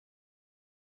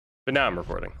But now I'm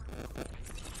recording.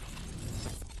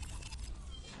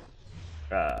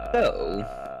 So,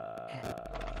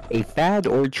 a fad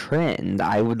or trend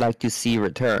I would like to see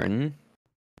return.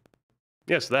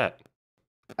 Yes, that.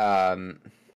 Hmm.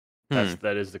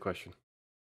 That is the question.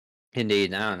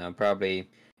 Indeed, I don't know. Probably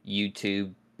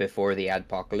YouTube before the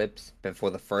adpocalypse, before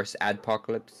the first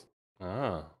adpocalypse.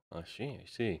 Ah, I see. I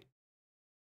see.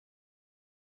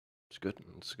 It's good.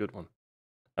 It's a good one.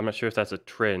 I'm not sure if that's a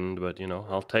trend, but you know,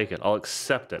 I'll take it. I'll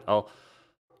accept it. I'll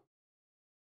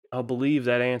believe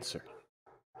that answer.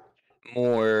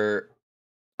 More.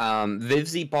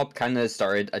 Vivzy Pop kind of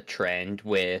started a trend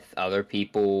with other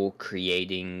people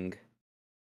creating,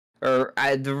 or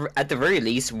at the very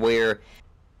least, where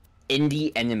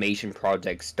indie animation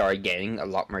projects start getting a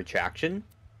lot more traction.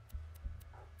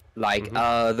 Like,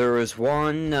 there was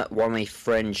one my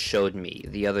friend showed me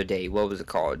the other day. What was it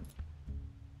called?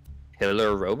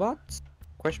 Killer Robots?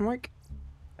 Question mark?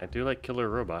 I do like killer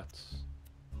robots.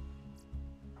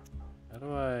 How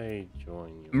do I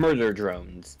join you? Murder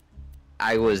Drones.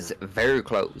 I was very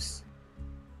close.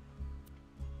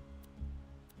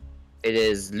 It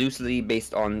is loosely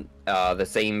based on the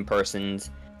same person's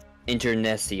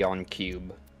Internacion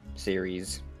Cube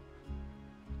series.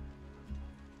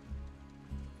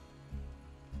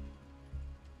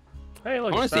 Hey,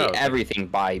 look. Honestly, everything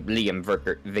by Liam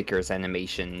Vickers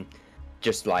animation,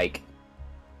 just like,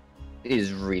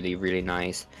 is really, really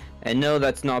nice. And no,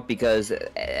 that's not because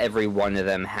every one of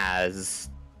them has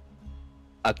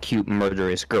a cute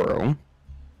murderous girl.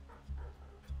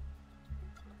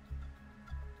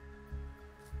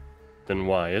 Then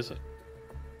why is it?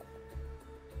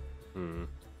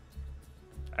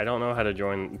 I don't know how to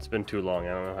join. It's been too long.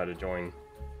 I don't know how to join.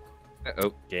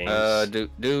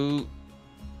 Games.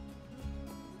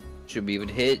 Should be able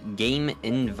to hit game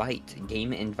invite.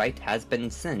 Game invite has been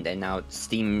sent, and now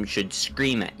Steam should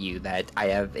scream at you that I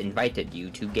have invited you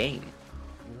to game.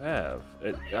 You have.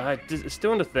 It's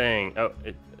doing the thing. Oh,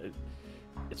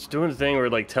 it's doing the thing where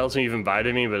it like tells me you've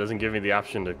invited me, but doesn't give me the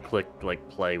option to click like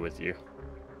play with you.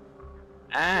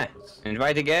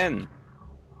 Invite again.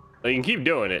 Like, you can keep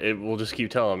doing it. It will just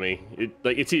keep telling me.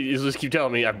 It'll just keep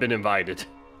telling me I've been invited.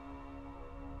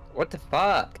 What the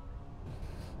fuck?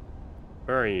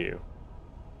 Where are you?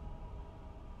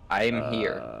 I'm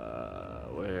here.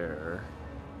 Where?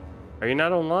 Are you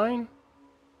not online?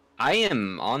 I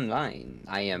am online.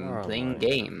 I am playing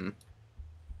game.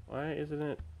 Why isn't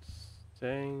it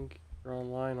saying you're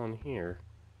online on here?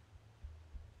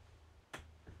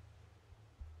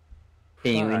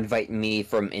 Can you invite me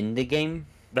from in the game?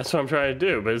 That's what I'm trying to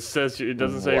do, but it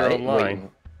doesn't say you're online.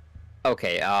 Wait.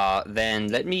 Okay, then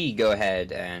let me go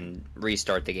ahead and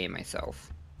restart the game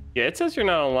myself. Yeah, it says you're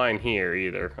not online here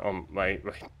either. I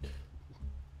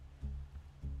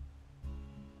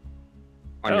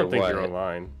don't think you're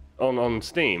online. On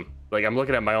Steam. Like, I'm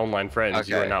looking at my online friends. Okay.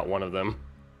 You are not one of them.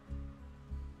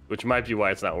 Which might be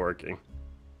why it's not working.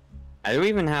 I don't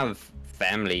even have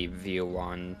family view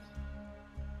on.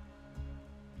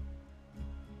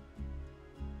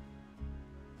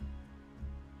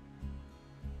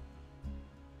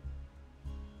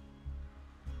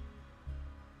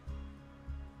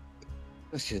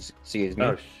 Excuse me.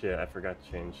 Oh shit, I forgot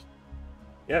to change.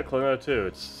 Yeah, Clone 2,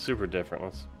 it's super different.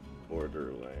 Let's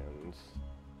Borderlands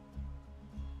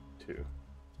 2.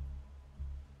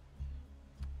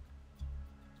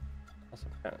 Also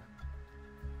kinda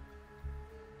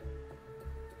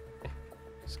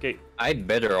escape. I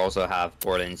better also have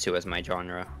Borderlands 2 as my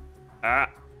genre. I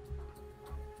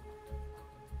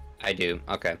do.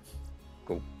 Okay.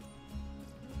 Cool.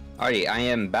 Alrighty, I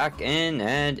am back in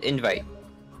and invite.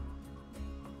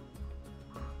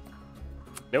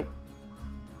 Nope.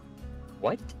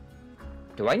 What?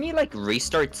 Do I need, like,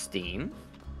 restart Steam?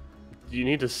 You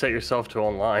need to set yourself to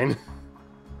online.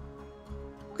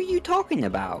 What are you talking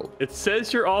about? It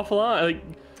says you're offline. Like,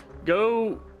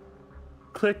 go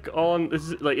click on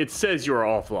this. Like, it says you are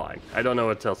offline. I don't know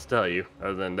what else to tell you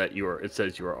other than that it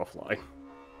says you are offline.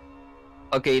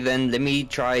 Okay, then let me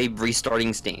try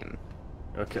restarting Steam.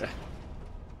 Okay.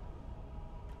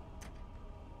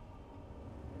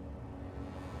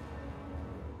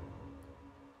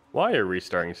 While you're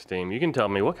restarting Steam, you can tell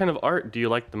me what kind of art do you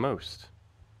like the most?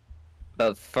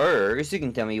 But first, you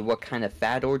can tell me what kind of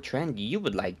fad or trend you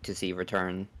would like to see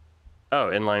return. Oh,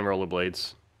 inline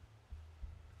rollerblades.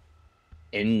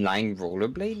 Inline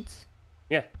rollerblades?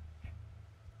 Yeah.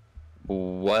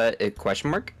 What? A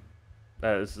question mark?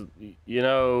 You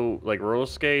know, like roller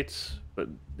skates, but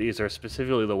these are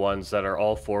specifically the ones that are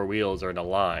all four wheels are in a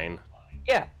line.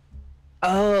 Yeah.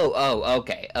 Oh,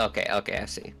 okay, I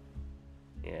see.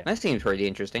 Yeah. That seems pretty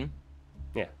interesting.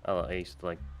 Yeah, I used to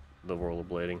like the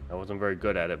rollerblading. I wasn't very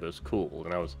good at it, but it was cool.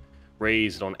 And I was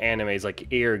raised on animes like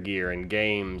Air Gear and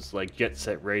games like Jet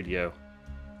Set Radio.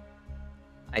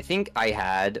 I think I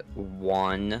had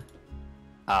one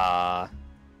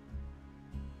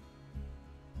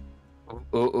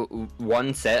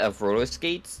one set of roller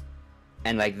skates,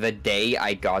 and like the day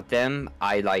I got them,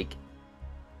 I like,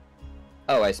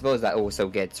 oh, I suppose that also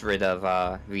gets rid of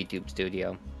VTube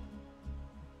Studio.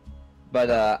 But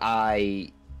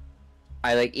I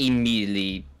like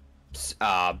immediately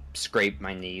scraped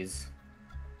my knees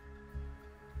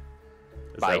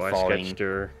by Is that why falling. I sketched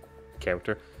her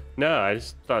character? No, I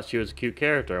just thought she was a cute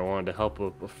character. I wanted to help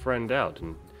a friend out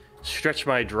and stretch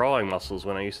my drawing muscles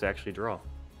when I used to actually draw.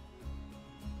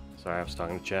 Sorry, I was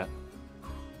talking to chat.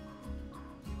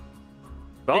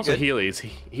 But also Heelys.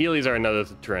 Heelys are another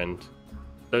trend.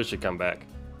 Those should come back.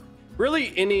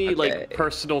 Really, any like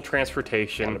personal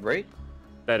transportation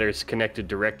that is connected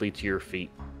directly to your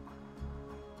feet.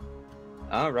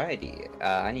 Alrighty,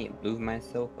 I need to move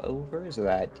myself over so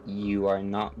that you are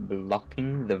not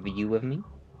blocking the view of me.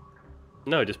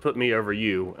 No, just put me over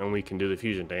you, and we can do the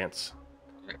fusion dance.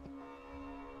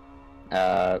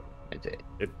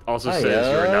 It also says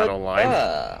you're not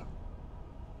online.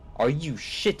 Are you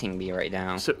shitting me right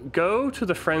now? So go to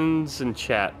the friends and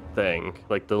chat thing,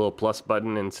 like the little plus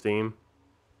button in Steam.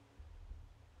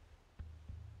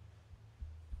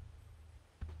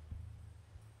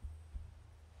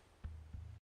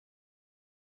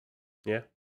 Yeah.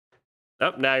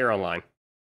 Oh, now you're online.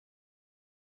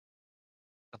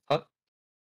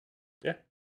 Yeah.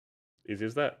 Easy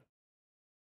as that.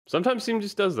 Sometimes Steam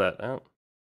just does that.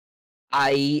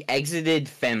 I exited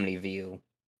family view.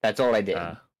 That's all I did.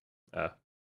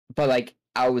 But like,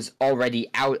 I was already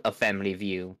out of family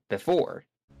view before.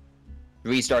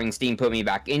 Restarting Steam put me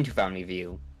back into family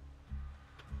view.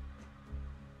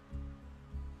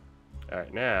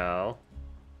 Alright, now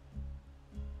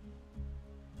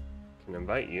I can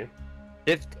invite you.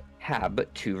 Shift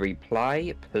tab to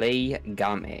reply play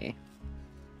game.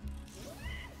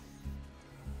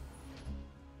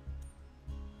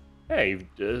 Hey,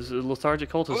 lethargic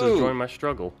cultist has joined my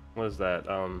struggle. What is that?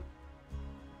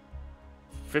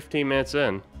 15 minutes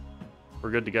in. We're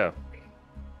good to go.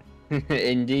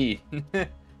 Indeed.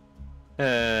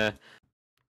 I'm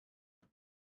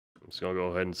just gonna go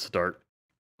ahead and start.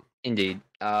 Indeed.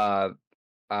 What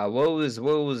was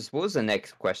the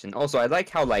next question? Also, I like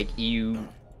how like you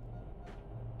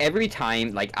every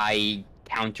time like I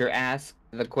counter ask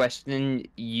the question,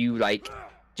 you like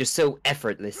just so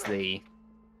effortlessly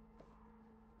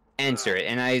answer it,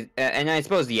 and I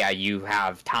suppose you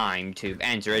have time to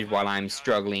answer it while I'm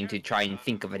struggling to try and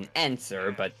think of an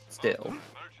answer, but still.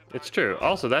 It's true.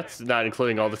 Also, that's not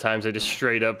including all the times I just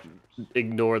straight up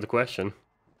ignore the question.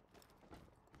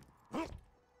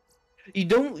 You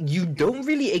don't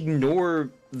really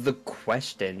ignore the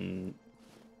question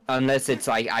unless it's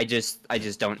like I just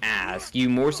don't ask. You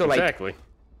more so like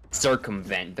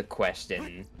circumvent the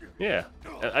question. Yeah,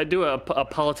 I do a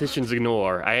politician's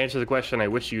ignore. I answer the question I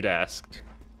wish you'd asked.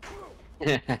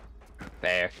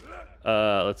 Fair.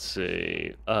 Let's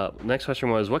see. Next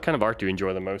question was, what kind of art do you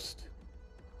enjoy the most?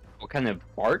 What kind of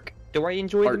art do I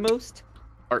enjoy the most?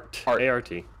 Art.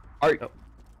 A-R-T. Art.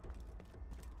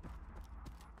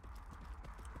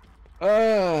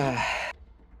 Oh.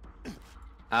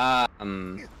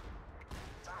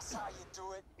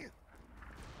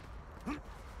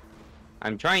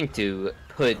 I'm trying to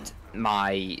put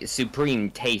my supreme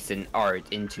taste in art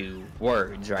into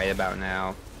words right about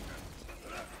now.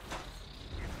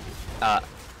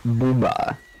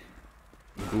 Booba.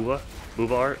 Booba?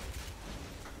 Booba art?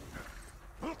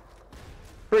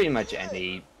 Pretty much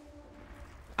any.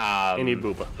 Any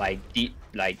booba.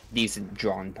 Like decent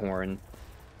drawn porn.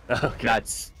 Okay.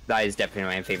 That is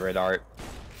definitely my favorite art.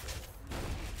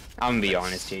 I'm gonna be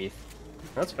honest, Chief.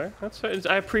 That's fair. That's fair.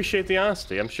 I appreciate the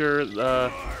honesty. I'm sure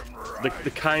the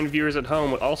kind viewers at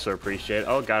home would also appreciate it.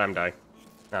 Oh god, I'm dying.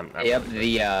 Yep.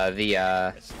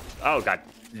 Oh god.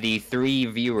 The 3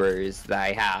 viewers that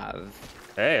I have.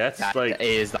 Hey, that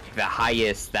is like the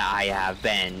highest that I have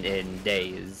been in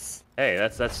days. Hey,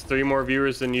 that's 3 more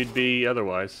viewers than you'd be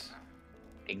otherwise.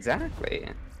 Exactly.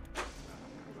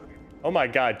 Oh my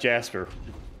god, Jasper.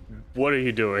 What are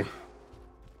you doing?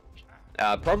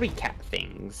 Probably cat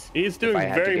things. He's doing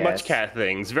very much cat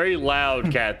things. Very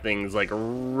loud cat things, like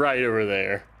right over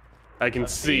there. I can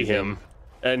see him.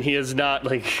 And he is not,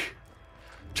 like...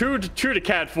 True to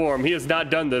cat form, he has not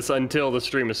done this until the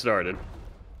stream has started.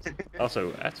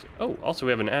 Also, we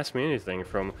have an Ask Me Anything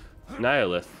from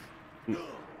Nihilith.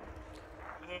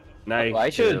 Well, I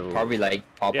should probably, like,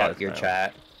 pop out your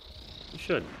chat. You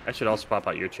should. I should also pop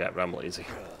out your chat, but I'm lazy.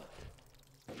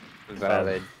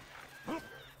 Valid. Let's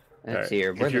Alright, see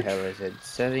here. Where the hell is it?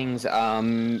 Settings.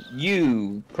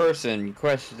 You person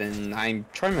question. I'm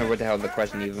trying to remember what the hell the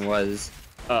question even was.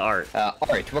 Art.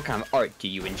 Art. What kind of art do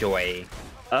you enjoy?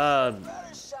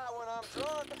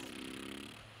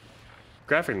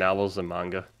 Graphic novels and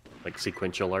manga, like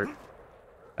sequential art.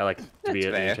 I like to be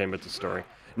entertained with the story.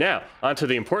 Now, on to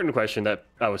the important question that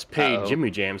I was paid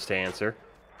Jimmy Jams to answer.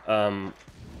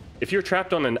 If you're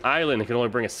trapped on an island and can only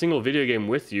bring a single video game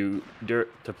with you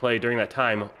to play during that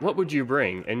time, what would you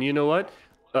bring? And you know what?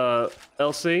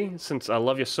 LC, since I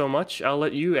love you so much, I'll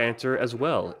let you answer as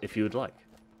well, if you would like.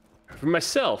 For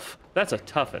myself, that's a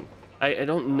toughin'. I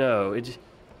don't know.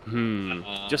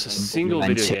 Just a single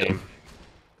video game.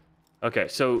 Okay,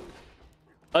 so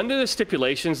under the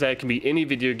stipulations that it can be any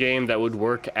video game that would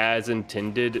work as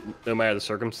intended, no matter the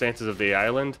circumstances of the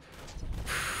island,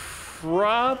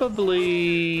 probably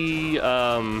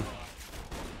A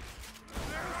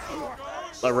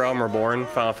Realm Reborn,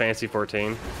 Final Fantasy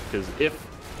 14, because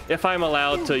if I'm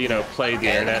allowed to, you know, play the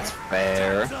internet. That's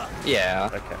fair. Yeah.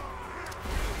 Okay.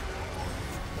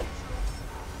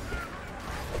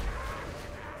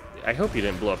 I hope you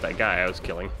didn't blow up that guy I was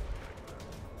killing.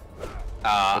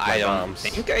 I don't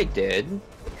think I did.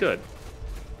 Good.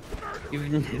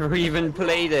 You've never even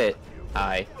played it.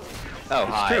 Hi. Oh,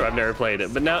 it's hi. True, I've never played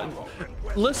it, but now,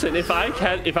 listen. If I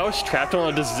was trapped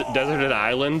on a deserted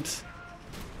island,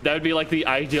 that would be like the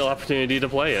ideal opportunity to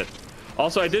play it.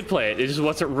 Also, I did play it. It just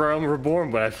wasn't Realm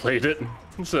Reborn when I played it,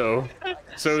 so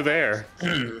there.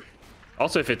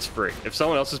 Also, if it's free, if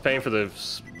someone else is paying for the,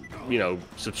 you know,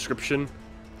 subscription,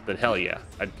 then hell yeah,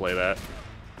 I'd play that.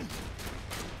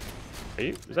 Are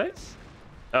you? Is that?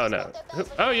 Oh no.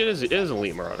 Oh, it is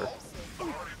Elite Marauder.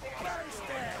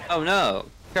 Oh no,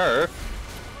 Kerr.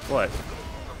 What?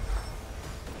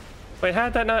 Wait, how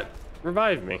did that not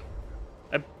revive me?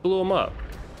 I blew him up.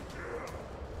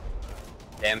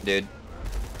 Damn, dude.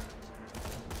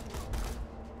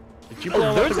 Did you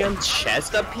blow him up again? There's a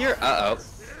chest up here? Uh-oh.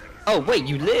 Oh, wait,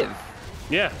 you live?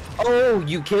 Yeah. Oh,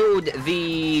 you killed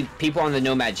the people on the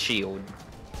Nomad Shield.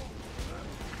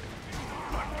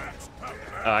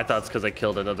 Oh, I thought it's because I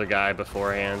killed another guy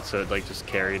beforehand, so it like just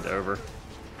carried over.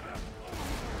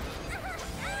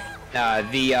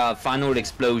 The final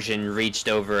explosion reached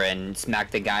over and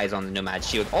smacked the guys on the Nomad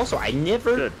Shield. Also, I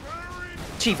never... Good.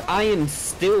 Chief, I am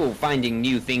still finding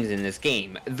new things in this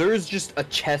game. There's just a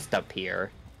chest up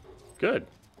here. Good.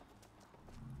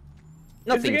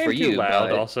 Nothing Is the game for you, too loud,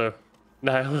 but... also.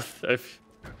 Nah,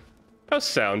 how's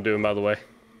sound doing, by the way?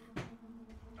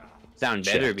 Sound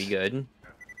better be good.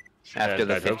 After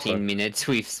the 15 minutes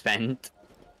we've spent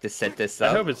to set this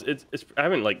up. I hope it's I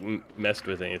haven't like messed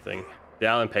with anything. The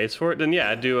island pays for it, then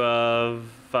yeah, I'd do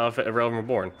Final Realm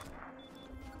Reborn.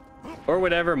 Or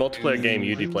whatever multiplayer game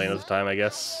you'd be playing at the time, I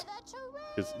guess.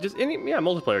 Cause just any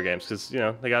multiplayer games, cause you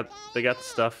know they got the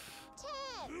stuff.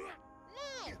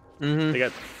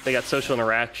 They got social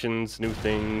interactions, new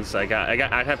things. I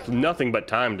have nothing but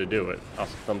time to do it.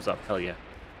 Also, thumbs up, hell yeah.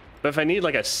 But if I need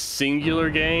like a singular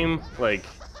game, like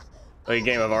a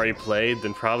game I've already played,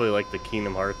 then probably like the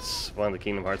Kingdom Hearts, one of the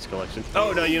Kingdom Hearts collections.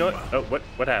 Oh no, you know what? Oh,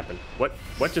 what happened? What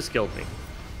just killed me?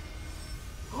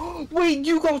 Wait,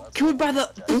 you got killed by the...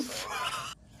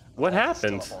 What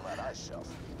happened?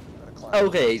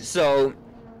 Okay, so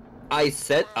I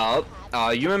set up,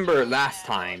 you remember last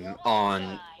time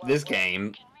on this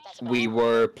game, we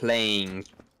were playing,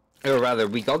 or rather,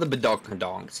 we got the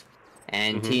Badonks,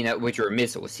 and Tina, which were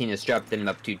missiles, Tina strapped them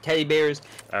up to teddy bears.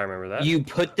 I remember that. You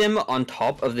put them on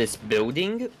top of this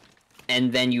building,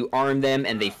 and then you arm them,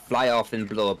 and they fly off and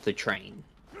blow up the train.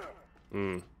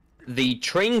 The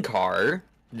train car,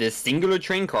 this singular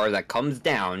train car that comes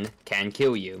down, can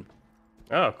kill you.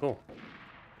 Oh, cool.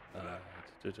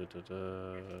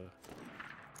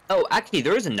 Oh, actually,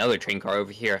 there is another train car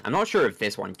over here. I'm not sure if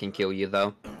this one can kill you,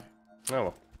 though.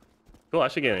 Oh, cool. I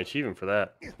should get an achievement for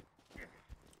that.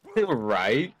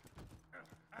 Right?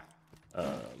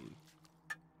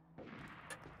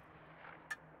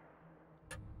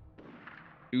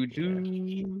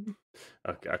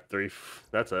 Okay, 3.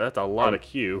 That's a lot of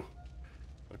Q.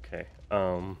 Okay.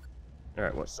 All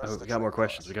right. What? Oh, we got more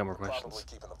questions. We got more questions.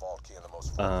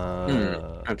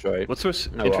 That's right. What's the most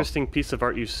interesting piece of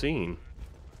art you've seen?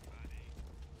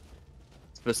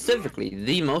 Specifically,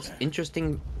 the most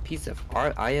interesting piece of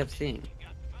art I have seen.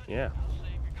 Yeah.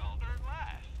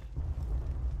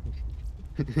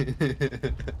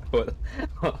 Hold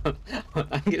on.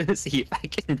 I'm gonna see if I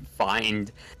can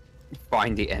find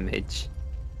the image.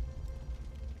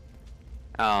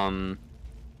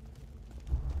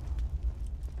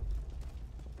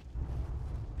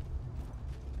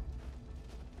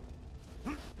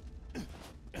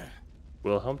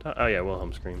 Wilhelm time? Oh yeah,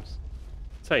 Wilhelm screams.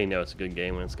 That's how you know it's a good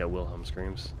game when it's got Wilhelm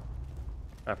screams.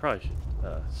 I probably should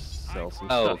sell some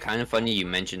Oh, stuff. kind of funny you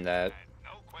mentioned that.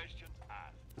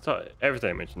 It's all,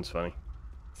 everything I mentioned is funny.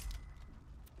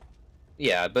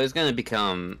 Yeah, but it's gonna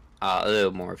become a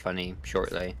little more funny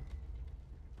shortly.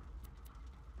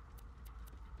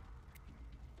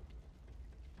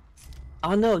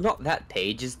 Oh no, not that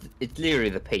page. It's literally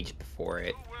the page before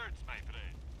it.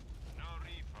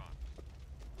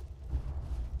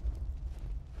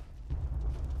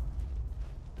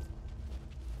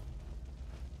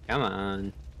 Come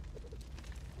on.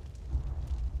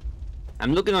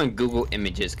 I'm looking on Google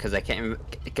Images because I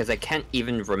can't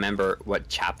even remember what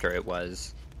chapter it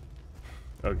was.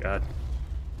 Oh god.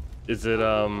 Is it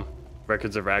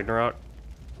Records of Ragnarok?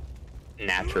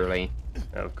 Naturally.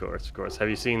 Of course, of course. Have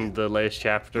you seen the latest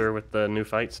chapter with the new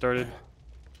fight started?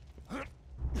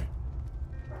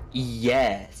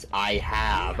 Yes, I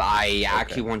have. I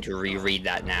actually want to reread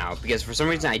that now because for some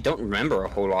reason I don't remember a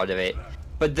whole lot of it.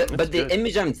 But the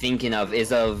image I'm thinking of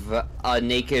is of a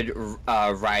naked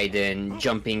Raiden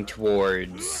jumping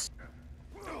towards.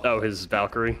 Oh, his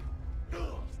Valkyrie?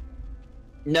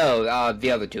 No, the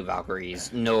other two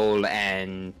Valkyries, Noel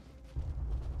and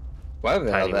whatever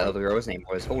the hell the other girl's name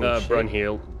was. Holy shit.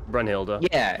 Brunhilde.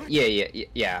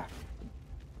 Yeah.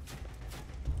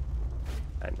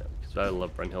 I know, because I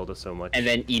love Brunhilde so much. And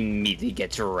then immediately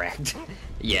gets wrecked.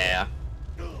 Yeah.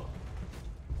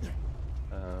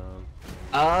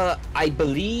 I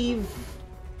believe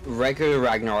Record of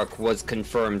Ragnarok was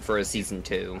confirmed for a season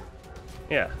 2.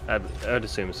 Yeah, I'd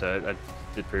assume so. I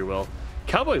did pretty well.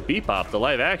 Cowboy Bebop, the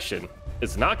live action,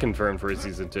 is not confirmed for a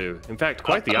season 2. In fact,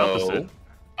 quite the opposite.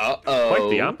 Quite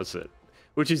the opposite.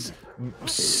 Which is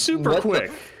super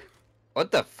quick.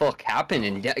 What the fuck happened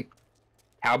in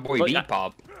Cowboy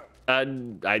Bebop?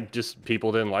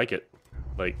 People didn't like it.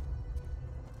 Like,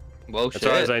 well, as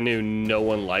far as I knew, no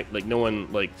one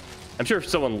I'm sure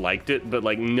someone liked it, but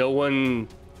like no one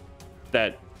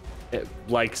that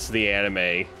likes the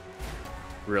anime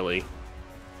really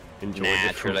enjoyed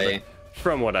it.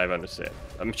 From what I've understood,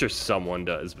 I'm sure someone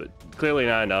does, but clearly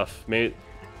not enough. Maybe,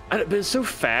 but it's so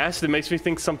fast. It makes me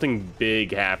think something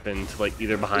big happened, like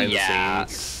either behind the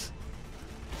scenes.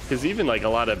 Because even like a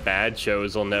lot of bad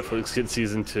shows on Netflix get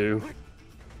season 2.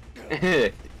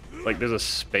 Like there's a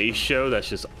space show that's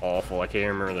just awful. I can't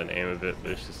remember the name of it,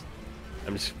 but it's just.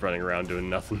 I'm just running around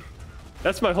doing nothing.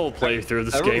 That's my whole playthrough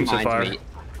of this game so far.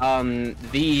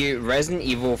 The Resident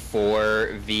Evil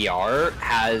 4 VR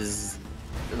has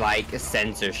like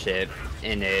censorship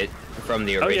in it from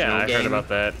the original game. Oh yeah, I heard about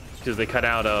that because they cut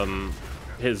out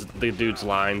the dude's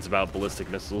lines about ballistic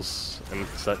missiles and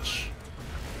such.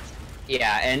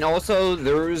 Yeah, and also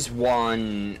there's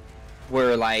one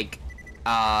where like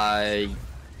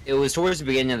it was towards the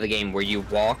beginning of the game where you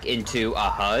walk into a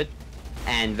hut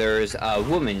and there's a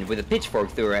woman with a pitchfork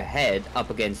through her head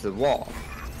up against the wall.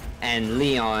 And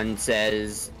Leon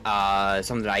says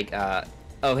something like,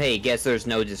 oh hey, guess there's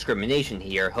no discrimination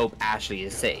here, hope Ashley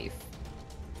is safe.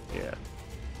 Yeah.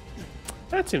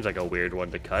 That seems like a weird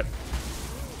one to cut.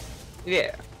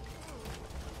 Yeah.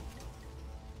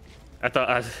 I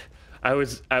thought I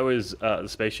was the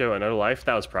space show Another Life.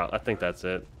 That was I think that's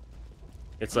it.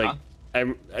 It's like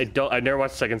I never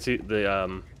watched the second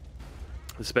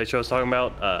the space show I was talking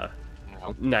about,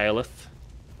 Nihilith.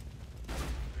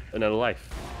 Another Life.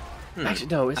 Actually,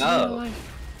 no, it's Another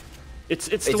Life. It's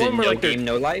the one where like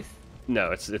No Life?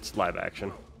 No, it's live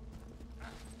action.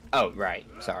 Oh right,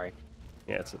 sorry.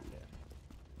 Yeah,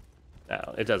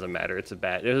 no, it doesn't matter. It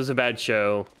was a bad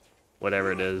show,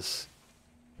 whatever it is,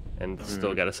 and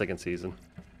still got a second season.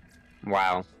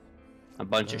 Wow, a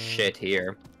bunch of shit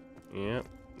here. Yeah.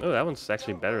 Oh, that one's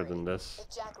actually better than this.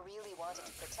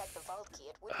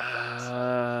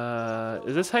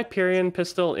 Is this Hyperion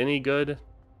pistol any good?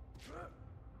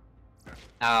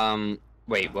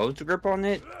 Wait, what was the grip on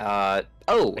it?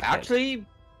 Actually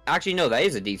no, that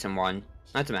is a decent one.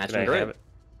 That's a matching grip.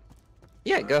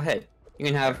 Yeah, go ahead. You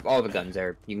can have all the guns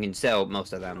there. You can sell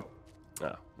most of them.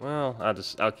 Oh, well,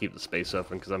 I'll keep the space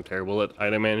open because I'm terrible at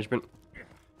item management.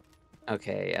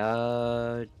 Okay,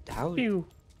 how...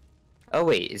 Oh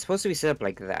wait, it's supposed to be set up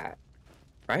like that,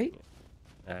 right?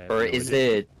 Or is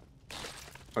it...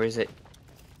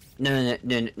 No,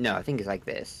 I think it's like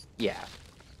this. Yeah.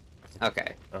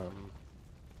 Okay.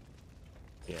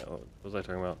 Yeah, what was I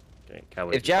talking about? Okay,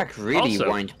 Cowboy if Jack really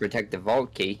wanted to protect the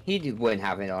vault key, he wouldn't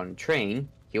have it on a train.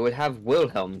 He would have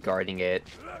Wilhelm guarding it.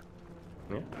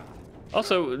 Yeah.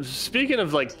 Also, speaking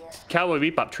of like Cowboy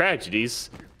Bebop tragedies,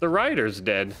 the writer's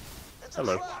dead.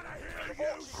 Hello.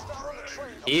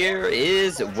 Here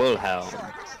is Wilhelm.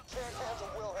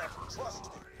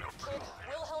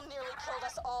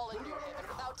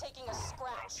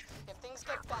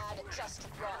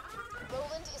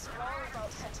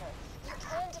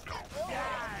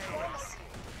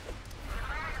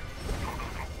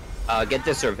 Get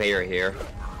the surveyor here.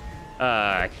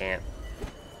 I can't.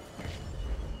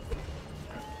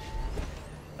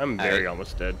 I'm very Alright.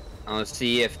 almost dead. I'll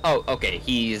see if. Oh, okay.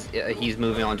 He's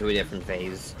moving on to a different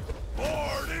phase.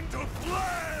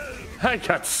 I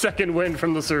got second wind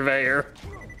from the surveyor.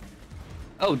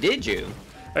 Oh, did you?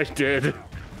 I did.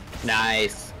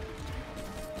 Nice.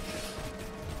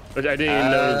 But I didn't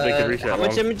even know that they could reach that How long.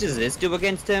 much damage does this do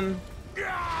against him?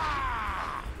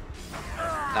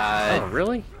 Oh,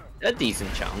 really? A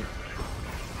decent chunk.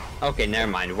 Okay, never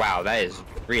mind. Wow, that is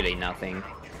really nothing.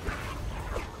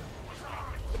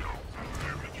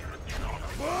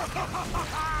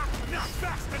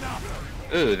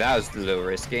 Ooh, that was a little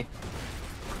risky.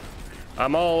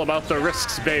 I'm all about the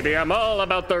risks, baby. I'm all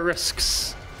about the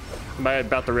risks. By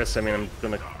about the risks, I mean I'm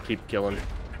gonna keep killing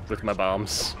with my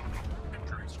bombs.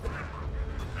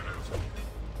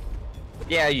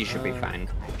 Yeah, you should be fine.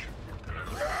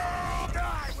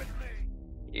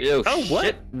 Oh, Oh, what?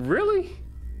 shit. Really?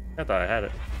 I thought I had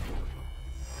it.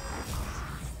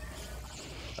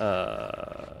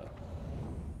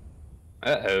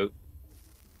 Uh-oh.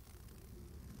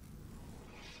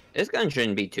 This gun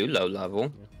shouldn't be too low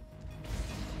level.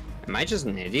 Am I just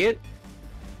an idiot?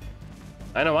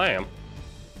 I know I am.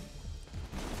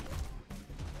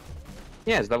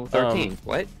 Yeah, it's level 13.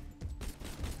 What?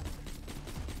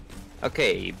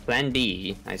 Okay, plan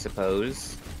B, I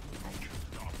suppose.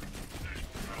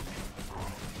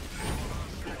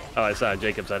 Oh, I saw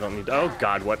Jacobs. I don't need to. Oh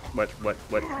God, what?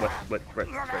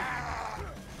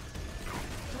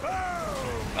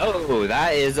 Oh,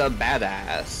 that is a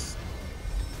badass.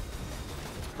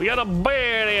 We got a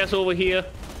badass over here.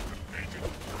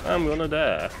 I'm gonna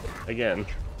die again.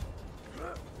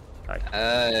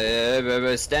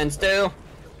 Hi. Stand still.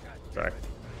 Sorry.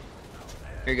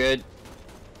 You're good.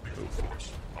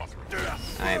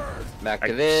 Alright, back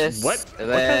to this. What?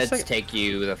 Let's take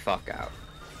you the fuck out.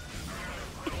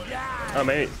 Oh,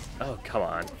 mate. Oh, come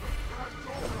on.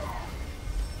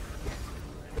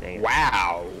 Dang it.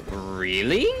 Wow,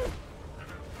 really?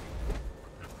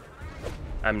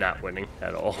 I'm not winning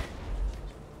at all.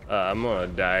 I'm gonna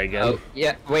die again. Oh,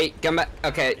 yeah, wait, come back.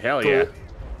 Okay, Hell cool. yeah.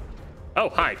 Oh,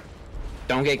 hi.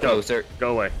 Don't get closer.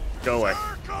 Go away. Go away.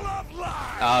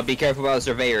 Be careful about the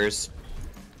surveyors.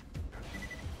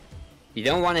 You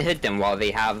don't want to hit them while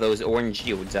they have those orange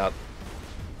shields up.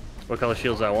 What color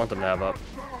shields do I want them to have up?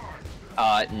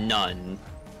 None.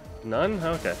 None?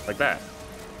 Okay, like that.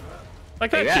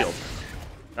 Like that Like that. shield.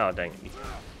 Oh, dang it.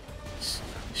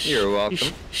 You're welcome.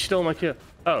 You stole my kill.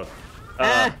 Oh.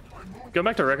 Go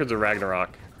back to Records of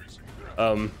Ragnarok.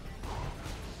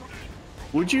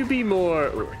 Would you be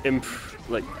more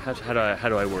like how do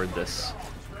I word this?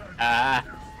 I'm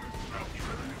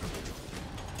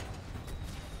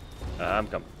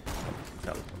coming.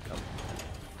 I'm coming.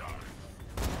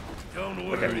 Don't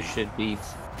worry. You should be.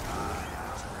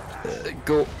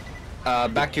 Go.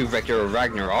 Back to Vector of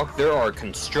Ragnarok. There are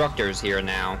constructors here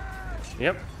now.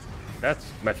 Yep. That's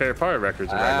my favorite part of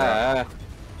Records of Ragnarok.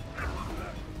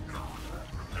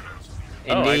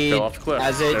 Indeed, I fell off the cliff.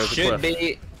 as it There's the should cliff.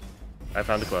 be. I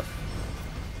found a cliff.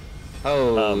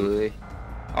 Holy.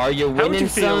 Are you would winning, you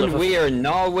feel son? if a- We are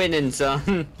not winning,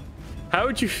 son. How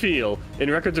would you feel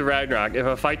in Records of Ragnarok if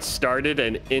a fight started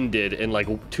and ended in like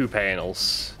 2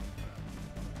 panels?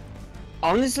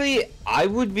 Honestly, I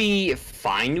would be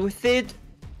fine with it,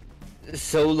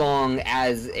 so long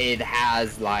as it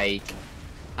has like,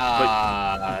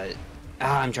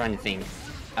 I'm trying to think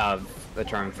of the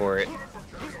term for it.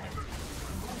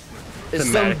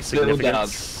 Thematic Some build up,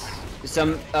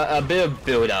 significance. a bit of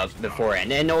build up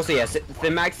beforehand, and also yes,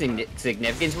 thematic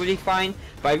significance would be fine.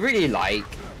 But I really like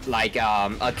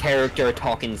a character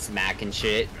talking smack and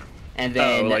shit, and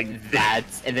then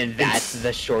that's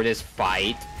the shortest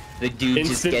fight. The dude Instant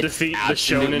just gets defeat, the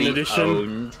absolutely Shonen edition.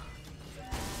 owned.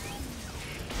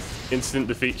 Instant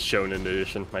defeat Shonen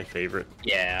edition, my favorite.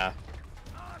 Yeah.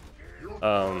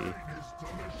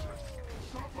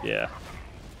 Yeah.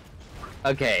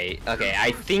 Okay.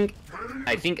 I think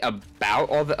about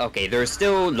all the. Okay, there's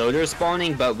still loaders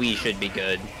spawning, but we should be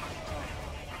good.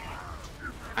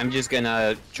 I'm just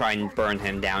gonna try and burn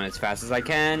him down as fast as I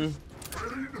can.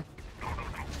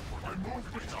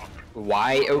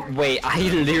 Why? Oh, wait, I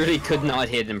literally could not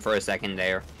hit him for a second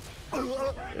there.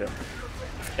 Yeah.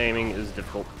 Aiming is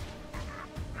difficult.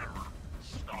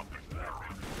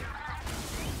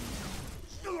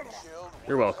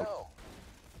 You're welcome.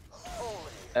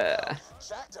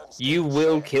 You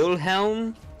will kill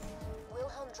Helm?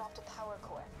 Wilhelm dropped a power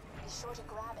core. Be sure to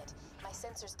grab it. My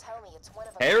sensors tell me it's one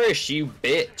of Perish, you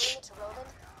bitch.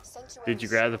 Did you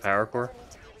grab the power core?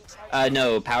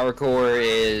 No, power core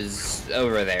is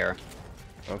over there.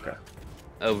 Okay.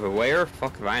 Over where?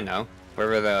 Fuck if I know.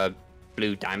 Wherever the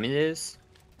blue diamond is.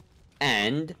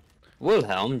 And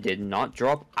Wilhelm did not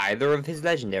drop either of his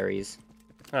legendaries.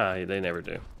 Ah, they never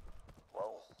do.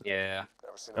 Whoa. Yeah.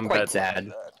 Never seen I'm a quite bad. sad.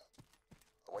 like that.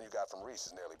 The one you got from Reese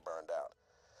is nearly burned out.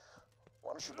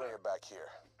 Why don't you bring it back here?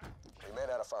 We may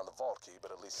not have found the vault key,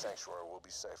 but at least Sanctuary will be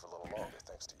safe a little longer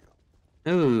thanks to you.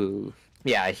 Ooh.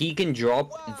 Yeah, he can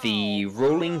drop the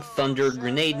Rolling Thunder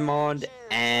grenade mod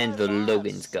and the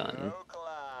Logan's gun.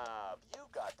 You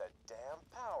got the damn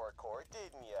power core,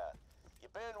 didn't ya?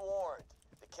 You've been warned.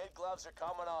 The kid gloves are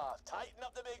coming off. Tighten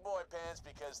up the big boy pants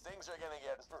because things are gonna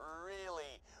get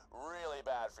really, really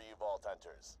bad for you vault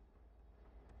hunters.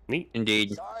 Neat.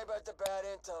 Indeed. Sorry about the bad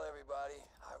intel, everybody.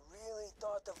 I really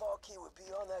thought the vault key would be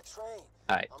on that train.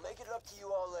 Alright. I'll make it up to you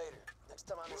all later. Next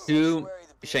time I'm in To Sanctuary,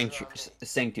 the bees are on me.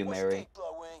 Sanctuary. What's the deep,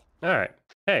 Blowwing? All right.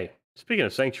 Hey, speaking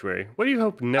of Sanctuary, what do you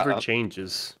hope never Uh-oh.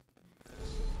 changes?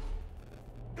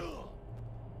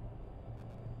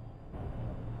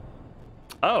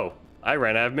 Oh, I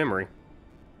ran out of memory.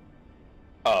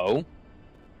 Oh.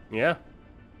 Yeah.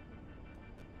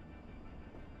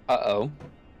 Uh-oh.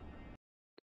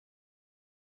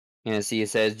 Yeah, see, it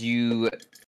says you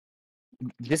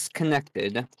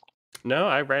disconnected. No,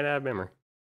 I ran out of memory.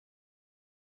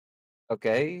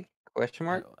 Okay, question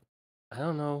mark? I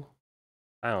don't know.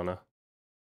 I don't know.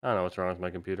 I don't know what's wrong with my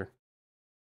computer.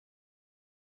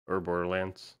 Or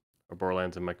Borderlands. Or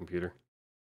Borderlands in my computer.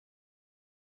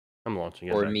 I'm launching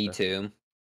it. Or back me though. too.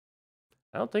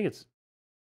 I don't think it's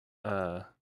well,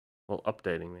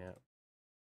 updating the app.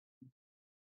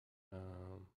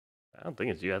 I don't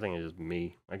think it's you. I think it's just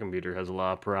me. My computer has a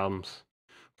lot of problems,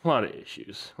 a lot of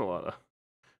issues, a lot of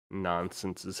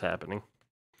nonsense is happening.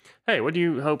 Hey, what do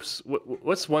you hope?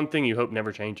 What's one thing you hope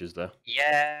never changes, though?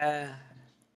 Yeah.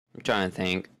 I'm trying to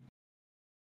think.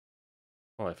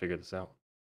 Well, I figured this out.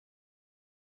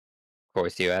 Of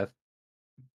course you have.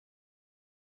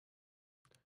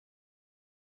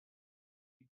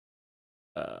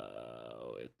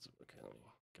 It's okay. Let me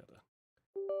gotta.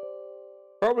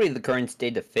 Probably the current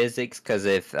state of physics, because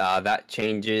if that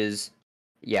changes,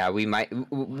 yeah, we might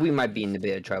be in a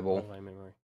bit of trouble. Online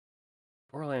memory.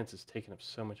 Borderlands is taking up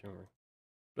so much memory.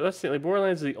 But that's the, like,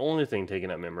 Borderlands is the only thing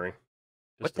taking up memory.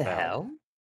 What Just the about. hell?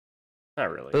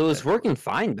 Not really. But it was technically. working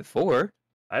fine before.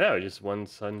 I know, just one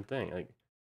sudden thing. Like,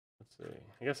 let's see.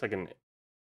 I guess I can.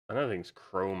 Another thing's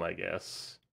Chrome, I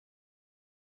guess.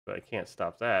 But I can't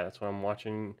stop that. That's what I'm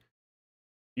watching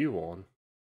you on.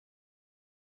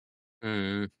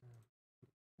 Hmm.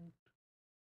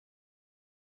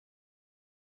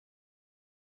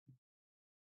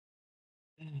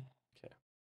 Okay.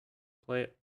 Play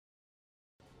it.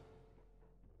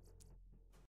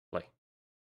 Play.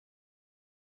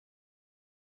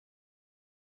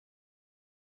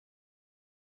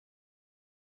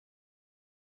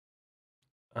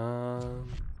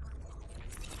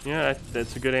 Yeah,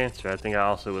 that's a good answer. I think I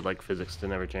also would like physics to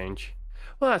never change.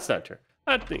 Well, that's not true.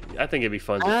 I think it'd be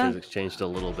fun if physics changed a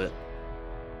little bit.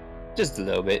 Just a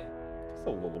little bit. Just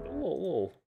a little bit.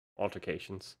 Little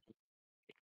altercations.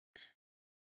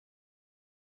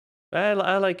 I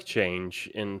like change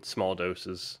in small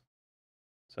doses.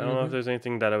 So I don't know if there's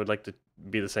anything that I would like to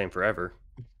be the same forever.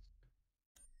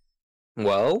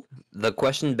 Well, the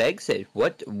question begs it.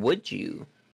 What would you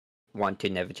want to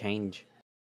never change?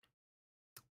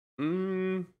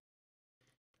 I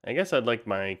guess I'd like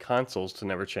my consoles to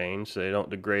never change, so they don't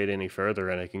degrade any further,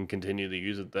 and I can continue to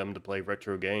use them to play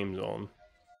retro games on.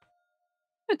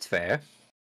 That's fair.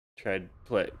 Tried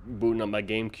booting up my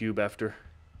GameCube after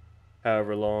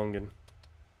however long, and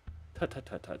tut.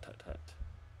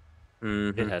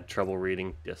 It had trouble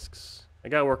reading discs. I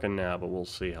got working now, but we'll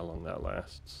see how long that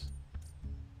lasts.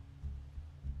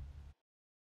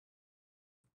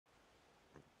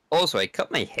 Also, I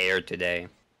cut my hair today.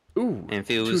 Ooh, And it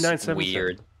feels 2977.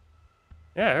 weird.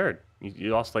 Yeah, I heard. You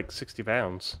lost like 60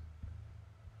 pounds.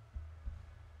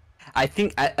 I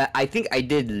think I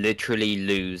did literally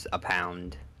lose a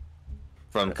pound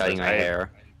from That's cutting like- my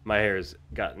hair. My hair has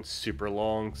gotten super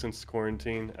long since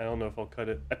quarantine. I don't know if I'll cut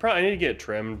it. I need to get it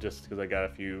trimmed just because I got a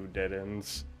few dead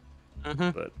ends.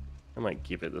 But I might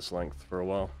keep it this length for a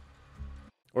while.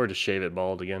 Or just shave it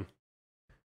bald again.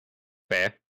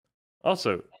 Fair.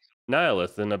 Also,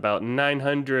 Nihilith, in about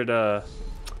 900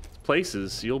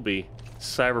 places, you'll be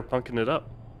cyberpunking it up.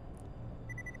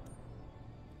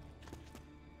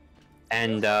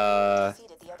 And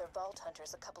Defeated the other vault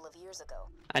hunters a couple of years ago.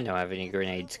 I don't have any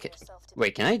grenades. Proving yourself to be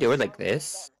Wait, can I do it like stronger than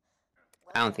this?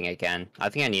 them. I don't think I can. I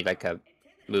think I need like a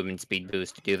movement speed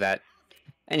boost to do that.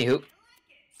 Anywho,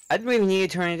 I don't even need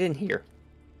to turn it in here.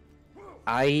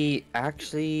 I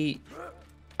actually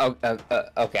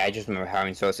Okay, I just remember how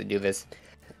I'm supposed to do this.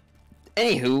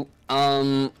 Anywho,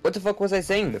 what the fuck was I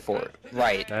saying before?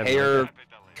 Right, hair,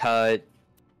 cut,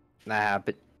 that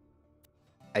happened.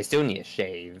 I still need a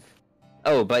shave.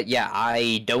 Oh, but yeah,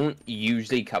 I don't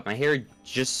usually cut my hair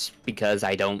just because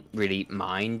I don't really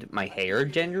mind my hair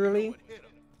generally.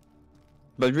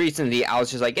 But recently, I was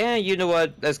just like, you know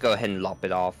what? Let's go ahead and lop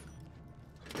it off.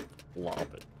 Lop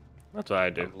it. That's what I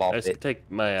do. Lop I just it. take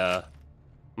my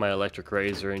my electric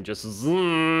razor and just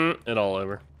zoom it all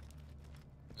over.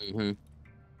 Mm-hmm.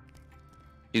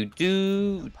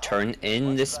 Turn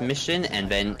in this mission and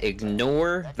then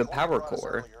ignore the power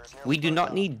core. We do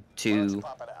not need to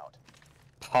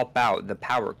pop out the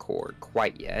power core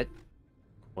quite yet.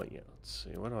 Well, yeah, let's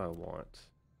see. What do I want?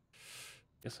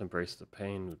 Guess embrace the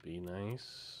pain would be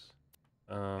nice.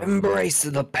 Embrace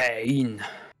the pain.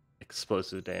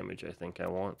 Explosive damage, I think I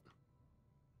want.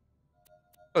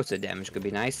 Explosive damage could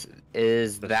be nice.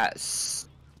 Is that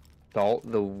salt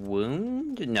the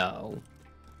wound? No.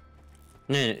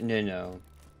 No.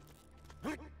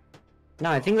 No,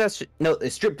 I think that's no.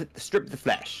 Strip the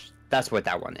flesh. That's what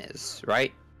that one is,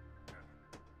 right?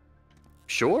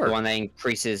 Sure. The one that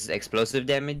increases explosive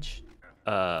damage.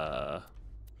 Yep.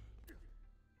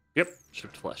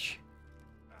 Stripped flesh.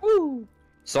 Woo!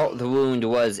 Salt the wound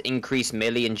was increased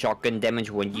melee and shotgun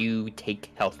damage when you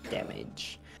take health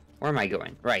damage. Where am I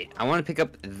going? Right. I want to pick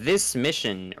up this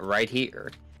mission right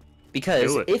here.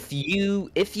 Because if you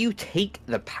take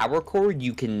the power core,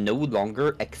 you can no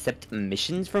longer accept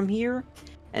missions from here.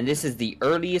 And this is the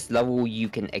earliest level you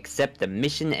can accept the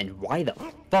mission, and why the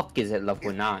fuck is it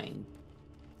level 9?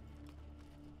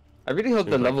 I really hope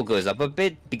the level goes up a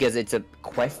bit, because it's a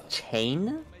quest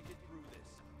chain.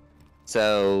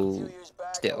 So,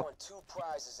 still.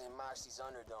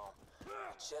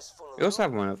 We also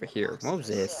have one over here. What was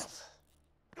this?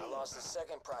 I lost the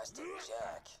second prize to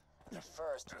Jack. The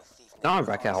first to a thief named Not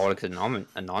Carson. Alcoholics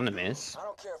Anonymous. I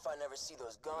don't care if I never see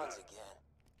those guns again,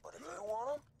 but if you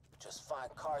want them, just find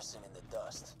Carson in the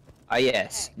dust. Ah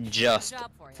yes, just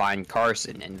find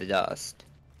Carson in the dust.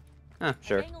 Huh,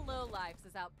 sure. A gang of lowlifes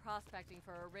is out prospecting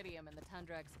for iridium in the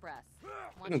Tundra Express.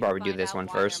 We can probably do this one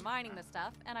first. They're mining the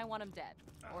stuff, and I want them dead.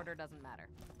 Order doesn't matter.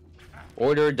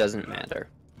 Order doesn't matter.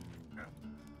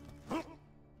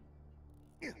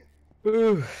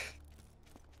 Ooh.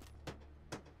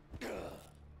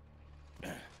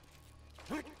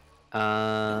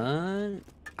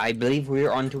 I believe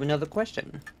we're on to another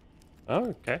question.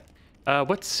 Oh, okay.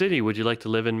 What city would you like to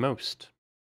live in most?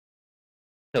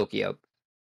 Tokyo.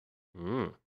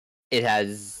 Mm. It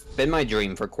has been my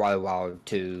dream for quite a while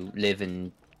to live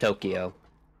in Tokyo,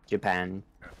 Japan.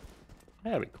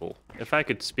 That'd be cool. If I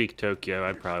could speak Tokyo,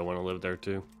 I'd probably want to live there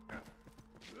too.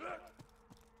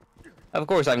 Of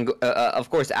course,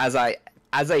 as I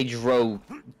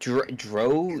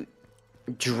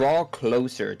draw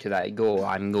closer to that goal,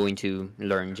 I'm going to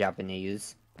learn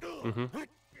Japanese. Mm-hmm.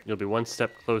 You'll be one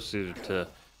step closer to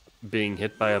being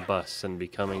hit by a bus and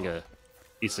becoming a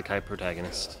isekai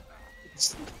protagonist.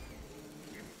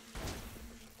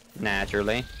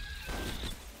 Naturally.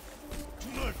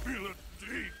 I feel a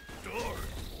deep, dark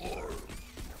horror.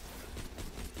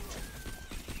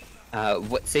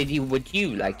 What city would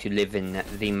you like to live in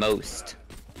the most?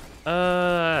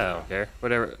 I don't care.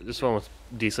 Whatever. Just one with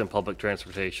decent public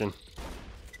transportation.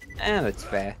 Oh, it's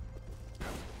fair.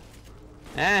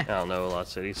 I don't know a lot of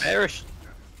cities. Perish.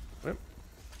 Where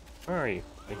are you?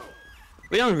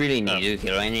 We don't really need to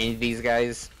kill any of these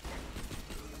guys.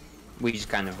 We just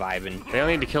kind of vibing. They don't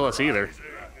need to kill us either.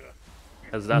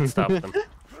 Has that stopped them?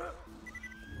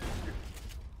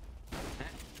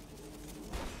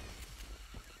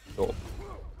 Cool.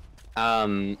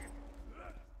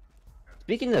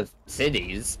 Speaking of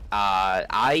cities,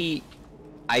 I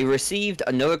received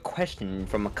another question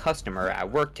from a customer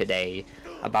at work today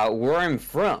about where I'm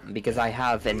from because I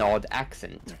have an odd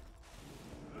accent.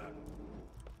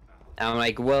 And I'm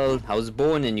like, well, I was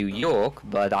born in New York,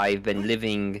 but I've been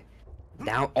living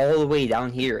all the way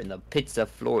down here in the pits of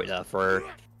Florida for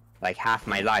like half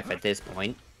my life at this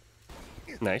point.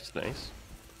 Nice, nice.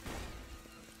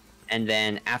 And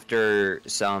then after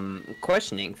some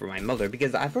questioning from my mother,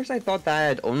 because at first I thought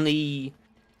that I'd only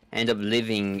end up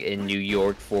living in New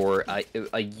York for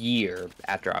a year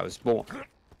after I was born.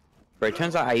 But it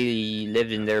turns out I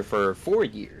lived in there for 4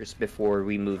 years before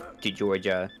we moved to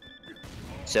Georgia.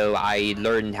 So I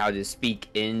learned how to speak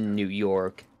in New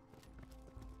York.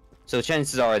 So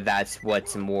chances are that's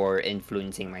what's more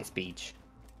influencing my speech.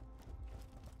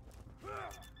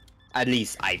 At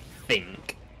least I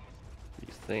think.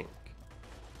 You think?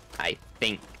 I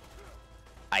think.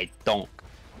 I don't.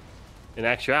 In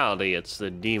actuality, it's the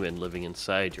demon living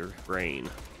inside your brain.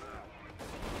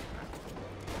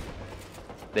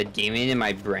 The demon in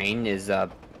my brain is it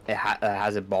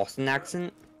has a Boston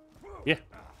accent. Yeah.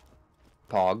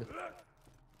 Pog.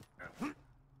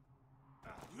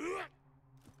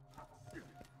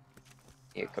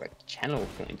 You collect channel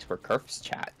points for Curf's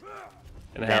chat.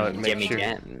 And how it Then makes Jimmy sure,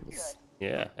 Gems.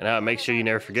 yeah, and how it makes sure you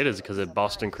never forget is because it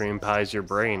Boston cream pies your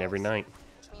brain every night.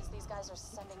 Which means these guys are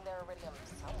sending their iridium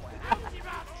somewhere.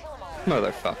 Kill 'em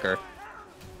all. Motherfucker.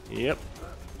 Yep.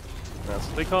 That's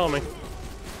what they call me.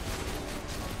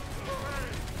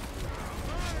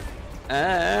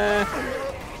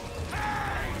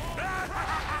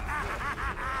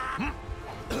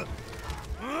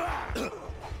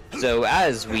 So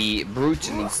as we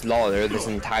brutally slaughter this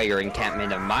entire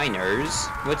encampment of miners,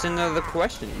 what's another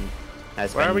question?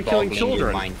 That's Why been are we killing boggling your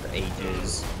children? mind for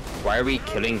ages. Why are we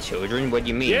killing children? What do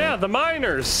you mean? Yeah, the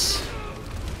miners.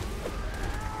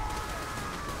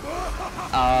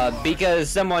 Because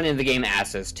someone in the game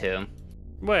asked us to.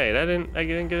 Wait, I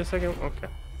didn't get a second. Okay.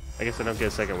 I guess I don't get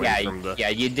a second win Yeah, from the. yeah,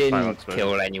 you final didn't explosion.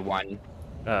 kill anyone.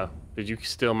 Oh, did you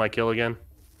steal my kill again?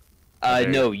 Okay.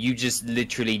 No, you just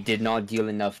literally did not deal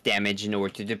enough damage in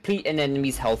order to deplete an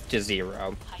enemy's health to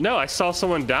 0. No, I saw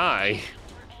someone die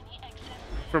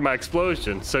from my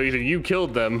explosion. So either you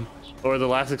killed them, or the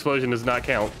last explosion does not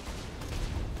count.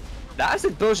 The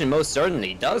acid potion most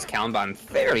certainly does count, but I'm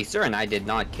fairly certain I did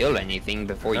not kill anything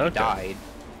before you Okay. died.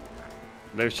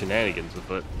 There's shenanigans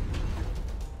afoot.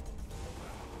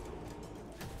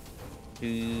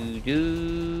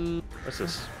 Doo-doo. What's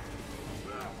this?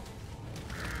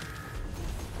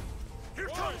 Here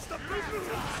comes the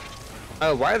big guy.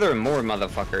 Oh, why are there more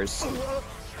motherfuckers?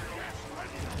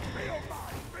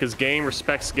 Because game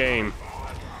respects game.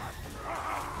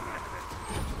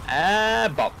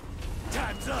 Bop.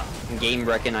 Time's up. Game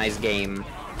recognized game.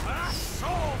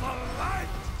 Solve a light.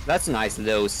 That's a nice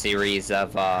little series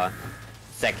of,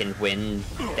 second wind,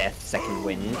 death, second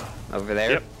wind over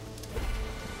there. Yep.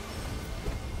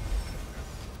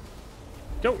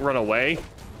 Don't run away.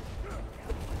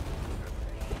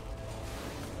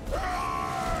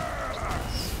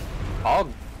 Oh,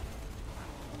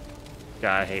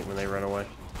 God, I hate when they run away.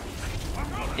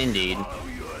 indeed.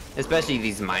 Especially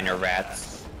these minor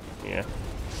rats. Yeah.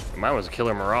 Mine was a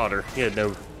killer marauder. He had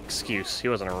no excuse. He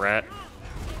wasn't a rat.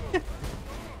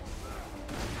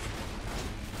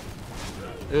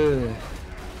 Ugh.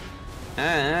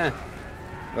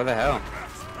 What the hell?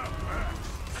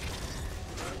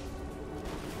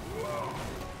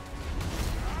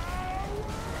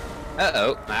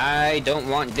 Uh-oh, I don't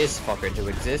want this fucker to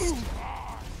exist.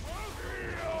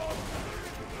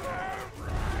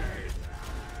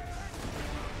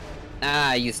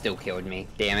 Ah, you still killed me.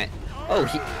 Damn it. Oh,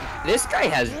 this guy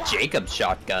has Jacob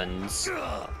shotguns.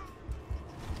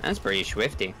 That's pretty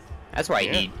swifty. That's why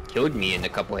Yeah. he killed me in a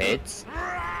couple hits.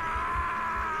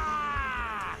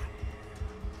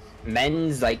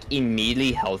 Men's like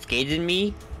immediately health gated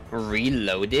me,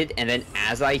 reloaded, and then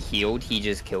as I healed, he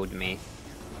just killed me.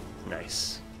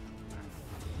 Nice.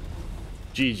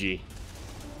 GG.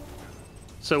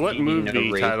 So what GG, movie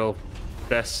no rape. title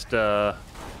best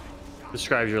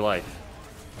describes your life?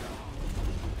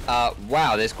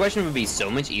 Wow, this question would be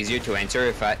so much easier to answer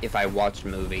if I watched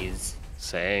movies.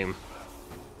 Same.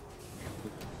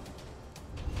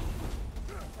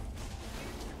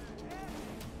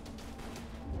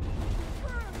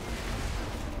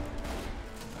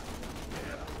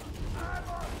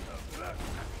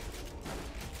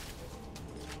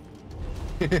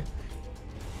 Let's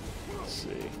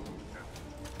see.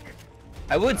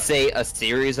 I would say a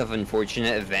series of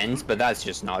unfortunate events, but that's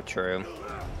just not true.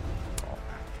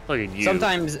 Look at you.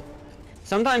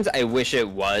 Sometimes I wish it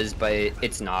was, but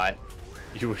it's not.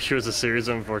 You wish it was a series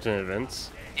of unfortunate events?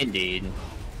 Indeed.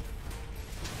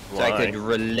 So Why? I could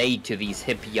relate to these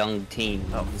hip young teens.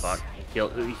 Oh, fuck.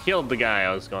 He killed the guy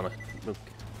I was gonna... Look.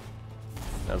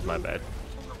 That was my bad.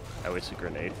 I wasted a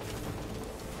grenade.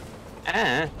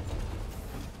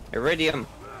 Iridium.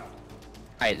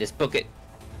 Alright, let's book it.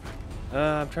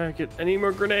 I'm trying to get... I need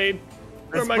more grenade.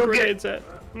 Where are Let's my book it. grenades at?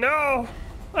 No!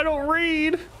 I don't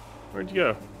read! Where'd you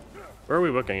go? Where are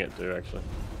we booking it to, actually?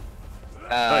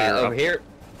 you're Over up. here.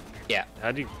 Yeah.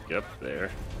 How'd you get up there?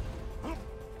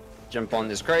 Jump on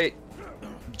this crate.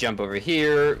 Jump over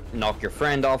here. Knock your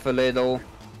friend off a little.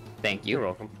 Thank You're you.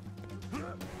 welcome.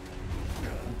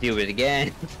 Do it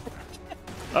again.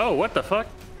 Oh, what the fuck?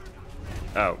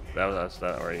 Oh, that's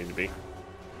not where I need to be.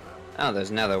 Oh,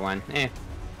 there's another one. And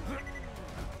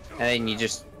then you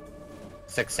just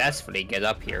successfully get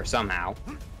up here somehow.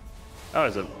 Oh,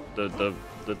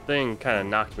 the thing kind of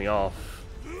knocked me off.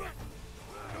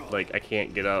 like I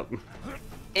can't get up.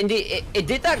 And it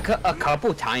did that a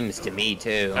couple times to me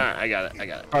too. Alright, I got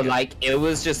it. Or like it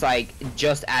was just like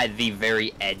just at the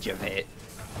very edge of it.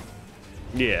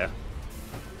 Yeah.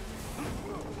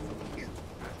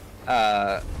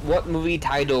 What movie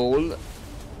title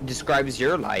describes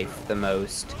your life the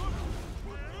most?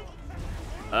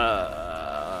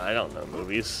 I don't know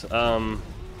movies.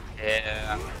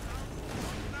 Yeah.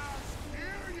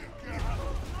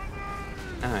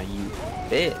 Ah, you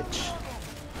bitch.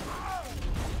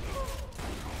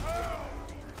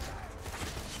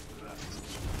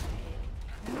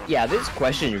 Yeah, this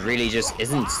question really just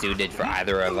isn't suited for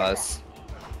either of us.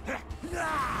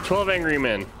 12 Angry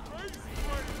Men.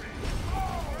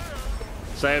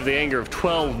 So I have the anger of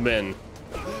 12 men.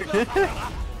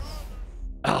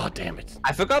 Oh, damn it.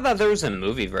 I forgot that there was a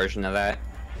movie version of that.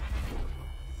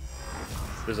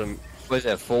 There's a... Was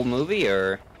it a full movie,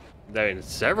 or...? I mean,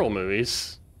 several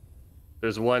movies.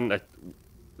 There's one that...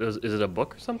 Is it a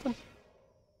book or something?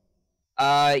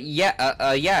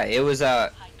 Yeah, it was,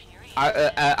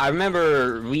 I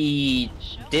remember we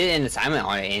did an assignment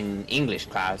on it in English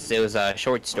class. It was a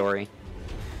short story.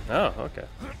 Oh, okay.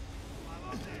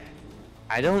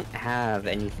 I don't have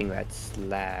anything that's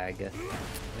lag.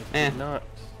 I did not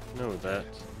know that.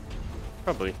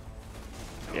 Probably.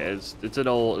 Yeah, it's an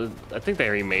old... I think they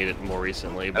remade it more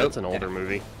recently, but it's an older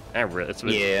movie.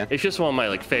 It's just one of my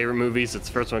like favorite movies. It's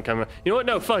the first one coming. You know what?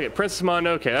 No, fuck it. Princess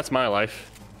Mononoke. That's my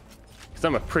life. Cause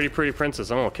I'm a pretty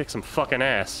princess. I'm gonna kick some fucking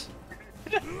ass.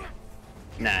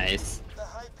 Nice. The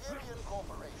Hyperion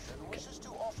Corporation wishes to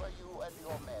offer you and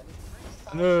your men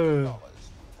 $3,000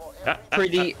 for every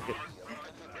Pretty...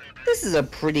 This is a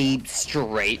pretty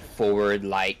straightforward,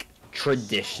 like,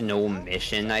 traditional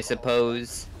mission, I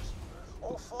suppose.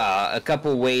 A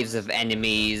couple waves of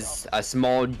enemies, a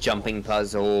small jumping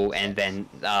puzzle, and then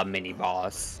a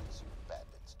mini-boss.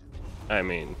 I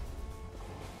mean...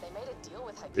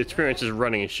 It's pretty much just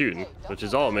running and shooting, which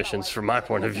is all missions from my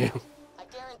point of view.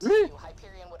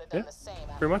 Yeah,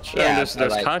 pretty much. Yeah, there's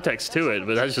like, context to it,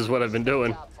 but that's just what I've been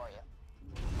doing.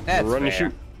 That's run and fair.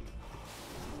 shoot.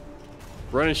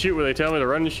 Run and shoot where they tell me to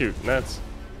run and shoot. And that's...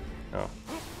 Oh.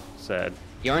 Sad.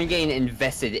 You aren't getting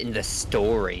invested in the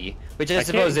story, which I can't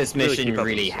suppose this really mission keep up with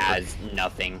really the story. has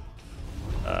nothing.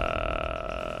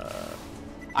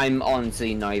 I'm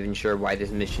honestly not even sure why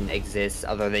this mission exists,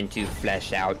 other than to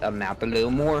flesh out a map a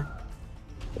little more.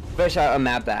 Flesh out a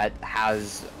map that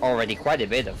has already quite a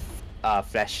bit of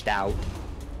fleshed out.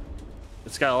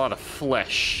 It's got a lot of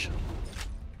flesh.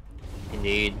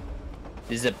 Indeed.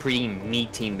 This is a pretty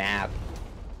meaty map.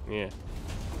 Yeah.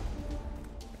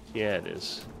 Yeah, it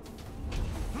is.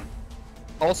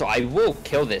 Also, I will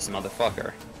kill this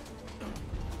motherfucker.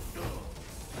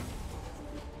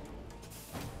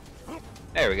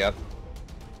 There we go.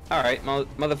 Alright,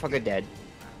 motherfucker dead.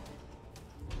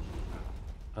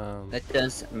 Let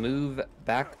us move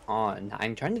back on.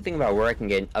 I'm trying to think about where I can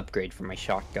get an upgrade for my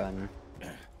shotgun.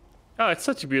 Oh, it's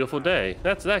such a beautiful day.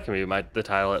 That can be the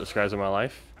title that describes my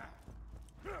life.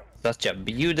 Such a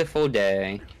beautiful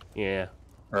day. Yeah.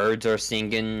 Birds are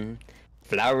singing.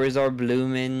 Flowers are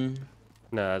blooming.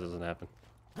 No, that doesn't happen.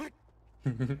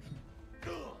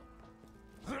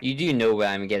 You do know what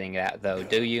I'm getting at, though,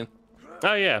 do you?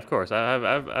 Oh yeah, of course.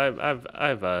 I've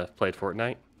played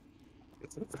Fortnite.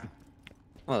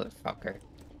 Motherfucker.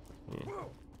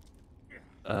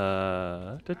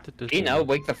 Yeah. You know,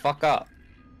 wake the fuck up.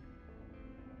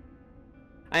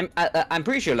 I'm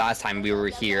pretty sure last time we were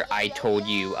here, I told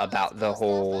you about the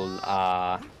whole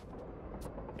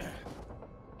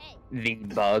the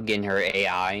bug in her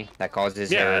AI that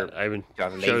causes her I even to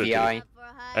have lazy eye.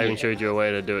 I even showed you a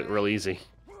way to do it real easy.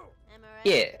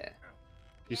 Yeah.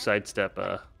 You sidestep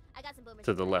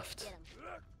to the left.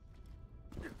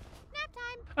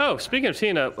 Oh, speaking of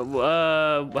Tina,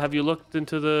 have you looked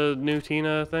into the new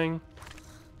Tina thing?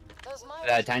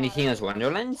 Tiny Tina's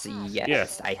Wonderlands?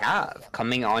 Yes, I have.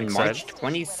 Coming on March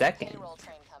 22nd.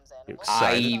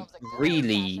 I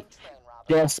really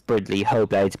desperately hope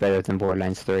that it's better than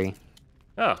Borderlands 3.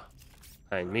 Oh,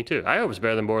 hey, me too. I hope it's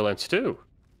better than Borderlands 2.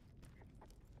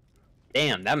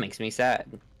 Damn, that makes me sad.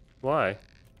 Why?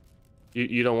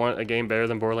 You don't want a game better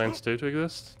than Borderlands 2 to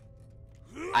exist?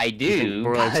 I do.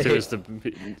 Borderlands 2 is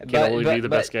can only be the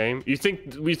best game. You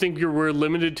think we're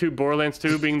limited to Borderlands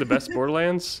 2 being the best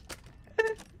Borderlands?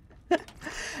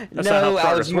 No,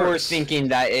 I was more thinking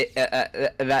that it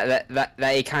that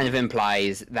it kind of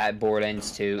implies that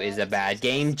Borderlands 2 is a bad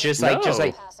game, just like in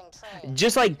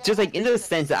the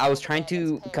sense that I was trying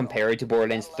to compare it to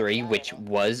Borderlands 3, which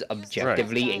was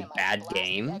objectively a bad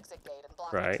game.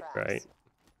 Right.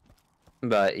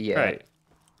 But yeah. Right.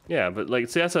 Yeah, but like,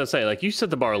 see, that's what I'm saying. Like, you set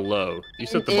the bar low. You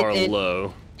set the bar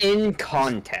low. In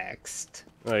context,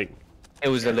 Like, it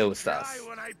was a little Die sus.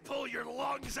 when I pull your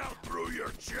lungs out through your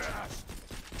chest.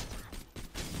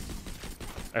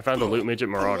 I found the loot midget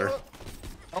marauder.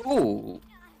 Oh,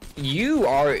 you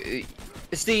are.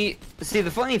 See, the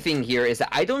funny thing here is that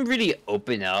I don't really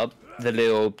open up the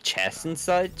little chests and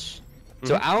such,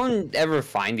 so I don't ever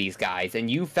find these guys.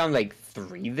 And you found like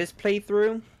 3 this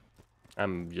playthrough.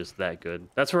 I'm just that good.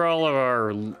 That's where all of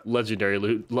our legendary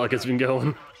loot luck has been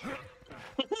going.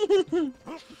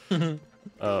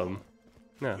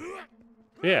 No.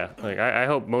 Yeah, like I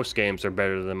hope most games are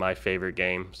better than my favorite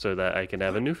game, so that I can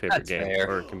have a new favorite That's game, fair.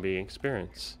 or it can be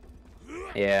experience.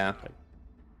 Yeah.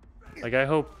 Like I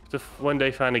hope to one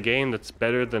day find a game that's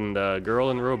better than Girl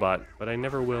and Robot, but I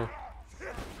never will.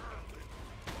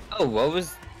 Oh, what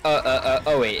was?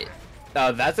 Oh wait.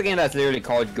 That's a game that's literally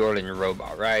called Girl and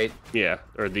Robot, right? Yeah,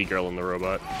 or The Girl and the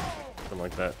Robot, something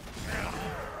like that.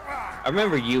 I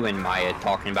remember you and Maya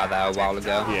talking about that a while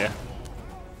ago. Yeah,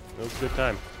 it was a good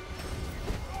time.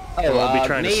 Oh, We'll be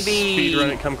trying to maybe. speed run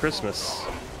it come Christmas.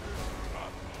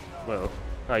 Whoa.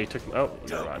 Oh, you took. Oh,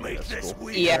 you're on me. That's cool.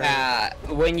 Yeah,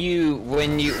 when you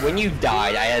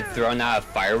died, I had thrown out a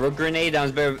firework grenade. I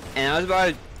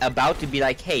was about to be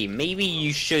like, hey, maybe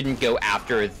you shouldn't go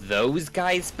after those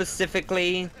guys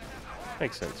specifically.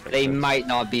 Makes sense. They might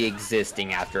not be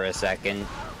existing after a second.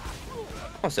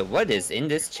 Also, what is in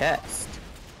this chest?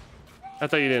 I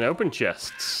thought you didn't open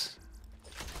chests.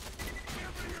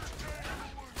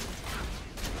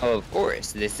 Oh, of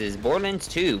course, this is Borderlands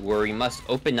 2, where we must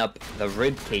open up the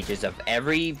rib cages of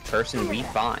every person we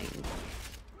find.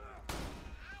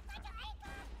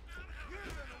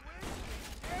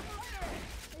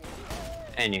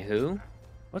 Anywho.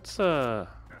 What's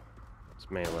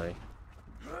melee?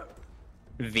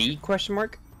 V question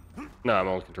mark? No, I'm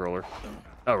on controller.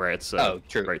 Oh right, it's Oh,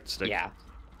 true. right stick. Yeah.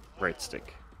 Right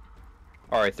stick.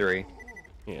 R3.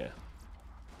 Yeah.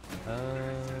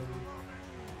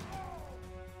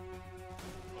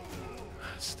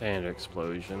 Standard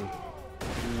explosion.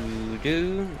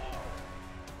 Do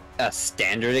a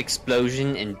standard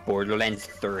explosion in Borderlands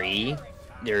 3.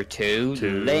 They're two.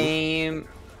 Lame.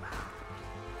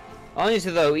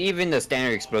 Honestly though, even the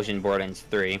standard explosion in Borderlands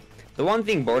 3, the one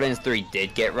thing Borderlands 3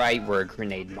 did get right were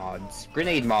grenade mods.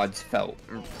 Grenade mods felt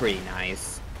pretty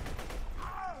nice.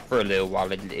 For a little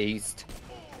while at least.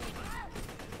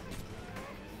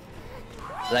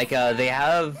 Like they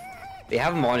have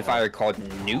a modifier called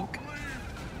Nuke,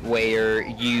 where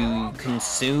you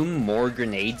consume more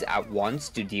grenades at once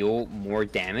to deal more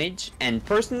damage. And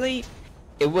personally,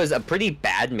 it was a pretty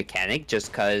bad mechanic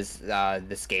just because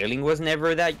the scaling was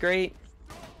never that great.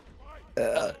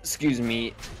 Excuse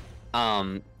me.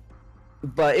 But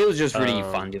it was just really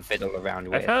fun to fiddle around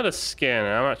with. I found a skin,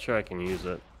 and I'm not sure I can use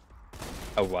it.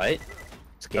 A what? The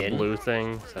Skin? blue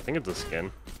thing. I think it's a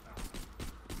skin.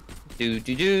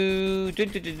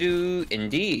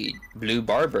 Indeed. Blue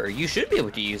Barber. You should be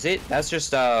able to use it. That's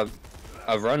just a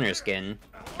runner skin.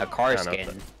 A car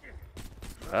skin.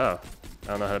 Oh. I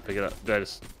don't know how to pick it up. Do I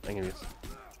just... I can just...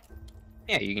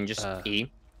 Yeah, you can just E.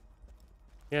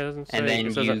 Yeah, it doesn't say... And then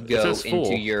it says, you go it says full.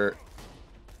 into your...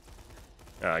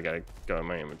 Oh, I gotta go in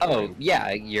my inventory. Oh,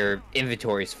 yeah, your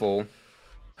inventory's full.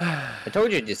 I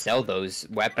told you to sell those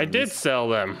weapons. I did sell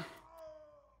them.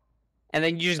 And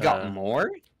then you just got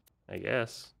more? I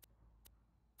guess.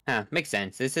 Huh, makes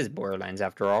sense. This is Borderlands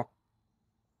after all.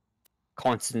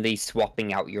 Constantly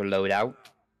swapping out your loadout.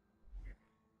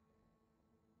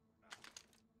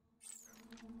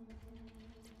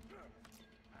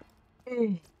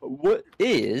 What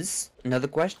is another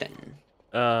question?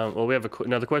 Well, we have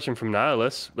another question from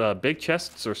Nihilus. Big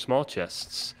chests or small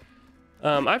chests?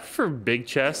 I prefer big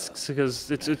chests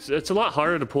because it's a lot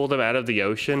harder to pull them out of the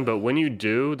ocean, but when you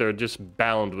do, they're just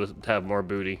bound to have more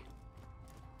booty.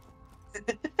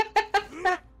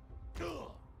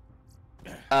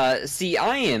 See,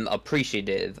 I am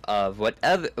appreciative of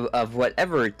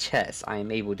whatever chest I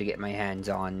am able to get my hands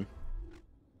on.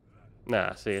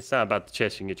 Nah, see, it's not about the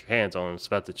chest you can get your hands on, it's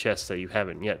about the chests that you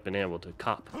haven't yet been able to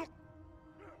cop.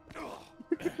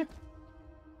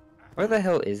 Where the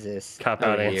hell is this? Cop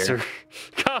out answer.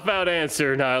 Cop out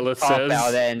answer, Nihilus says. Cop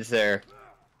out answer.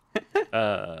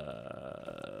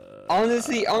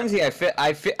 Honestly,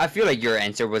 I feel like your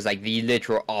answer was like the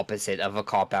literal opposite of a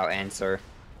cop out answer.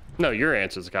 No, your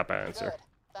answer's a cop out answer.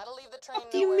 That'll leave the train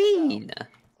What do you mean?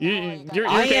 Your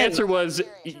answer was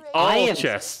all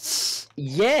chests.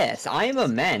 Yes, I am a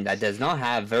man that does not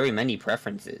have very many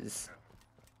preferences.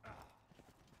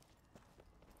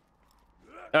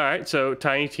 Alright, so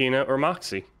Tiny Tina or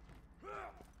Moxie?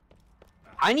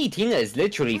 Tiny Tina is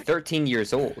literally 13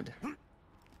 years old.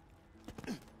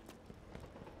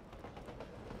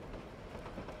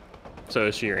 So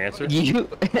is she your answer?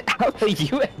 How about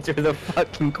you answer the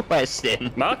fucking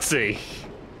question? Moxie!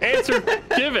 Answer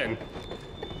given!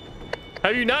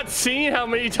 Have you not seen how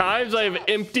many times I have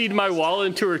emptied my wallet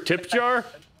into her tip jar?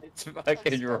 It's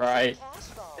fucking right. Cash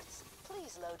vaults.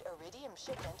 Please load iridium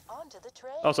shipment onto the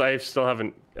train. Also, I still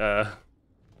haven't, Better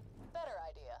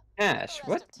idea. Cash?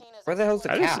 What? Where the hell's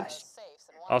the I just- cash?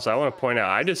 Also, I want to point out,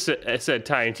 I just said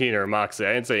Tiny Tina or Moxie.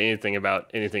 I didn't say anything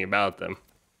about them.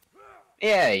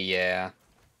 Yeah.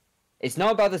 It's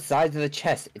not about the size of the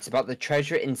chest, it's about the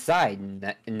treasure inside,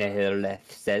 Nihileth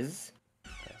says.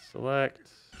 Select.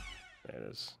 There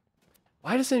it is.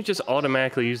 Why doesn't it just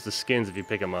automatically use the skins if you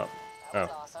pick them up? Oh,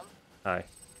 Awesome. hi.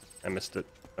 I missed it.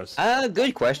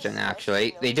 Good question,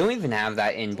 actually. They don't even have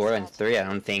that in Borderlands 3, I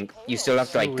don't think. You still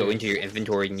have to, like, go into your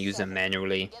inventory and use them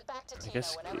manually. Get back to I Tina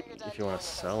guess whenever you're done if you want to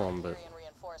sell them, but... carrying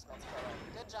reinforcements,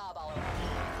 killer. Good job all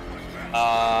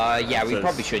around. Yeah, we Says-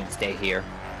 probably should stay here.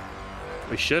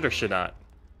 We should or should not?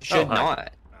 Should hi.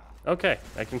 not. Okay,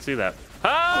 I can see that.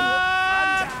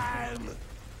 Ah!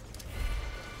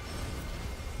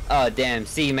 Oh, damn.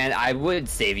 See, man, I would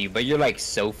save you, but you're, like,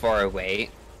 so far away.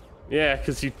 Yeah,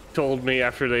 because you told me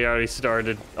after they already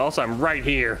started. Also, I'm right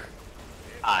here.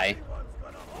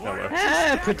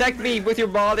 Hello. Protect me with your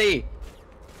body!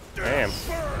 Damn.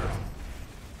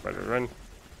 Run.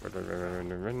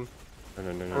 Run.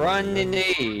 Run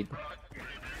indeed.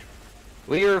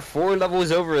 We are 4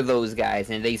 levels over those guys,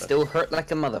 and they still hurt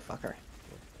like a motherfucker.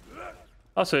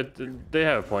 Also, they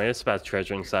have a point. It's about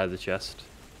treasure inside the chest.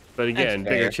 But again, That's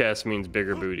fair. bigger chest means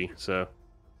bigger booty, so...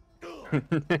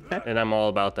 And I'm all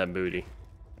about that booty.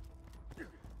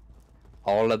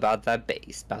 All about that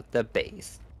bass, about the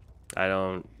bass. I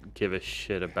don't give a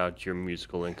shit about your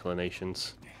musical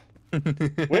inclinations.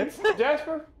 Winston?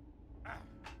 Jasper?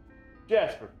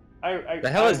 Jasper. The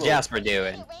hell is Jasper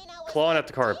doing? Clawing at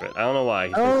the carpet. I don't know why.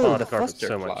 He's been clawing Oh, at the the carpet fluster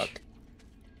so clock.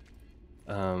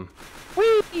 much.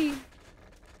 Whee!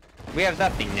 We have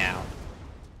that thing now.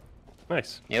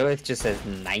 Nice. You know, it just says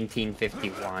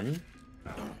 1951.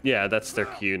 Yeah, that's their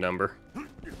queue number.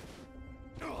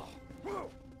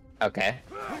 Okay.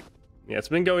 Yeah, it's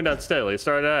been going down steadily. It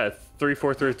started out at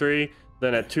 3433,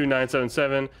 then at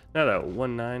 2977, now at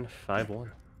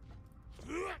 1951.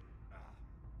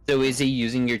 So is he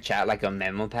using your chat like a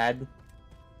memo pad?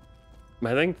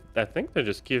 I think they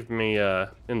just give me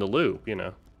in the loop, you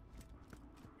know.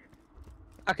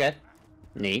 Okay.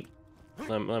 Neat.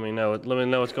 Let me know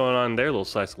what's going on in their little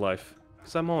slice of life,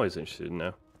 because I'm always interested to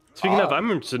know. Speaking of, I'm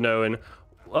interested to know,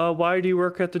 why do you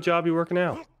work at the job you work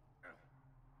now?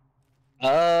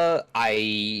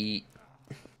 I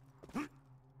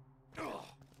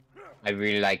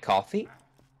really like coffee.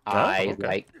 I okay.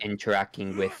 like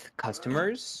interacting with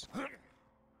customers.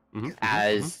 Mhm,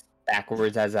 As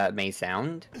backwards as that may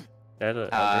sound. I do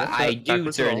backwards at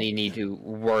all. certainly need to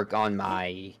work on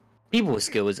my people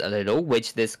skills a little,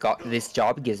 which this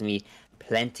job gives me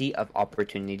plenty of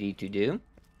opportunity to do.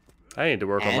 I need to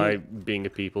work on my being a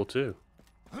people too.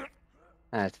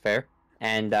 That's fair.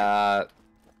 And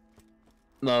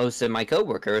most of my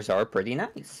coworkers are pretty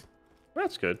nice.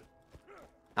 That's good.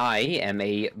 I am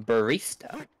a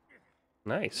barista.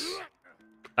 Nice.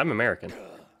 I'm American.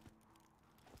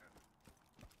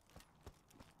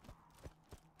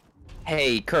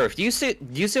 Hey, Curve, do you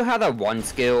still have that one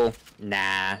skill?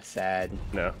 Nah, sad.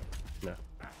 No.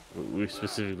 We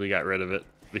specifically got rid of it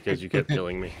because you kept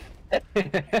killing me.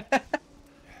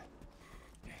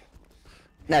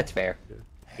 That's fair.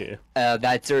 Yeah.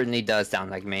 That certainly does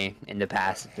sound like me, in the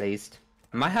past at least.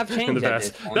 Might have changed In the at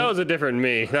past. this point. That was a different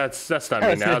me. That's not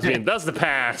me now. That's the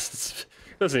past.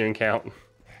 Doesn't even count.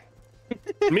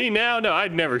 Me now? No,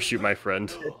 I'd never shoot my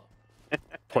friend.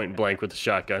 Point blank with a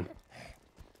shotgun.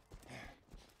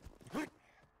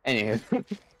 Anywho.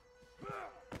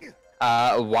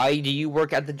 Why do you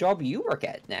work at the job you work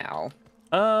at now?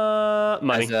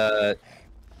 Money. As a...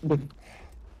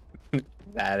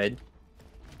 Valid.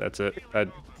 That's it. I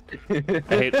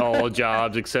hate all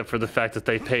jobs except for the fact that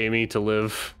they pay me to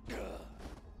live.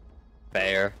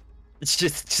 Fair. It's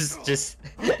just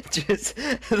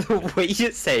the way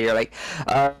you say you're like,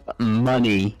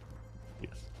 money.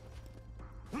 Yes.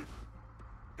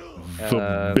 what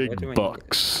The do we big need?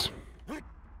 bucks.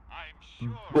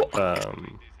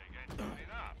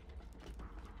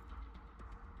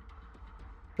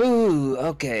 Ooh,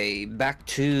 okay, back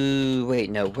to... Wait,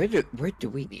 no, where do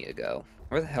we need to go?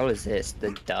 Where the hell is this?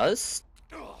 The dust?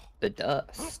 The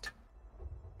dust.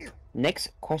 Next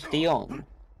question.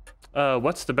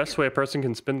 What's the best way a person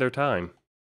can spend their time?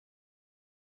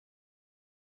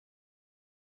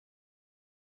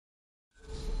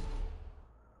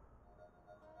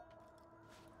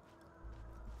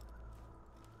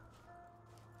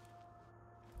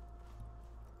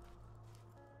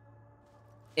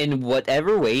 in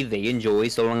whatever way they enjoy,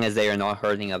 so long as they are not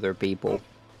hurting other people.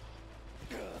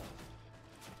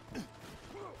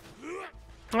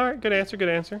 Alright, good answer, good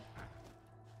answer.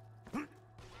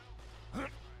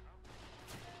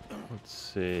 Let's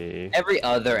see. Every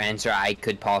other answer I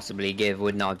could possibly give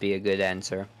would not be a good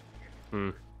answer.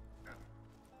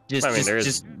 Just, I mean, there is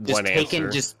just one taken, answer.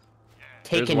 just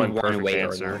taken one one perfect way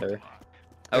answer. or another.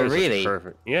 Oh, There's a really?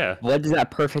 Perfect. Yeah. What is that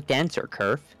perfect answer,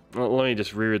 Curve? Well, let me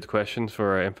just reread the questions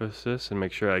for our emphasis and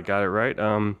make sure I got it right.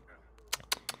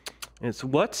 It's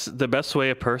what's the best way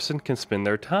a person can spend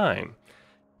their time?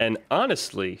 And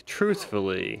honestly,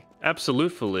 truthfully,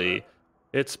 absolutely,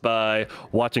 it's by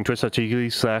watching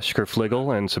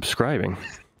twitch.tv/Kerfliggle and subscribing.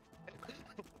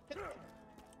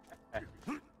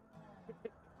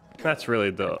 That's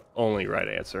really the only right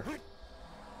answer.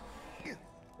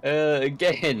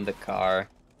 Get in the car.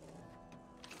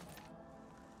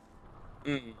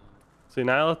 See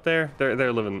Nile out there?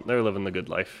 They're living the good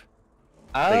life.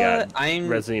 They got I'm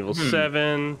Resident Evil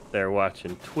 7. They're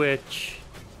watching Twitch.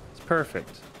 It's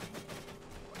perfect.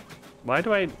 Why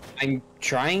do I? I'm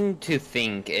trying to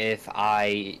think if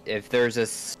there's a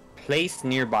place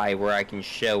nearby where I can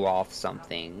show off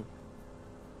something.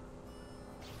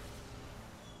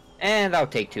 And that'll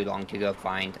take too long to go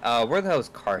find. Where the hell is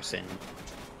Carson?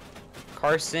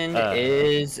 Carson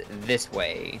is this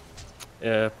way.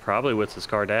 Probably with his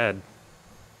car dad.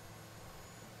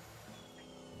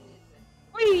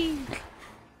 Whee!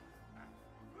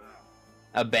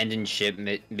 Abandoned ship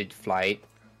mid-flight.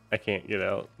 I can't get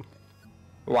out.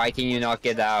 Why can you not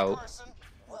get out? Carson,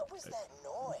 what was that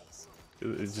noise?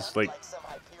 It's just like Some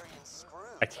Hyperion screw.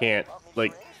 I can't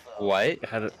like What?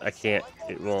 I can't.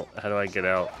 It won't. How do I get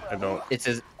out? I don't. It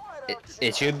says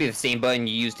it should be the same button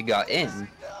you used to got in.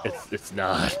 It's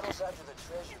not.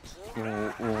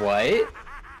 What?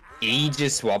 He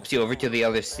just swaps you over to the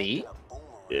other seat?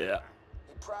 Yeah.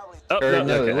 Oh Or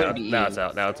no, it okay, wouldn't be now E. it's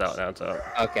out. Now it's out. Now it's out.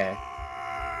 Okay.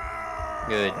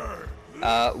 Good.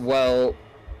 Well,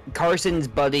 Carson's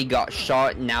buddy got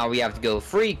shot. Now we have to go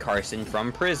free Carson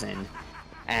from prison.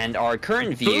 And our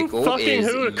current vehicle is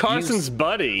Who Carson's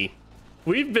buddy?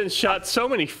 We've been shot so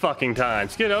many fucking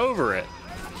times. Get over it.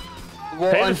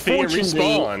 Well, Pay the fee and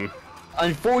respawn.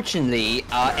 unfortunately,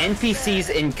 NPCs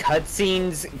in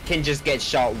cutscenes can just get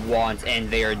shot once and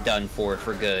they are done for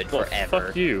good, Well, forever.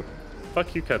 fuck you.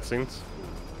 Fuck you, cutscenes.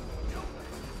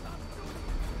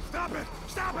 Stop it!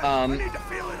 Stop it! I need to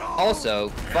feel it all. Also,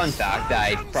 fun fact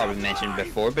that I probably mentioned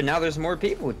before, but now there's more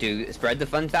people to spread the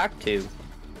fun fact to.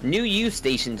 New use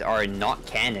stations are not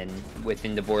canon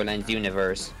within the Borderlands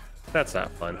universe. That's not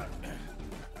fun.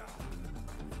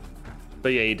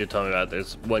 But yeah, you did tell me about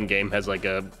this. One game has like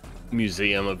a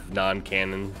museum of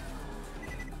non-canon.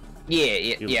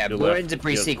 Yeah. You Borderlands left- a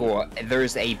pre-sequel.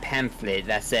 There's a pamphlet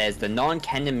that says the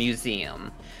non-canon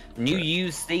museum, new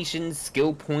use stations,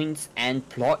 skill points, and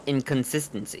plot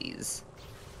inconsistencies.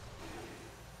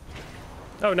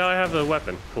 Oh, now I have the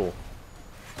weapon. Cool.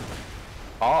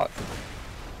 Oh,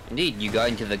 indeed, you got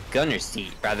into the gunner's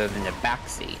seat rather than the back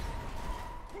seat.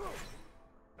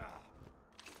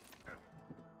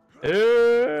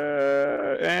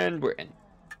 And we're in.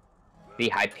 The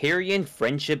Hyperion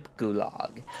Friendship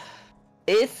Gulag.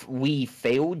 If we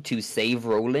failed to save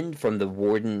Roland from the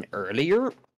Warden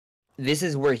earlier, this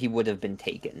is where he would have been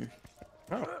taken.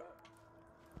 Oh.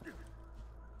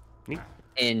 Neat.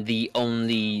 And the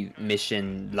only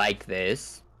mission like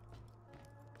this,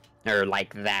 or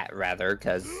like that rather,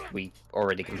 because we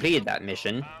already completed that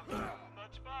mission.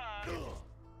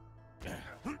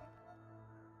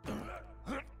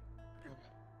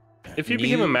 If you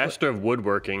became a New- master of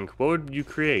woodworking, what would you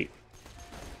create?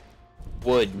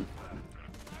 Wood.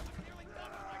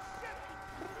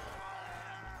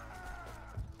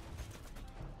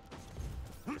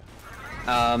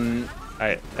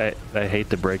 I hate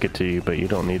to break it to you, but you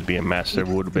don't need to be a master of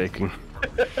woodworking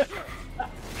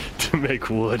to make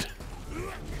wood.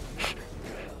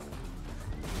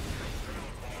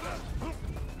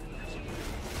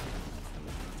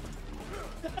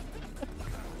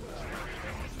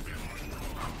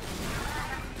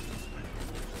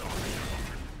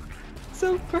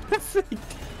 So perfect.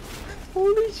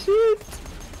 Holy shit.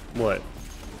 What?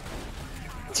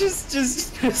 Just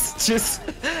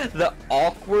the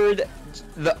awkward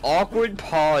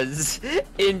pause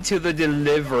into the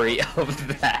delivery of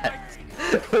that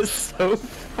was so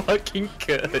fucking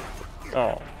good.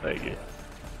 Oh, thank you.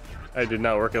 I did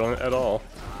not work on it at all.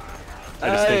 I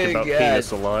just think about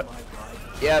penis a lot.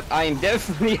 Yep, I'm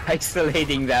definitely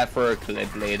isolating that for a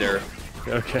clip later.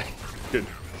 Okay, good.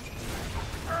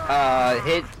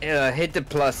 Hit the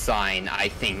plus sign. I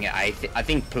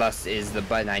think plus is the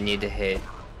button I need to hit.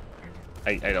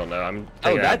 I don't know. I'm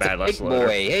Oh, taking out a that's a bad big less loader.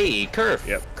 boy. Hey, Kerf.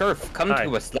 Yep. Kerf, come Hi.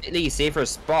 to a slightly safer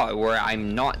spot where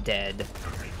I'm not dead.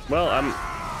 Well,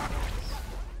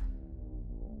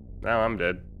 now I'm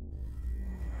dead.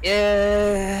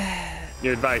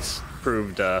 Your advice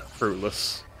proved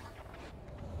fruitless.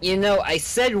 You know, I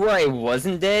said where I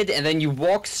wasn't dead, and then you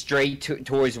walked straight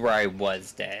towards where I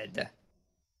was dead.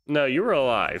 No, you were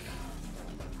alive.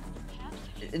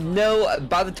 No,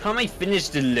 by the time I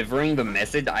finished delivering the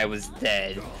message, I was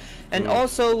dead. And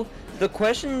also, the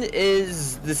question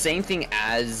is the same thing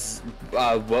as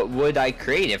what would I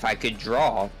create if I could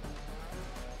draw?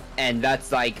 And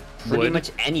that's like pretty Wood?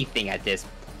 much anything at this.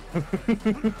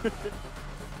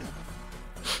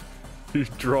 You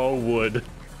draw wood.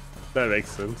 That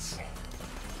makes sense.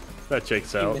 That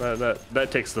checks out.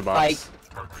 That takes the box.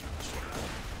 Like,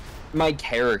 my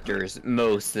characters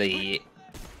mostly,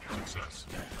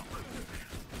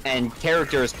 and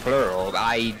characters plural.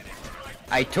 I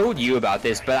told you about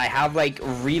this, but I have like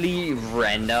really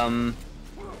random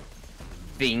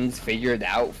things figured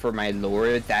out for my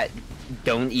lore that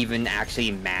don't even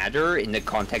actually matter in the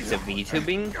context of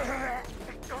VTubing.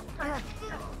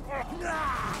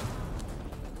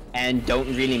 And don't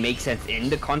really make sense in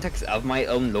the context of my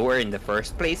own lore in the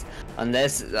first place,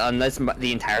 unless the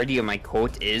entirety of my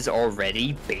quote is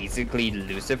already basically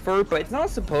Lucifer, but it's not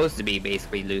supposed to be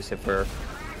basically Lucifer.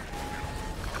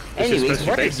 It's just Anyways, supposed to be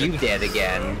what if basic. you dead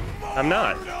again? I'm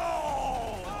not.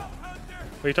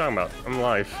 What are you talking about? I'm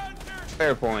alive.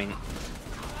 Fair point.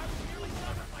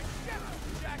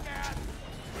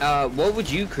 What would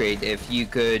you create if you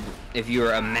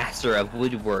were a master of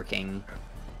woodworking?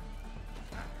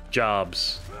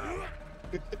 Jobs.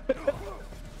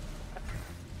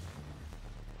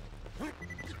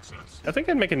 I think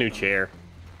I'd make a new chair.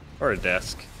 Or a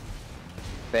desk.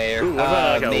 Fair. Ooh, what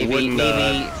about, like, a maybe, wooden,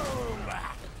 maybe.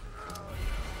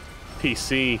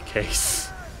 PC case.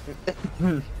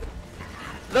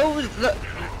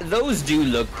 Those do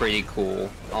look pretty cool,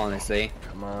 honestly.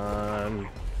 Come on.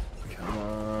 Come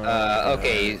on.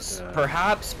 Okay,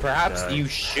 perhaps Die. you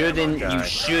shouldn't, okay,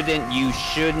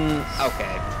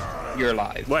 you're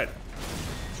alive. What?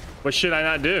 What should I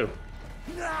not do?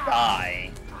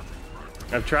 Die.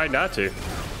 I've tried not to.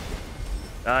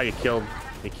 Ah, you killed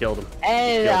him.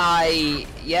 And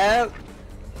yeah,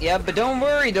 but don't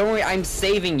worry, I'm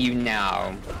saving you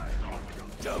now.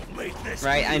 Don't make this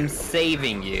Right, I'm weird.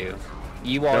 saving you.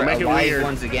 You are Don't make it alive weird.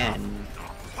 once again.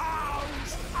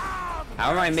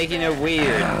 How am I making it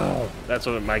weird? That's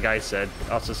what my guy said.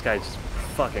 Also, this guy's just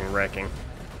fucking wrecking.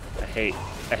 I hate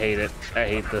it. I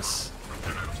hate this.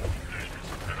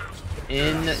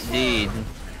 Indeed.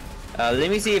 Let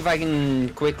me see if I can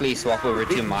quickly swap over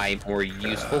to my more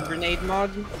useful grenade mod.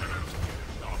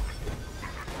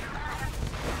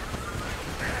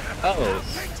 Oh,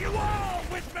 Take you all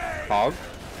with me. Hog.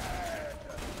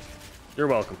 You're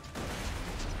welcome.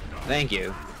 Thank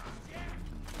you.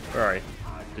 Alright.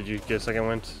 Did you get a second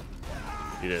wind?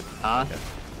 You did. Huh? Okay.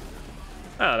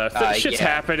 I don't know. Shit's yeah.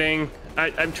 happening.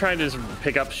 I'm trying to just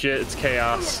pick up shit. It's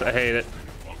chaos. I hate it.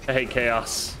 I hate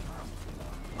chaos.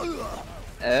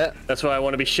 That's why I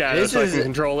want to be Shadow so I can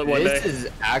control it one day. This is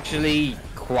actually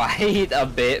quite a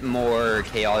bit more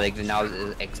chaotic than I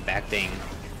was expecting.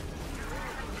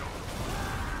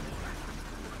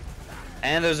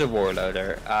 And there's a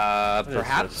warloader.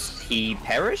 Perhaps this? he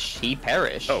perished? He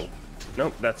perished. Oh.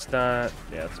 Nope, that's not...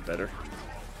 Yeah, that's better.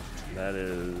 That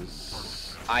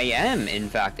is... I am, in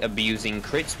fact, abusing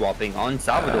crit swapping on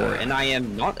Salvador, and I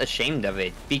am not ashamed of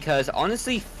it, because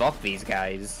honestly, fuck these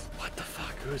guys. What the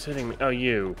fuck? Who's hitting me? Oh,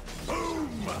 you.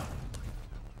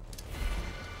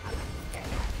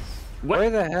 What? Where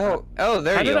the hell? Oh,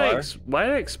 there you are. Why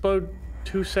did I explode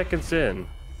 2 seconds in?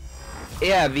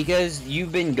 Yeah, because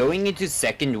you've been going into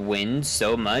second wind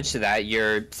so much that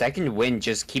your second wind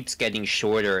just keeps getting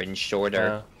shorter and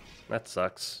shorter. That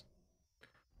sucks.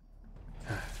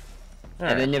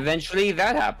 And then eventually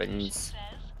that happens.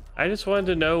 I just wanted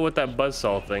to know what that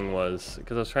buzzsaw thing was,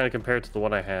 because I was trying to compare it to the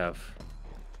one I have.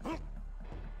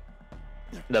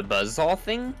 The buzzsaw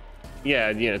thing? Yeah,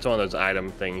 it's one of those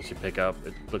item things you pick up.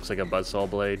 It looks like a buzzsaw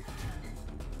blade.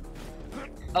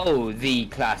 Oh, the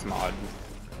class mod.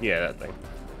 Yeah, that thing.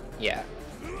 Yeah.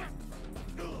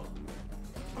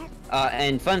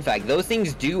 And fun fact, those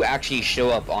things do actually show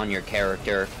up on your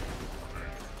character.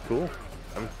 Cool.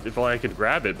 If only I could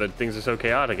grab it, but things are so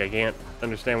chaotic, I can't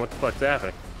understand what the fuck's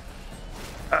happening.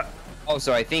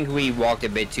 Also, I think we walked a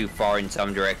bit too far in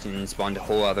some direction and spawned a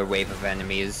whole other wave of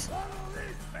enemies.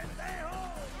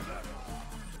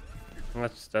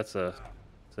 That's a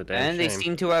damn And they shame.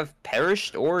 seem to have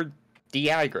perished or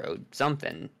de-aggroed,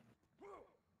 something.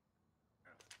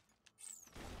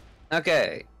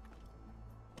 Okay.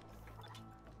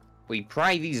 We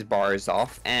pry these bars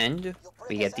off, and You'll we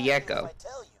bring get us the out of here echo. if I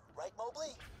tell you, right, Mobley?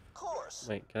 Of course.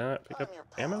 Wait, can I pick I'm up your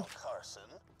ammo? pal, Carson.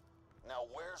 Now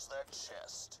where's that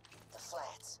chest? The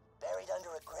flats, buried under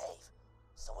a grave.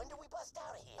 So when do we bust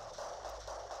out of here?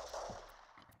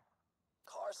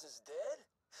 Carson's dead?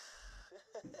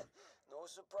 No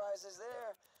surprises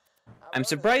there. I'm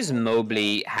surprised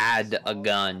Mobley had a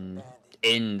gun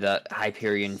in the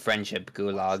Hyperion Friendship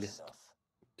Gulag.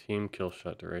 Team kill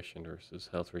shot duration versus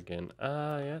health regain.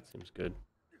 Yeah, that seems good.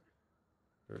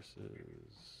 Versus.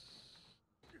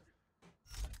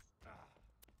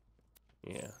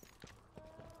 Yeah.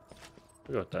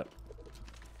 We'll go with that.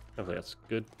 Hopefully that's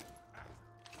good.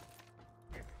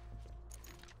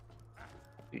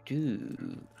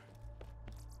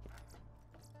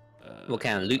 What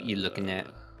kind of loot you looking at?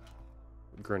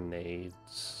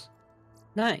 Grenades.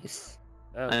 Nice.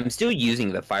 Oh, I'm still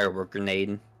using the firework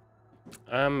grenade.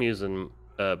 I'm using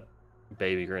a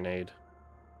baby grenade.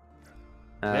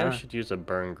 Maybe I should use a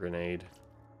burn grenade.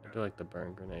 I do like the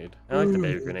burn grenade. I like the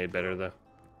baby grenade better though.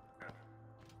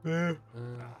 I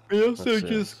also let's see,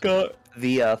 just got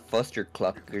the Fuster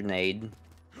Cluck grenade.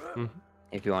 Hmm.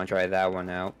 If you want to try that one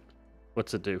out.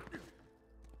 What's it do?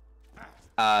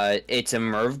 It's a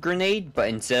Merv grenade, but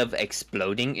instead of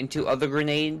exploding into other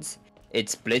grenades, it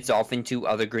splits off into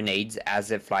other grenades as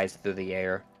it flies through the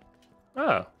air.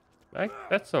 Oh,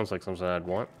 that sounds like something I'd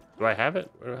want. Do I have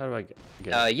it? Or how do I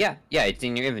get it? Yeah, it's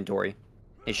in your inventory.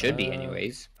 It should be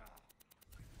anyways.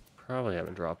 Probably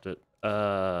haven't dropped it.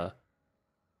 Uh-oh,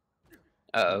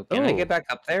 can I get back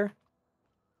up there?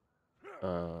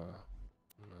 No,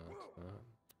 it's not.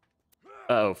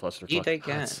 Oh, Fluster You Cluck. take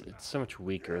Oh, that. it's so much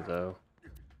weaker though.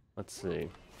 Let's see.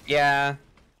 Yeah.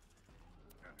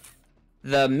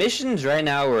 The missions right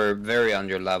now are very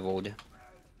underleveled.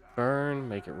 Burn,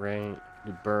 make it rain.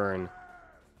 You burn.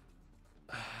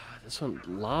 This one,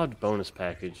 loud bonus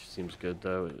package seems good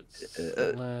though. It's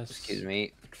less. Excuse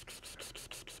me.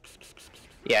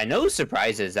 Yeah, no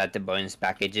surprises that the bonus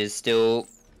package is still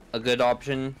a good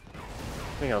option.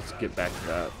 I think I'll get back to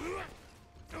that.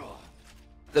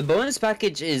 The bonus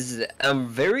package is a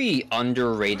very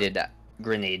underrated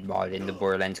grenade mod in the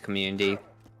Borderlands community.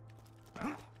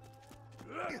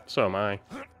 So am I.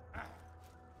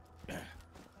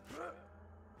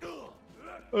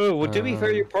 Oh, well, to be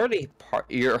fair, you're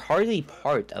hardly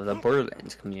part of the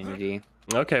Borderlands community.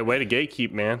 Okay, way to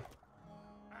gatekeep, man.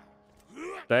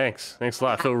 Thanks a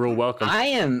lot. I feel real welcome.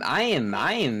 I'm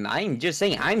just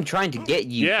saying, I'm trying to get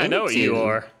you Yeah, I know what you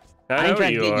are. I know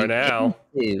what you are now.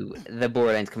 Into the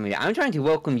Borderlands community. I'm trying to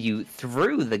welcome you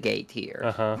through the gate here.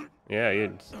 Uh-huh. Yeah,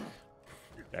 you're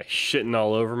shitting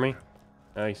all over me.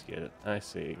 I get it. I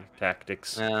see.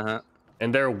 Tactics. Uh-huh.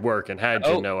 And they're working. How'd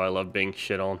you know I love being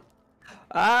shit on?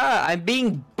 I'm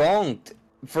being bonked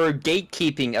for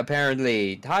gatekeeping,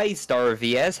 apparently. Hi, Star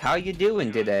VS. How you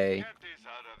doing today?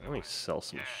 Let me sell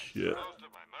some shit.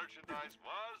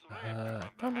 I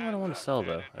don't know what I want to sell,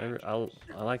 though. I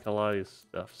like a lot of these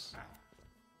stuffs.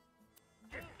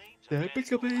 Did I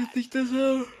pick up anything to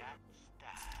sell?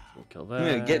 We'll kill that. I'm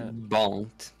gonna get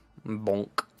bonked.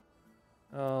 Bonk.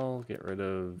 I'll get rid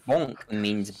of... Bonk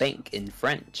means bank in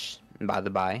French, by the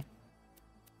by.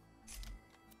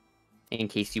 In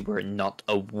case you were not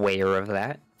aware of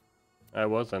that. I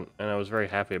wasn't, and I was very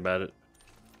happy about it.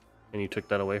 And you took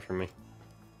that away from me.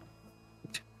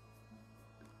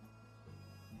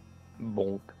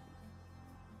 Bonk.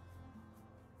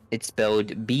 It's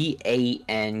spelled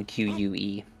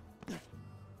B-A-N-Q-U-E.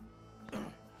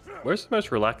 Where's the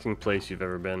most relaxing place you've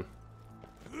ever been?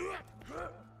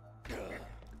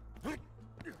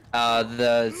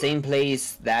 The same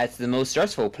place that's the most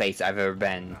stressful place I've ever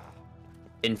been.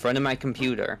 In front of my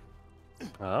computer.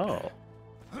 Oh.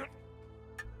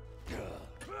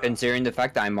 Considering the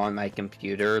fact that I'm on my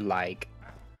computer, like,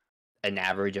 an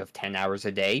average of 10 hours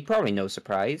a day, probably no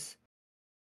surprise.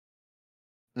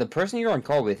 The person you're on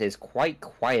call with is quite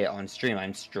quiet on stream.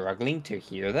 I'm struggling to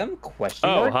hear them. Question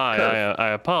Oh, mark? hi. I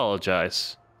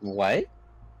apologize. What?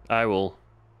 I will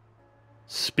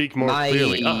speak more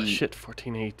clearly. Oh, shit.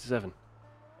 1487.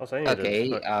 Okay,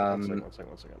 One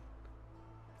second.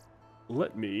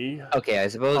 Let me... Okay, I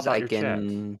suppose I your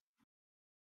can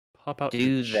pop out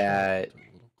do that a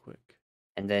little quick.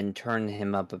 and then turn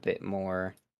him up a bit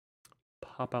more.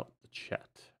 Pop out the chat.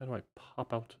 How do I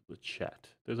pop out the chat?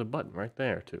 There's a button right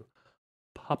there, too.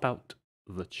 Pop out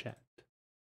the chat.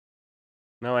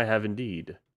 Now I have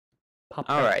indeed. Pop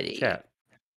out the chat.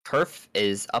 Perf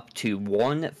is up to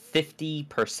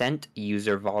 150%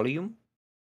 user volume.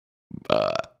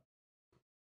 That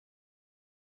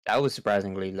was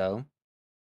surprisingly low.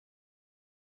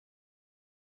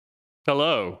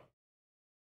 Hello.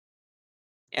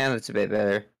 And that's a bit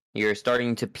better. You're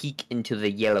starting to peek into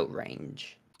the yellow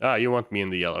range. Ah, you want me in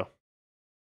the yellow.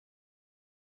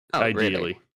 Oh, Ideally.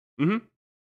 really? Mm-hmm.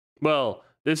 Well,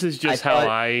 this is just how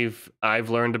I've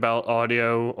learned about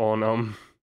audio on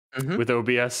with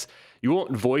OBS. You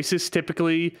want voices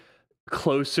typically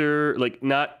closer, like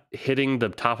not hitting the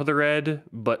top of the red,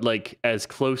 but like as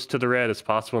close to the red as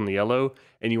possible in the yellow,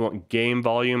 and you want game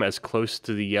volume as close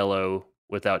to the yellow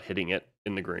without hitting it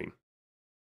in the green.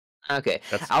 Okay.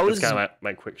 That's I was kind of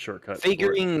my quick shortcut.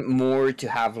 figuring more to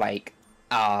have like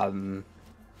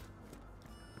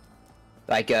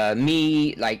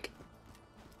me like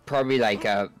probably like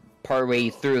partway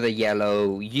through the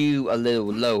yellow, you a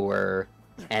little lower,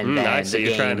 and then I see.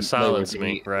 You're trying to silence lowers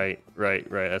me. Right.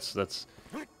 That's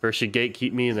first you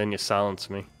gatekeep me, then you silence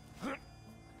me.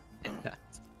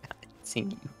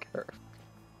 Seeing you curve.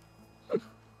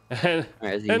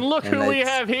 And look who we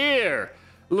have here!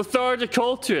 Lethargic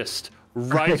cultist,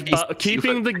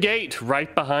 keeping the gate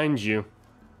right behind you.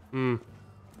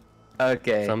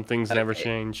 Okay. Some things never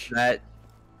change.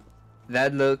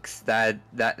 That looks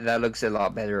a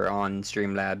lot better on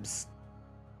Streamlabs.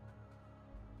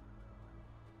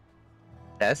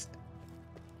 Test.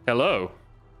 Hello.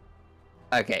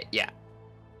 Okay, yeah.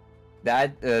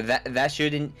 That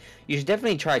shouldn't. You should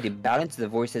definitely try to balance the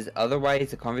voices.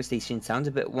 Otherwise, the conversation sounds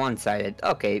a bit one-sided.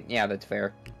 Okay, yeah, that's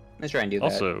fair. Let's try and do that.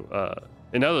 Also,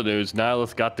 in other news,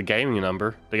 Nihilith got the gaming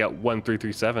number. They got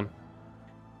 1337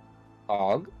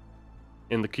 Hog.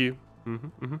 in the queue.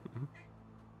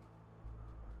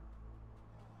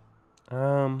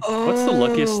 What's the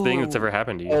luckiest thing that's ever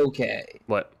happened to you? Okay.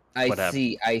 What? I What happened?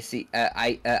 see.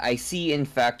 I see. In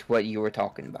fact, what you were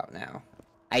talking about now.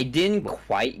 I didn't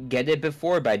quite get it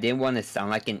before, but I didn't want to sound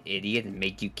like an idiot and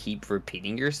make you keep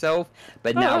repeating yourself.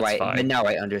 But now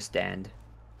I understand.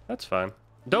 That's fine.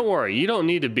 Don't worry. You don't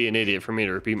need to be an idiot for me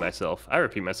to repeat myself. I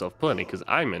repeat myself plenty because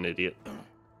I'm an idiot.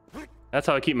 That's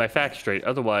how I keep my facts straight.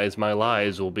 Otherwise, my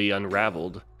lies will be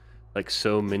unraveled like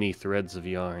so many threads of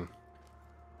yarn.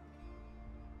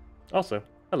 Also,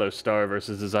 hello, Star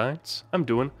vs. Designs. I'm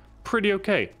doing pretty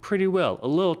okay, pretty well, a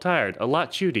little tired, a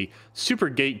lot shooty, super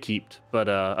gatekeeped, but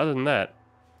other than that,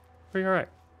 pretty alright.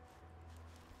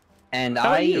 And How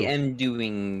about I you? am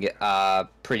doing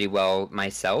pretty well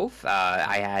myself.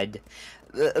 I had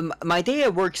my day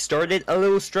at work started a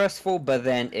little stressful, but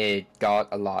then it got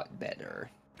a lot better.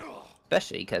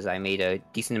 Especially because I made a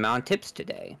decent amount of tips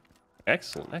today.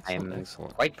 Excellent, I am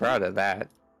excellent. quite proud of that.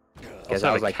 Because Also I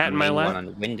have was a like cat the in my main lap? one on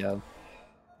the window.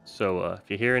 So if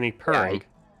you hear any purring,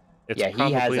 it's Yeah,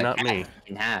 he has probably a not cat me. he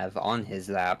can have on his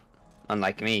lap,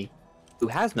 unlike me, who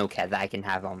has no cat that I can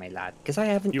have on my lap because I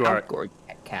have an You are- outdoor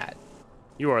cat.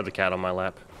 You are the cat on my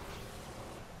lap.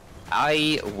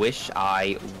 I wish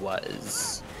I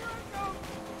was.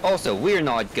 Also, we're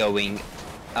not going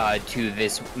to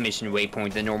this mission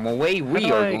waypoint the normal way.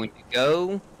 We are going to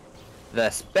go the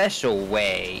special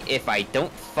way if I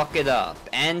don't fuck it up.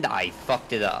 And I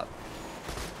fucked it up.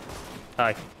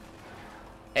 Hi.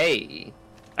 Hey.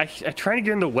 I try to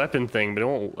get into the weapon thing, but it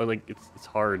won't. Like it's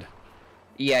hard.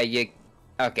 Yeah, you.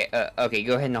 Okay, okay,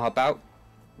 go ahead and hop out.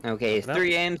 Okay, it's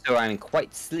 3 a.m., so I'm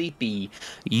quite sleepy.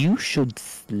 You should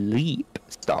sleep,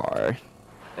 Star.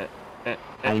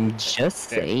 I'm just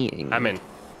saying. I'm in.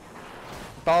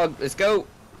 Fog, let's go.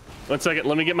 1 second.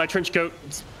 Let me get my trench coat.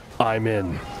 I'm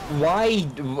in. Why?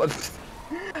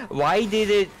 Why did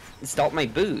it stop my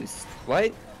boost?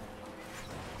 What?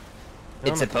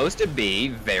 It's supposed to be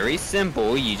very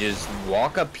simple. You just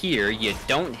walk up here. You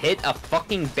don't hit a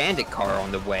fucking bandit car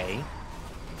on the way.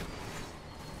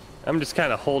 I'm just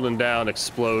kind of holding down the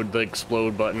explode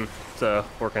button. It's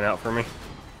working out for me.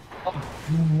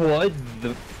 What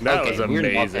the? That was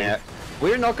amazing.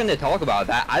 We're not gonna talk about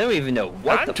that. I don't even know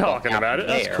what I'm the talking fuck about it.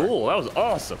 happened That's there. cool. That was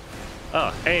awesome.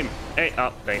 Oh, aim.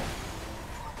 Oh, dang.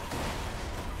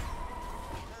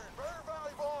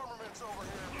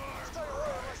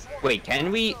 Wait,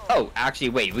 can we? Oh, actually,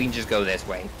 wait. We can just go this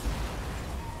way.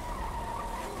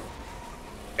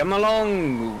 Come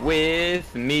along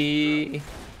with me.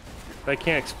 They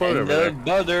can't explode And over the there.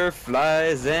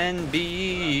 butterflies and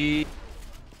bees.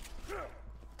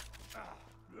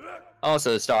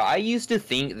 Also, Star, I used to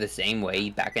think the same way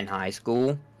back in high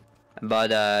school, but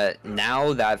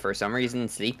now that for some reason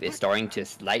sleep is starting to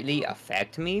slightly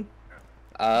affect me,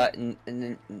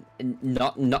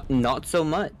 not so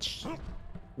much.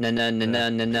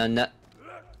 No.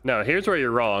 No, here's where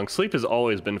you're wrong. Sleep has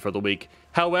always been for the weak.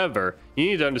 However, you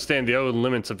need to understand the own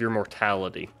limits of your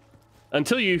mortality.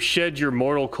 Until you shed your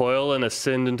mortal coil and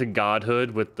ascend into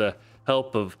godhood with the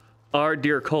help of our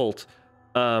dear cult,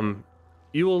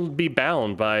 you will be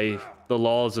bound by the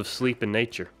laws of sleep and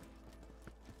nature.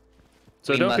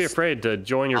 So We don't be must afraid to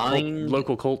join your find-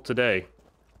 local cult today.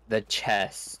 The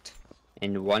chest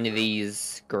in one of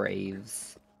these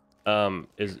graves. Are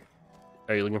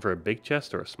you looking for a big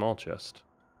chest or a small chest?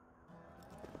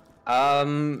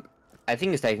 I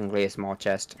think it's technically a small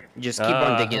chest. Just keep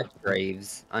on digging up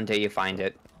graves until you find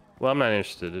it. Well, I'm not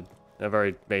interested. I've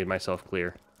already made myself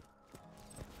clear.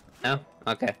 No?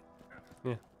 Okay.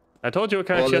 Yeah. I told you what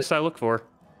kind of chests I look for.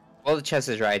 Well, the chest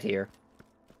is right here.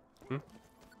 Hmm?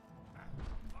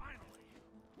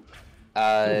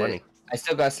 I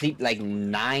still gotta sleep like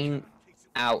 9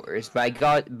 hours,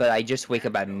 but I just wake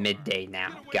up at midday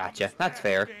now. Gotcha. That's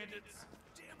fair.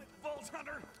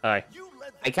 Hi.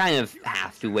 I kind of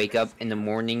have to wake up in the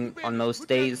morning on most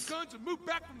days. I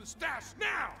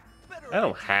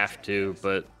don't have to,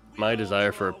 but my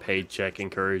desire for a paycheck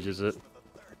encourages it.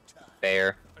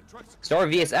 Fair. Star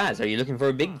vs ads, are you looking for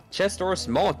a big chest or a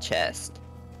small chest?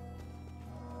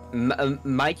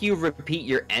 Might you repeat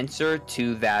your answer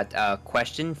to that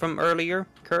question from earlier,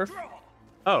 Curve?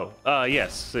 Oh,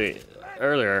 yes. See,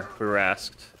 earlier we were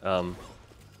asked, do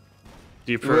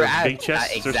you prefer big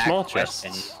chests or small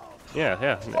chests?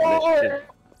 Yeah.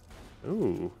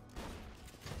 Ooh.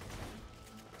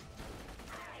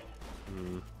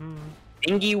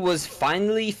 Dingy was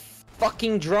finally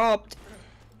fucking dropped.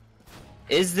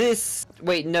 Is this...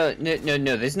 Wait, no, this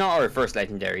is not our first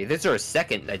legendary. This is our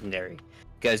second legendary.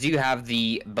 Because you have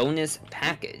the bonus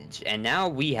package, and now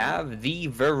we have the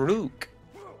Varuk.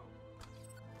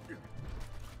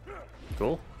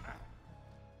 Cool.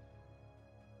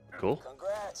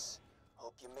 Congrats.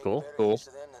 Hope you made Cool. better use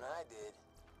of them than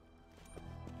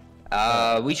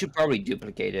I did. We should probably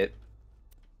duplicate it.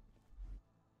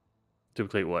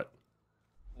 Duplicate what?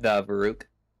 The Varuk.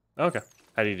 Okay.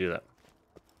 How do you do that?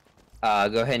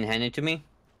 Go ahead and hand it to me.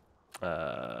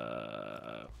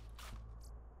 Not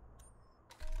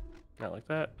like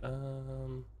that.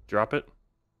 Drop it.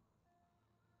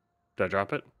 Did I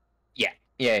drop it?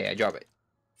 Yeah, drop it.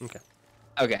 Okay.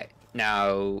 Okay,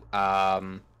 now,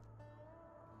 I'm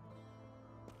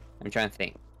trying to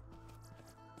think.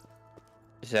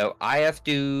 So, I have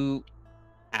to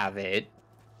have it,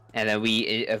 and then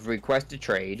we request a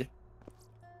trade.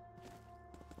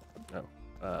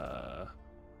 Oh.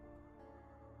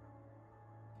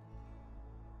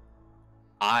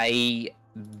 I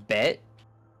bet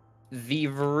the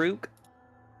Varuk.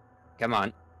 Come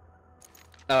on.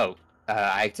 Oh,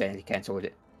 I accidentally canceled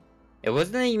it. It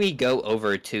wasn't letting me go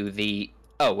over to the...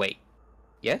 Oh, wait.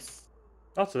 Yes?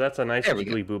 Also, that's a nice There we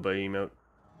Jiggly Booba emote.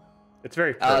 It's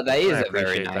very purple. That is I a very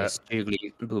appreciate nice that.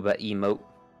 Jiggly Booba emote.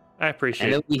 I appreciate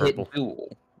And then we purple. hit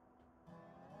duel.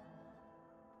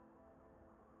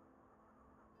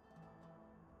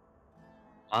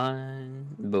 One,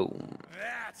 boom.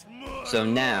 So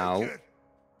now,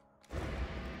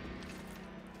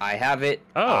 I have it.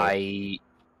 Oh. I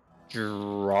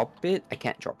drop it. I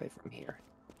can't drop it from here.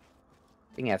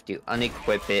 I think I have to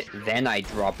unequip it, then I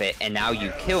drop it, and now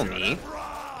you kill me.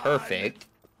 Perfect.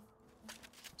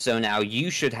 So now you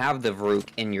should have the Varuk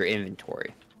in your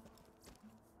inventory.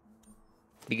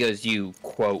 Because you,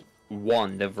 quote,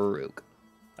 won the Varuk.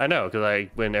 I know, because I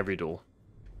win every duel.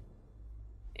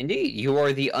 Indeed, you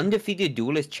are the undefeated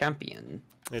duelist champion.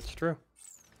 It's true.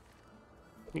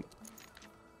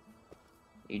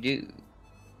 You do.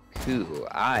 Cool.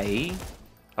 I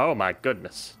Oh my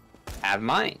goodness. have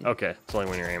mine. Okay, it's only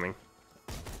when you're aiming.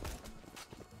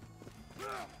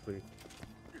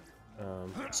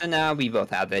 So now we both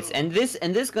have this, and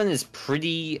this gun is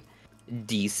pretty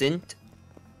decent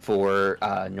for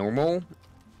normal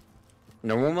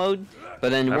mode. But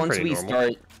then I'm once pretty we normal.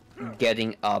 start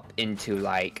getting up into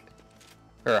like,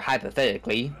 or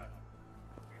hypothetically,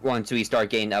 once we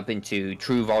start getting up into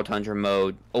true Vault Hunter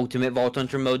mode, ultimate Vault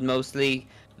Hunter mode mostly,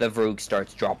 the Varuk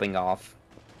starts dropping off.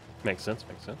 Makes sense,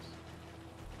 makes sense.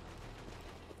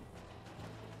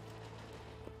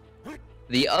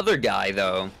 The other guy,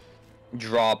 though,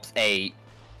 drops a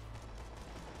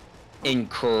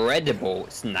incredible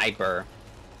sniper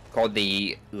called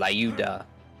the Lyuda.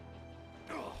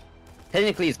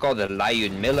 Technically, it's called the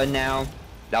Lyud Miller now.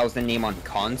 That was the name on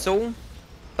console.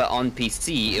 But on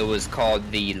PC, it was called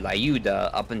the Lyuda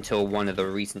up until one of the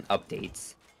recent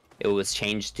updates. It was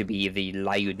changed to be the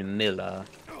Lyud Miller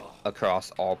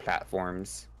across all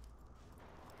platforms.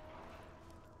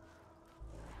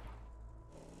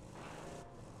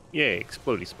 Yay,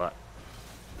 explodey spot.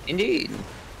 Indeed.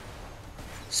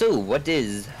 So, what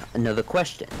is another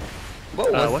question?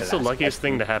 What was What's the last luckiest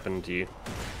question? thing to happen to you?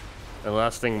 The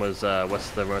last thing was, what's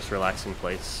the most relaxing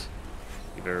place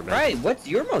you've ever been? Right, what's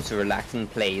your most relaxing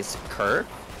place, Kurt?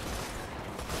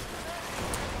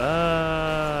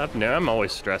 No, I'm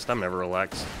always stressed. I'm never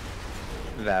relaxed.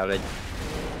 Valid.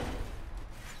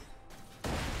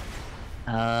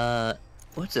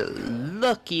 What's the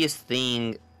luckiest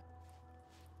thing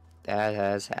that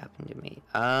has happened to me?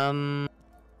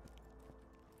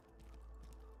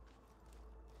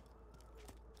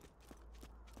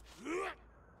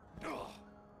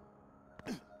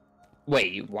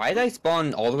 Wait, why did I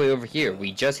spawn all the way over here?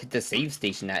 We just hit the save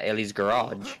station at Ellie's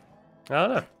garage. I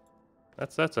don't know.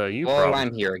 That's a you Well, problem.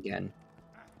 I'm here again.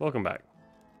 Welcome back.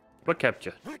 What kept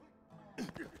you?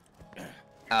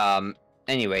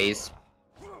 Anyways.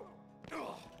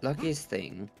 Luckiest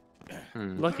thing.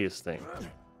 Luckiest thing.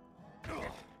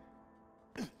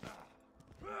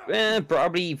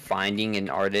 Probably finding an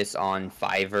artist on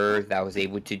Fiverr that was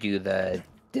able to do the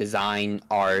design,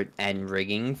 art, and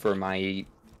rigging for my,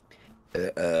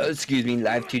 excuse me,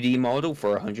 live 2D model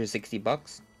for 160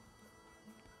 bucks.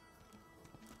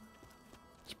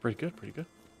 It's pretty good, pretty good.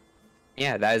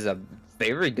 Yeah, that is a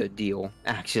very good deal,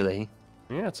 actually.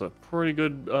 Yeah, it's a pretty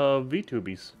good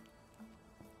VTubies.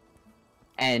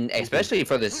 And especially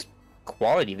for this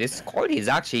quality is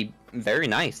actually very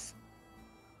nice.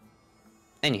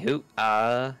 Anywho,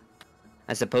 I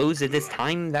suppose it is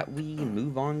time that we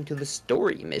move on to the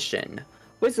story mission.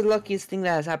 What's the luckiest thing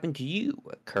that has happened to you,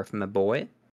 Kerf, my boy?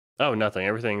 Oh, nothing.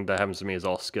 Everything that happens to me is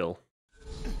all skill.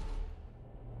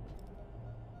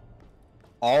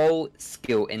 All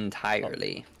skill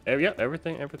entirely. Yeah,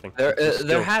 everything.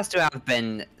 There has to have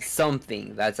been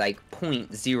something that's like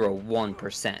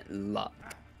 0.01% luck.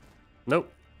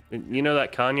 Nope. You know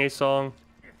that Kanye song?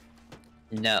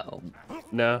 No.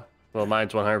 No? Well,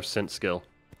 mine's 100% skill.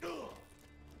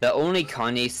 The only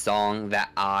Kanye song that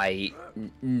I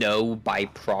know by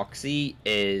proxy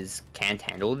is Can't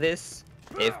Handle This,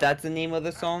 if that's the name of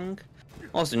the song.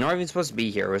 Also, not even supposed to be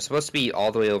here. We're supposed to be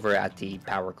all the way over at the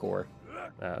power core.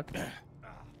 Okay.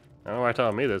 I don't know why you're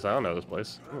telling me this. I don't know this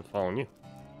place. I'm not following you.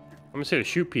 I'm just here to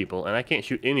shoot people, and I can't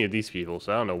shoot any of these people,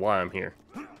 so I don't know why I'm here.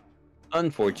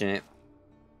 Unfortunate.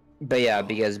 But yeah,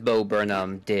 because Bo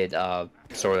Burnham did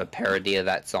sort of parody of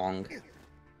that song.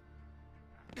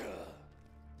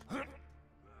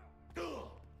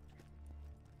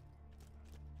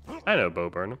 I know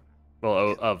Bo Burnham.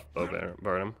 Well, of Bo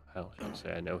Burnham. How should I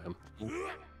say I know him?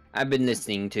 I've been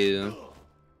listening to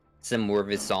some more of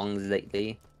his songs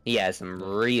lately. He has some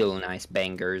real nice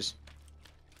bangers.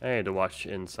 I had to watch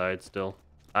Inside still.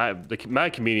 My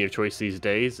comedian of choice these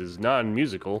days is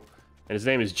non-musical, and his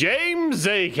name is James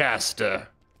Acaster.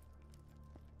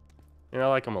 And I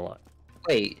like him a lot.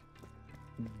 Wait,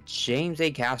 James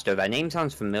A. Castro, that name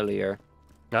sounds familiar.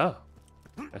 Oh,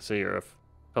 I see you're a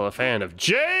fellow fan of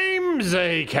James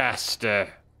Acaster.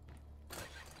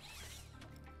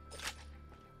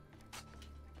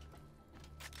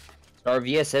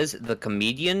 RVS says the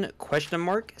comedian ?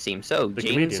 Seems so. The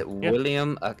James comedian, yeah.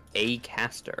 William A.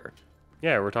 Caster.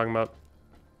 Yeah, we're talking about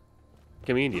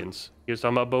comedians. He was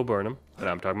talking about Bo Burnham, and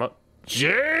I'm talking about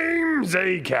James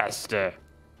Acaster.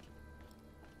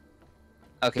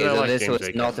 Okay, I so like this James was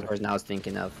A. not the Caster. person I was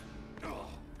thinking of.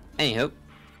 Anywho,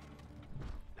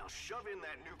 Now shove in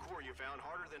that new core you found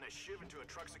harder than a shiv into a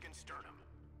Truxican sternum.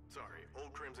 Sorry,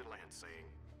 old Crimson Land saying.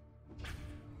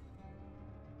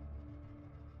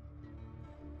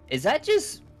 is that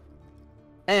just...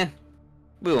 we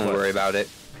won't What? worry about it.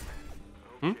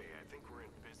 Okay, I think we're in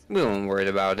business. We won't worry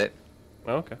about it.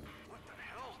 Oh, okay. What the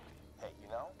hell? Hey, you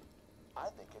know, I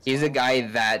think it's He's a guy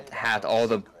time that to had find all out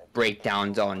the secret.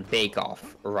 breakdowns on Bake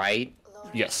Off, right?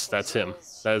 Yes, that's him.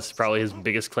 That's probably his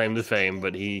biggest claim to fame,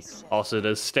 but he also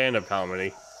does stand-up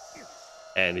comedy.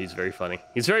 And he's very funny.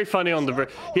 He's very funny on the...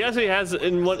 He actually has,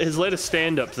 in his latest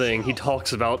stand-up thing, he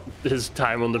talks about his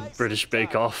time on the British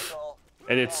Bake Off.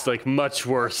 And it's, like, much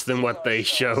worse than what they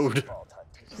showed.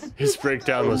 His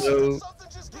breakdown was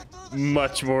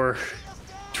much more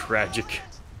tragic.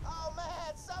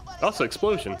 Also,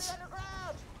 explosions.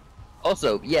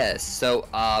 Also, yes, so,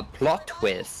 plot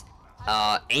twist.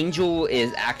 Angel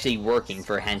is actually working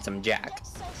for Handsome Jack.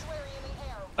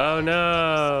 Oh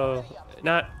no,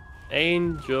 not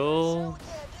Angel.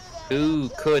 Who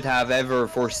could have ever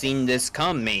foreseen this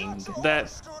coming? That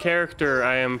character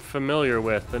I am familiar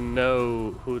with and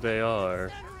know who they are.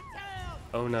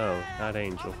 Oh no, not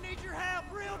Angel.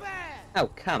 Oh,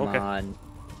 come Okay. on.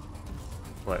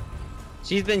 What?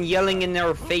 She's been yelling in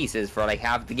their faces for like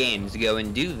half the games to go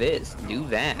and do this, do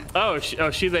that. Oh,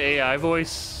 she the AI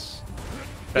voice?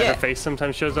 That Yeah. her face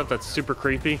sometimes shows up, that's super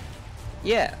creepy?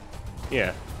 Yeah,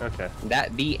 Yeah, okay.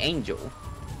 that be Angel.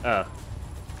 Oh,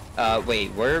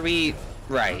 Wait, where are we?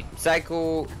 Right,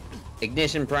 Cycle,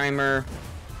 Ignition Primer.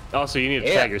 Also, you need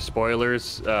to tag your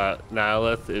spoilers.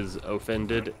 Nihilith is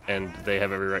offended, and they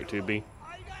have every right to be.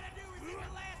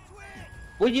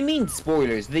 What do you mean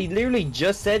spoilers? They literally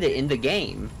just said it in the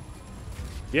game.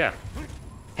 Yeah.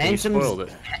 Handsome. You spoiled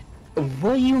it.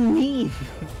 What do you mean?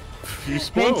 You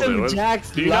spoiled Handsome it.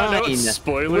 Jack's Do you not know line what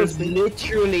spoilers? was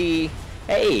literally,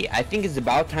 "Hey, I think it's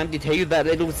about time to tell you that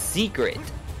little secret.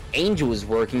 Angel is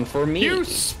working for me." You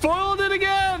spoiled it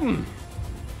again!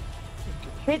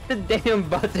 Hit the damn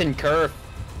button, Kerf.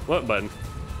 What button?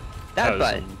 That Oh,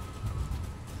 button.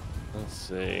 Let's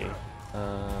see.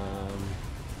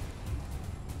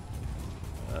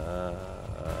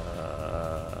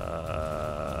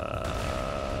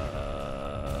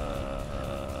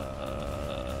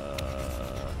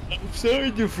 I'm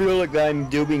starting to feel like I'm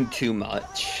doing too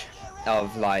much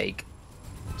of like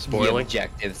Spoiling? the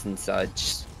objectives and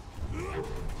such.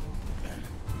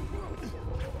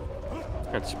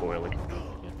 That's spoiling.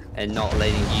 And not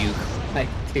letting you like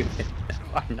do it.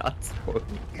 I'm not spoiling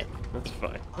it. That's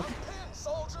fine. I'm pinned,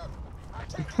 soldier. I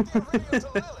can't get the radio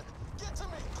to Lilith. Get to me,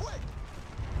 quick.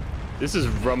 This is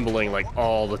rumbling like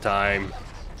all the time.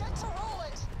 Get to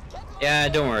Roland. Get moving. Yeah,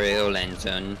 don't worry, it'll end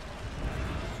soon.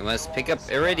 We must pick up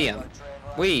Iridium.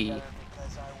 We. You've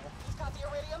got the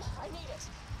iridium. I need it.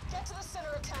 Get to the center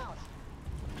of town.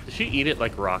 Does she eat it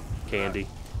like rock candy?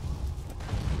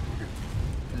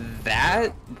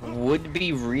 That would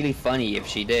be really funny if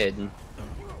she did.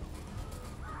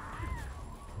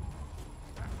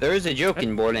 There is a joke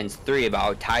in Borderlands 3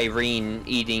 about Tyreen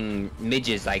eating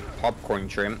midges like popcorn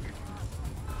shrimp.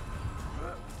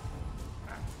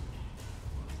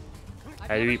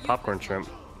 How do you eat popcorn shrimp?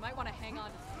 You might want to hang on.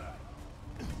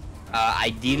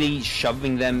 Ideally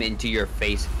shoving them into your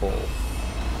face hole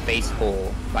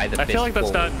by the I feel like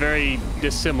that's fistful. not very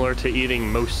dissimilar to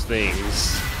eating most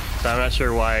things. So I'm not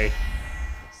sure why.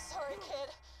 Sorry, kid.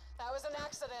 That was an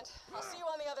accident. I'll see you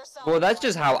on the other side. Well, that's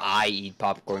just how I eat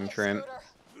popcorn shrimp. Scooter.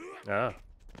 Ah.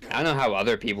 I don't know how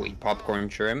other people eat popcorn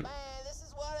shrimp. Man, this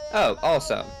is what it Oh, is.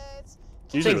 also,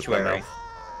 Usually with my Sanctuary. mouth.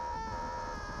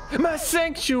 My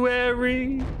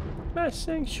sanctuary. My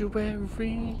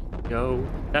sanctuary. Yo,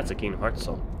 that's a Kingdom Hearts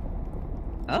song.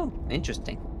 Oh,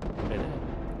 interesting. It is.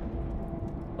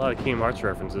 A lot of Kingdom Hearts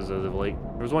references as of late.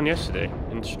 There was one yesterday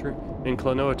in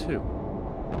Klonoa 2,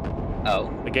 Oh,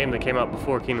 a game that came out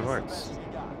before Kingdom Hearts. You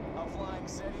got a flying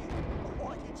city.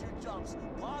 Why get your jumps?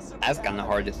 Possibly that's kind of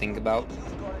hard to think about.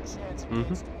 you've got a chance Mhm.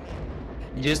 against me.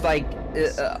 Just like,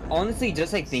 honestly,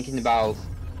 just like thinking about,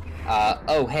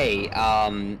 oh hey,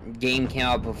 game came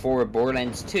out before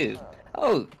Borderlands 2.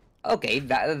 Oh, okay,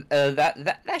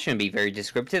 that shouldn't be very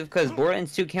descriptive because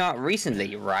Borderlands 2 came out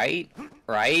recently, right?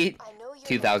 Right? I know you're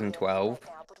 2012. right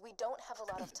now, but we don't have a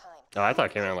lot of time. Oh, I thought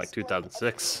it came out in like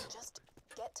 2006. Just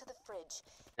get to the fridge.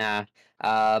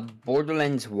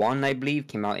 Borderlands 1, I believe,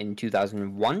 came out in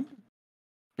 2001?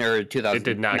 Or 2000. It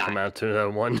did not come out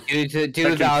 2001.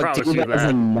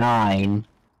 2009.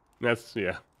 That's,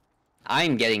 yeah.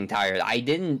 I'm getting tired. I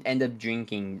didn't end up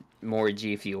drinking more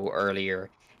G Fuel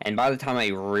earlier, and by the time I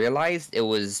realized, it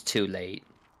was too late.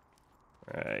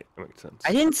 Alright, that makes sense.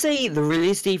 I didn't say the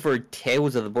release date for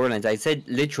Tales of the Borderlands. I said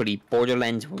literally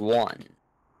Borderlands 1.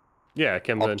 Yeah, it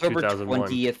comes out in October 2001.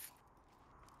 20th,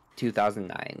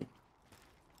 2009.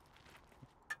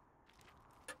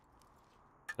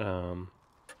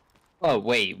 Oh,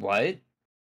 wait, what? I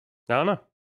don't know.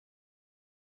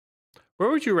 Where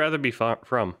would you rather be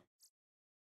from?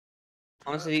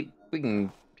 Honestly, we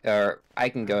can, I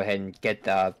can go ahead and get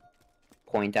the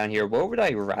point down here. Where would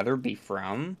I rather be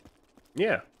from?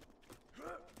 Yeah.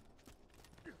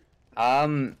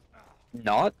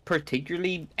 Not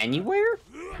particularly anywhere?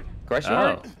 Question Oh,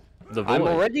 mark? the I'm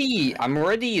void.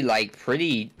 already like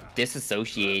pretty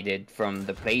disassociated from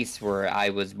the place where I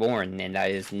was born, and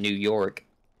that is New York.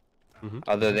 Mhm.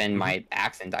 Other than my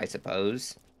accent, I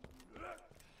suppose.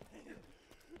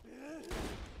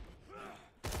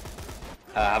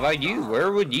 How about you?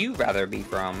 Where would you rather be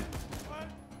from?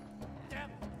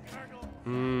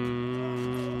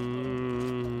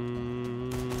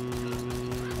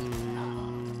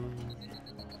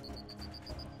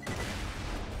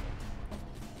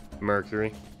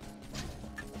 Mercury.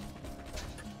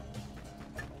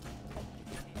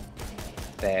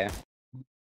 There.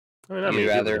 I mean, not You'd many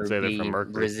people rather can say they're be from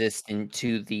Mercury. resistant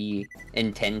to the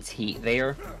intense heat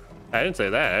there? I didn't say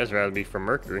that. I'd just rather be from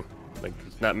Mercury. Like,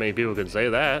 not many people can say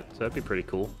that, so that'd be pretty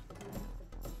cool.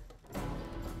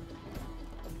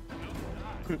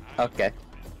 Okay.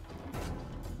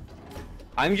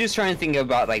 I'm just trying to think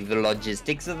about like the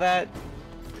logistics of that,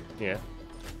 Yeah.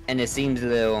 and it seems a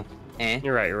little eh.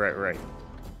 You're right.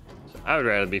 So I would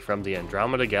rather be from the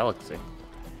Andromeda Galaxy.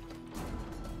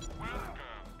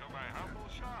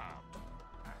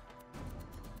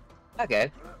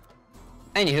 Okay.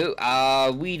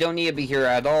 Anywho, we don't need to be here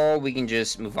at all. We can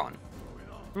just move on.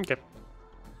 Okay.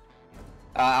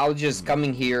 I was just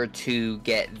coming here to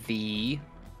get the...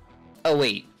 Oh,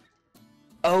 wait.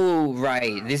 Oh,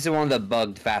 right. This is one of the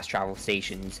bugged fast travel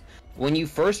stations. When you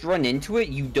first run into it,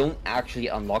 you don't actually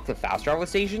unlock the fast travel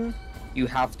station. You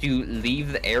have to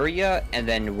leave the area and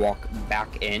then walk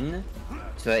back in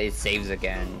so that it saves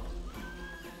again.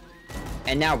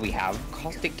 And now we have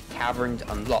Caustic Caverns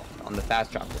unlocked on the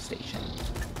fast travel station.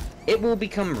 It will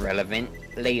become relevant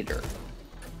later.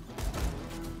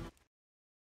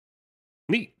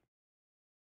 Neat.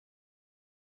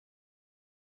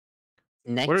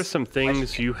 Next What are some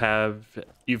things question.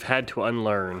 you've had to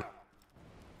unlearn?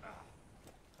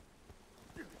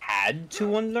 Had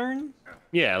to unlearn?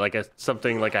 Yeah, like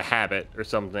something like a habit or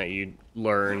something that you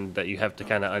learned that you have to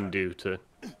kind of undo to.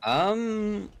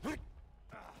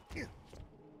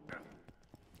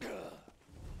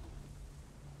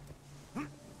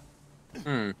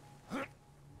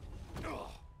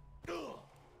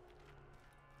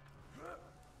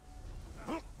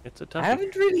 It's a tough. I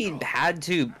haven't really had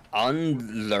to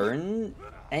unlearn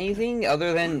anything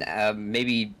other than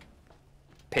maybe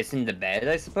pissing the bed,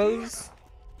 I suppose.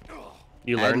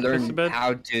 You I learned this a learned bit?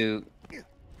 how to.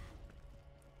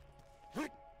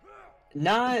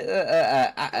 Not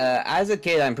as a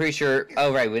kid, I'm pretty sure.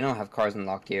 Oh right, we don't have cars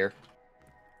unlocked here.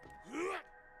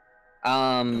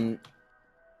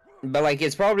 But like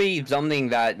it's probably something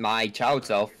that my child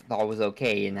self thought was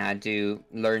okay and had to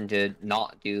learn to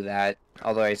not do that.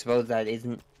 Although I suppose that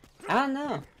isn't. I don't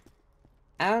know.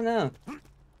 I don't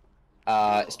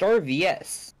know. Star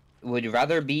VS would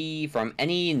rather be from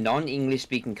any non-English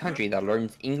speaking country that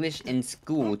learns English in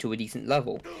school to a decent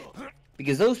level.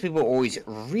 Because those people are always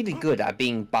really good at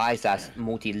being biased as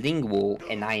multilingual,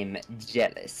 and I am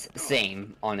jealous.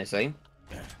 Same, honestly.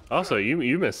 Also,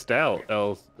 you missed out,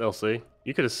 LC.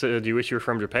 You could have said you wish you were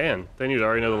from Japan. Then you'd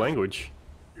already know the language.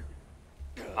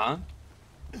 Huh?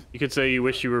 You could say you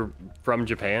wish you were from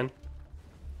Japan,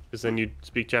 because then you'd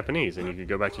speak Japanese and you could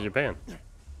go back to Japan.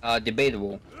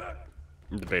 Debatable.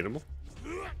 Debatable.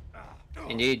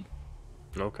 Indeed.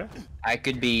 Okay. I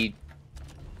could be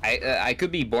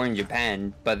born in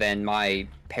Japan, but then my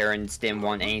parents didn't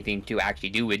want anything to actually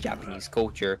do with Japanese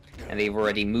culture, and they've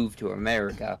already moved to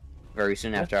America very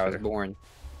soon after I was born.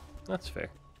 That's fair.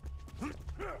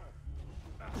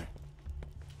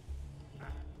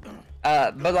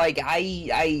 But like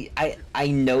I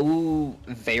know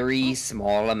very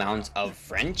small amounts of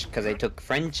French because I took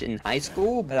French in high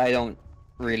school, but I don't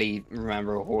really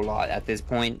remember a whole lot at this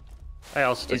point. I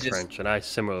also took It's just- French, and I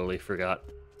similarly forgot.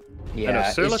 I know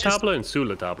Yeah, sur la it's just, table and sous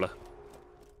la table.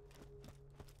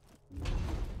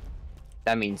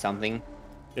 that means something.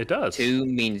 It does. Two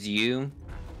means you.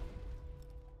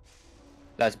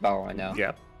 That's about all I know.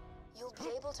 Yeah. You'll be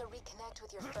able to reconnect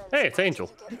with your friends Hey, it's after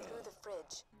Angel. you get through the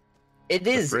fridge. It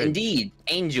is fridge. indeed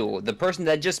Angel, the person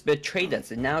that just betrayed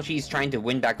us, and now she's trying to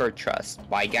win back our trust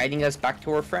by guiding us back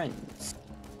to our friends.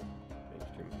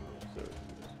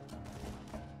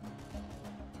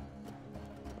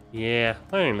 Yeah,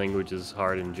 learning language is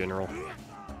hard in general.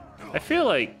 I feel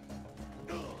like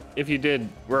if you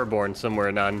were born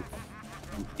somewhere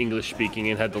non-English speaking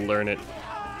and had to learn it,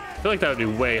 I feel like that would be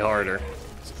way harder.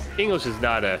 English is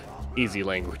not a easy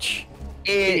language.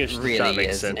 English It does not really make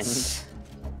isn't. sense.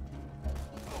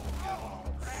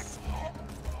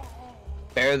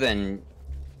 Better than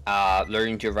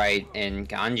learning to write in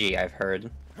kanji, I've heard.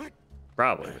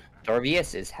 Probably.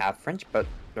 Dorvius is half French, but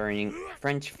learning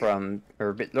French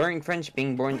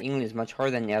being born in England is much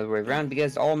harder than the other way around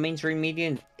because all mainstream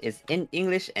media is in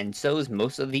English, and so is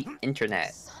most of the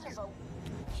internet. Son of a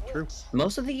It's true.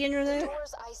 Most of the internet?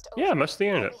 door's iced Yeah, over. most of the Let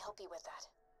internet. me help you with that.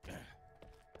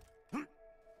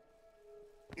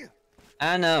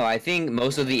 I don't know, I think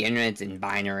most of the internet's in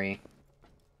binary.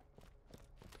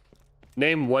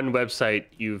 Name one website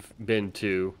you've been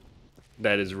to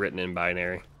that is written in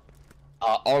binary.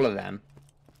 All of them.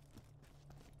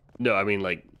 No, I mean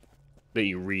like that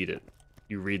you read it.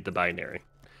 You read the binary.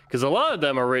 Because a lot of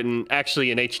them are written actually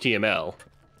in HTML.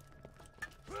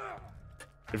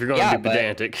 If you're going Yeah, to be but-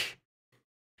 pedantic.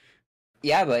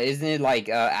 Yeah, but isn't it like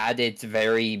at its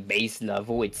very base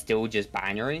level, it's still just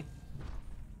binary?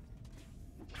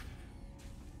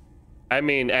 I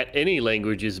mean, at any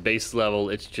language's base level,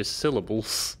 it's just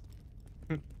syllables.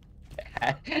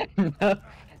 No,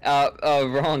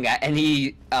 wrong. At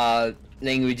any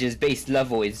language's base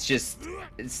level, it's just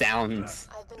sounds.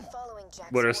 I've been following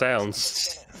Jack's What are orders since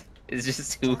sounds? the beginning. It's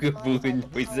just Jack might have Hugaboon the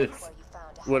power noises. core you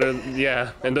found What are,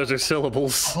 yeah, and those are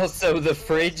syllables. Also, the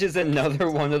fridge is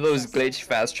another one of those glitch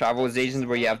fast travel stations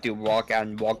where you have to walk out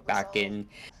and walk back in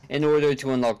order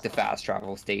to unlock the fast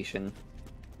travel station.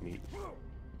 Neat.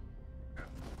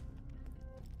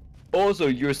 Also,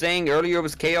 you were saying earlier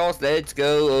was chaos. Let's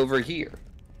go over here.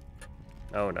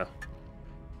 Oh no.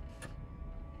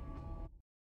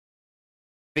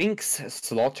 Fink's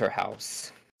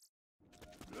Slaughterhouse.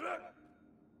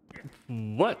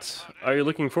 What are you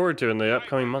looking forward to in the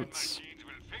upcoming months?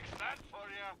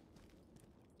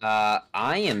 I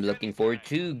am looking forward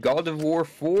to God of War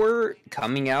 4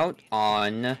 coming out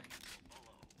on...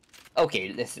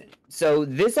 Okay, listen. So,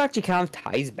 this actually kind of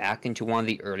ties back into one of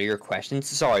the earlier questions.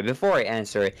 Sorry, before I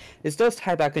answer it, this does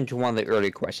tie back into one of the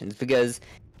earlier questions, because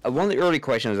one of the early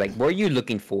questions was like, what are you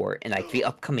looking for in like the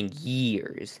upcoming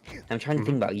years? I'm trying to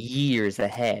think about years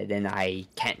ahead, and I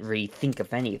can't really think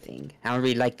of anything. I don't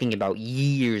really like thinking about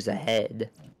years ahead.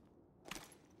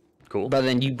 Cool. But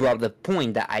then you brought up the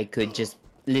point that I could just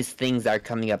list things that are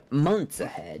coming up months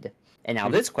ahead. And now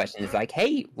this question is like,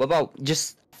 hey, what about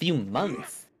just a few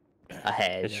months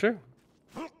ahead? It's true.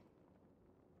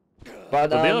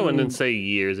 But the other one didn't say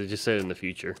years, it just said in the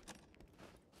future.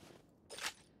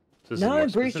 So no,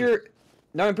 I'm pretty sure.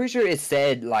 No, I'm pretty sure it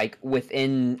said like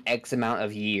within X amount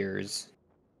of years.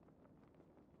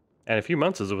 And a few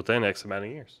months is within X amount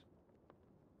of years.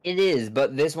 It is,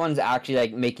 but this one's actually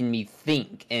like making me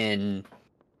think in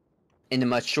a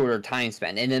much shorter time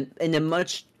span, in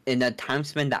a time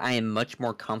span that I am much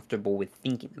more comfortable with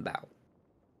thinking about.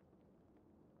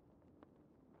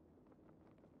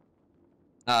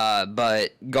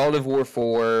 But God of War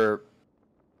 4,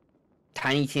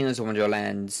 Tiny Tina's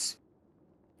Wonderlands,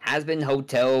 has been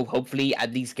Hotel, hopefully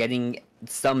at least getting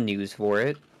some news for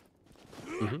it.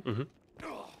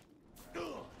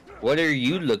 What are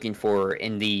you looking for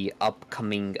in the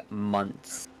upcoming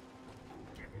months?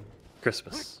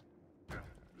 Christmas.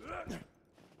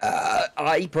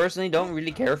 I personally don't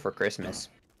really care for Christmas.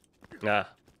 Ah,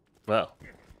 well,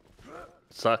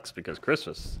 sucks because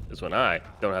Christmas is when I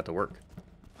don't have to work.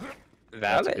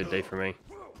 That's a good day for me.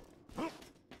 I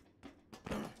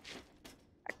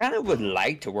kind of would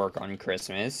like to work on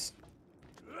Christmas.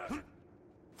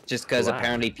 Just because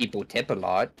apparently people tip a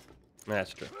lot.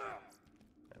 That's true.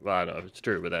 Well, I don't know if it's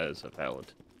true, but that is a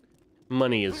valid.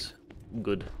 Money is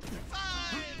good. 5,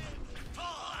 4,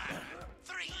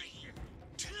 3,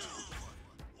 2,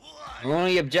 1. The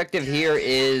only objective here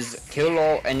is kill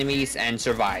all enemies and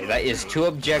survive. That is 2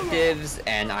 objectives,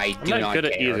 and I do not care. I'm not good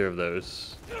at either of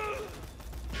those.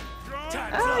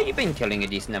 You've been killing a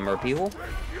decent number of people.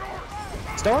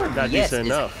 Storm, Not yes, decent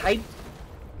is enough. hyped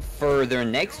for their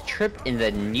next trip in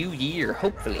the new year.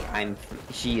 Hopefully,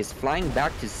 she is flying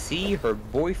back to see her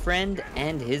boyfriend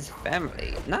and his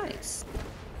family. Nice.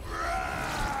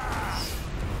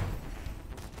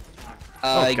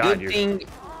 Oh, God,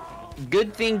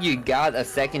 Good thing you got a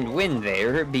second win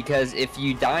there, because if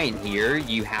you die in here,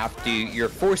 you're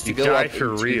forced to go up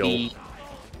into the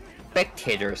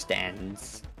spectator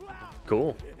stands.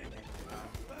 Cool.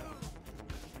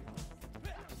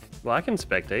 Well, I can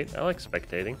spectate. I like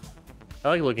spectating. I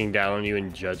like looking down on you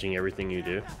and judging everything you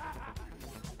do.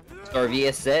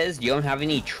 Starvia says, you don't have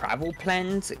any travel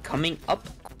plans coming up?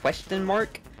 Question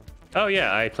mark. Oh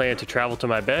yeah, I plan to travel to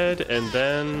my bed and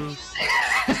then...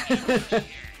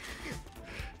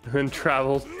 and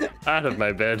travel out of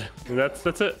my bed. And that's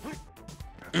it.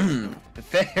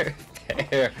 Fair.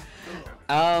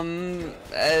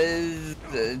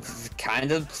 It's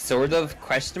kind of, sort of,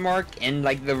 question mark in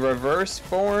like the reverse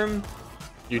form.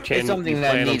 You plan on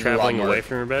traveling away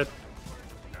from your bed?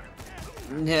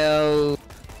 No.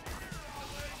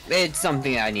 It's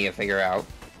something I need to figure out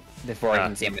before I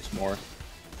can say much more.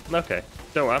 Okay.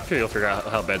 Don't worry, I'm sure you'll figure out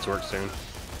how beds work soon.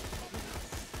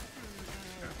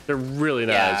 They're really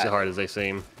not as hard as they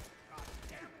seem.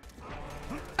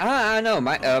 I don't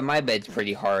know, my bed's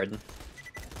pretty hard.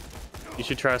 You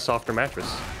should try a softer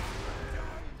mattress.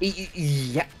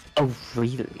 Yeah. Oh,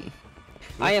 really?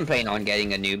 I am planning on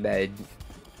getting a new bed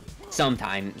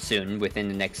sometime soon, within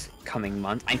the next coming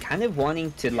month. I'm kind of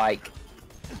wanting to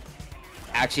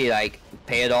actually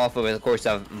pay it off over the course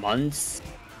of months,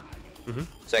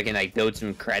 so I can build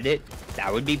some credit.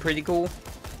 That would be pretty cool.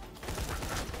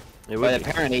 But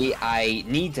apparently, I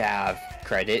need to have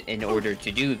credit in order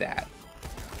to do that.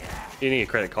 You need a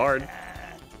credit card.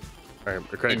 Or a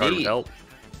credit card would help.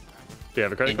 Do you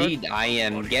have a credit card? Indeed, I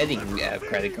am getting a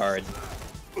credit card.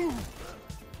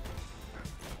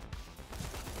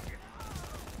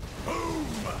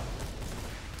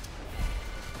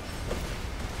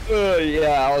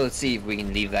 Yeah, let's see if we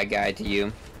can leave that guy to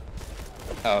you.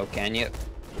 Oh, can you?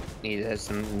 Need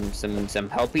some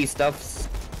helpy stuffs.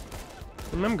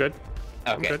 I'm good.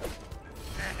 Okay. I'm good.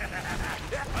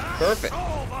 Perfect.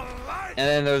 And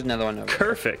then there's another one over there.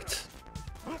 Perfect.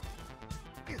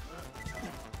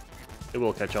 It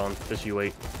will catch on. Just you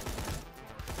wait.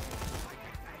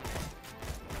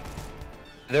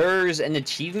 There's an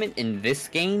achievement in this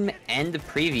game and the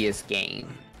previous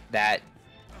game that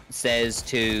says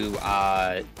to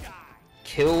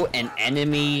kill an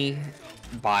enemy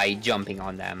by jumping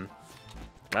on them.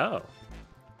 Oh.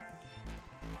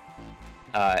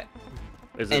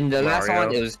 Is it And the last Mario?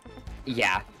 one, it was,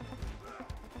 yeah.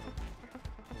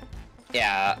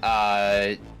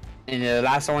 Yeah, and the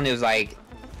last one, it was like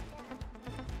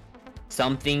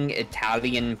something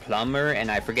Italian plumber,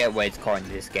 and I forget what it's called in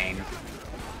this game.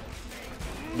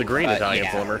 The green Italian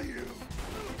yeah. plumber.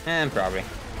 Probably.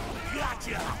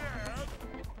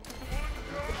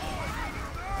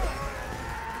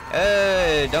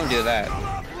 Don't do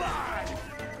that.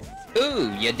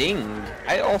 Ooh, you dinged.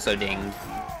 I also dinged.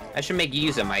 I should make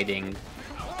use of my ding.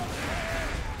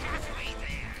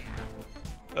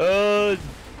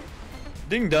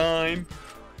 Ding dime.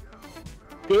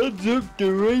 Builds up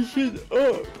duration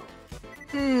up.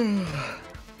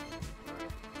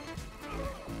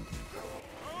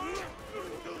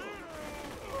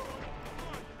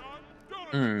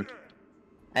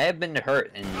 I have been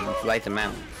hurt in slight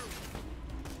amounts.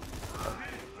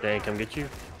 Dang, come get you.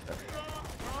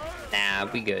 Nah,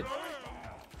 we good.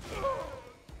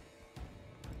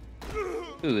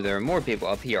 Ooh, there are more people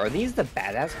up here. Are these the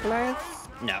badass Goliaths?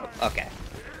 No. Okay.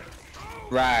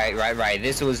 Right.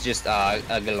 This was just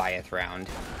a Goliath round.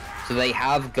 So they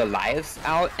have Goliaths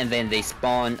out, and then they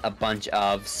spawn a bunch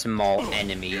of small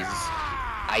enemies.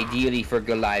 Ideally for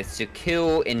Goliaths to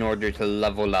kill in order to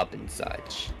level up and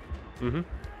such. Mm-hmm.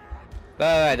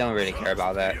 But I don't really care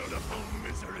about that.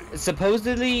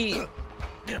 Supposedly,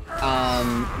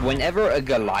 whenever a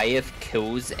Goliath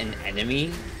kills an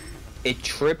enemy, it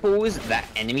triples that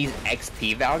enemy's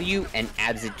XP value and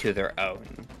adds it to their own.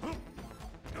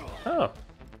 Oh.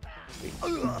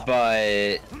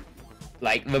 But,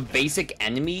 like, the basic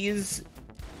enemies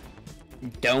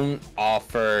don't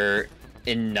offer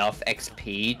enough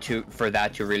XP for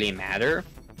that to really matter.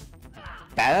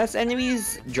 Badass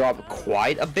enemies drop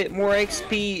quite a bit more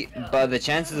XP, but the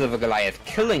chances of a Goliath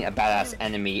killing a badass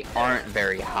enemy aren't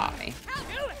very high.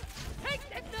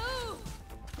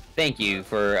 Thank you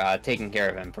for taking care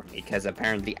of him for me, because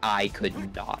apparently I could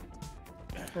not.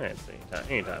 Alright,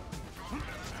 anytime.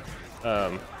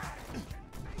 Don't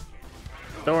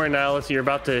worry, Nihilus, you're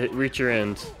about to reach your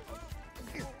end.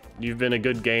 You've been a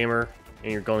good gamer,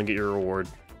 and you're going to get your reward.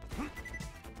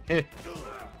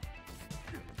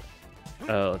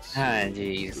 Oh, let's see.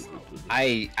 Jeez.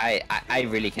 I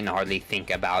really can hardly think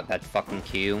about that fucking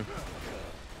Q.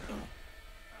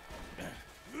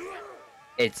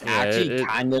 It's actually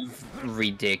kind of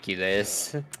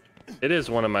ridiculous. It is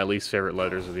one of my least favorite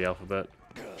letters of the alphabet.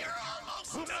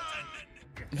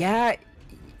 Yeah,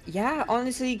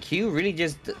 honestly, Q really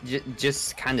just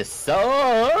kind of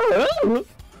sucks.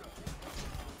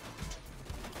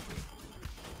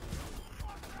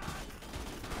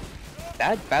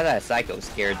 That badass psycho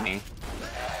scared me.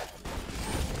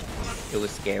 It was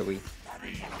scary.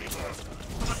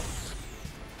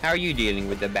 How are you dealing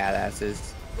with the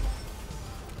badasses?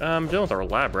 I'm dealing with our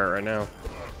lab rat right now.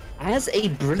 As a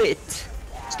Brit,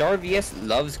 Star VS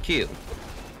loves Q.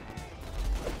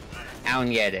 I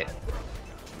don't get it.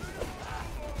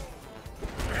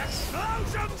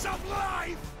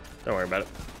 Don't worry about it.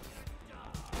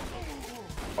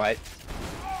 What?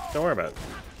 Don't worry about it.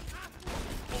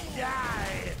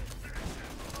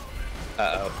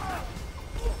 Uh-oh.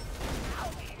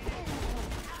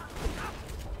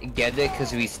 Get it?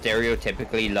 Because we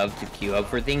stereotypically love to queue up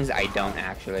for things? I don't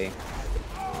actually.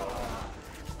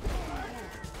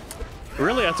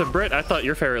 Really, that's a Brit. I thought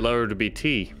your favorite letter would be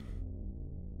T.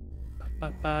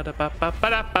 I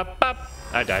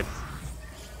died.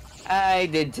 I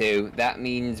did too. That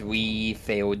means we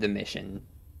failed the mission.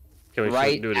 Can we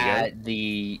right do it again? at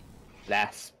the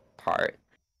last part.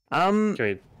 Can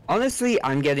we... Honestly,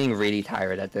 I'm getting really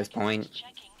tired at this point.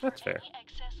 That's fair.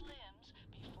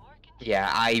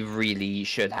 Yeah, I really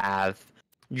should have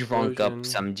drunk up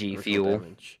some G Fuel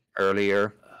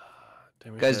earlier.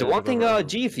 Because the one thing about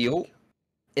G Fuel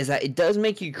is that it does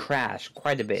make you crash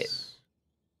quite a bit.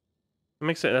 It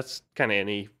makes sense. That's kind of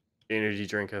any energy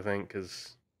drink, I think,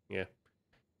 because, yeah.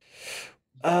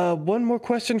 One more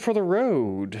question for the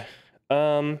road.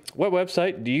 What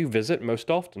website do you visit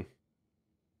most often?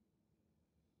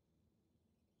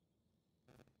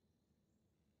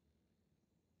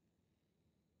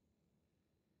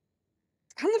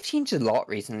 kind of changed a lot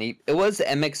recently. It was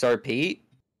MXRP,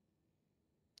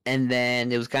 and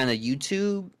then it was kind of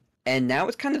YouTube, and now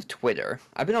it's kind of Twitter.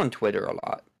 I've been on Twitter a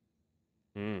lot.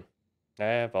 I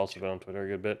have also been on Twitter a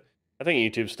good bit. I think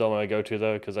YouTube's still my go-to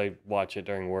though, because I watch it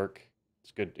during work.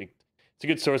 It's good. It's a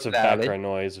good source of Valid. background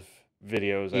noise of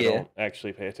videos I Yeah. don't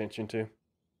actually pay attention to.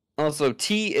 Also,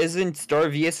 T isn't Star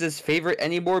VS's favorite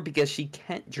anymore because she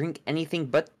can't drink anything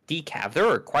but decaf. There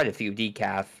are quite a few good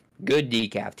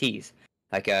decaf teas,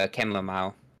 like a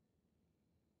chamomile.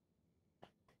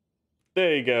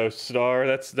 There you go, Star.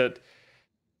 That's that.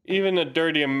 Even a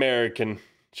dirty American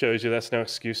shows you that's no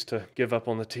excuse to give up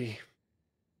on the tea.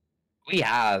 We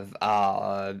have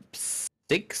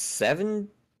 6, 7.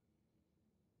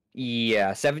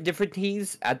 Yeah, 7 different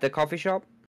teas at the coffee shop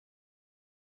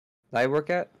that I work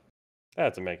at. That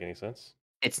doesn't make any sense.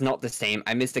 It's not the same.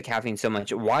 I miss the caffeine so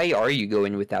much. Why are you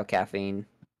going without caffeine?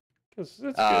 Because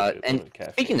it's good. And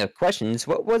speaking of questions,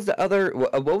 what was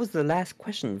the last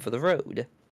question for the road?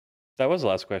 That was the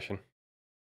last question.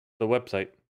 The website.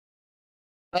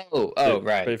 Oh,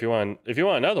 right. But if you want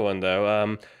another one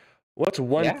though, what's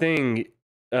one thing?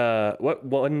 What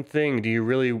one thing do you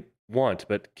really want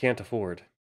but can't afford?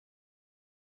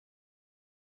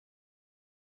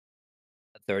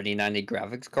 A 3090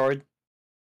 graphics card.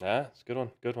 Ah, it's a good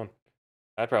one. Good one.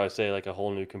 I'd probably say like a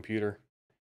whole new computer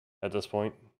at this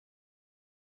point.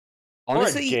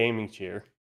 Honestly, or a gaming chair.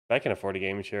 If I can afford a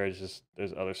gaming chair, it's just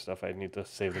there's other stuff I need to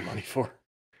save the money for.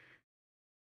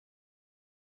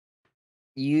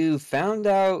 you found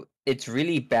out it's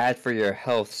really bad for your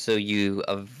health, so you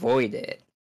avoid it.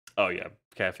 Oh yeah,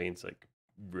 caffeine's like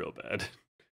real bad.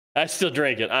 I still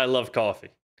drink it. I love coffee,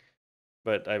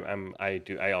 but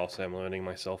I also am limiting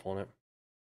myself on it.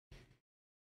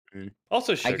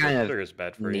 Also, sugar. Sugar is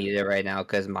bad for you. Need it right now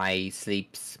because my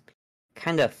sleep's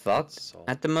kind of fucked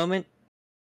at the moment.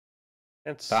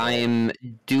 I'm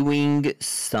doing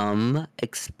some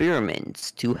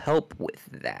experiments to help with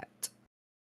that.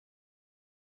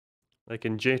 Like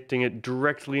injecting it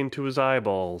directly into his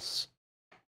eyeballs.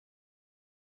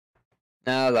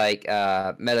 No, like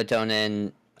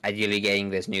melatonin, ideally getting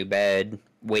this new bed,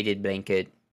 weighted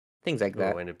blanket, things like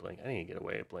that. Weighted blanket. I need to get a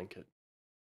weighted blanket.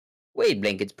 Weighted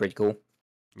blanket's pretty cool.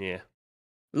 Yeah.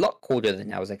 A lot colder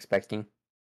than I was expecting.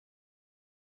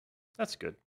 That's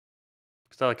good.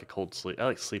 Because I like a cold sleep. I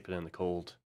like sleeping in the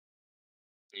cold.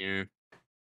 Yeah.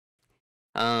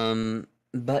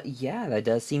 But yeah, that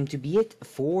does seem to be it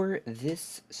for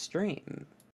this stream.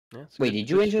 Yeah, wait, did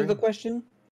you answer the question?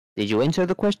 Did you answer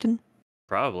the question?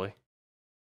 Probably.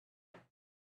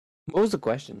 What was the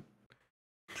question?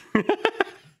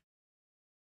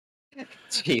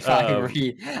 Chief,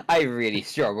 I really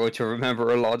struggle to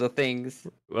remember a lot of things.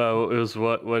 Well, it was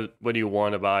what do you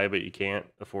want to buy but you can't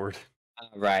afford?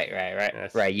 Right.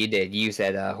 Yes. Right, you did. You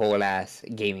said a whole ass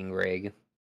gaming rig.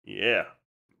 Yeah.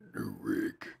 New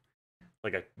rig.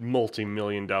 Like a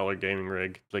multi-million-dollar gaming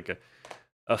rig. Like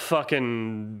a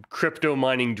fucking crypto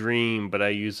mining dream, but I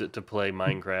use it to play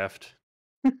Minecraft.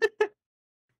 I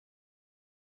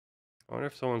wonder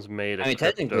if someone's made a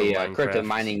technically a crypto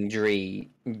mining dream,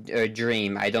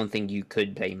 I don't think you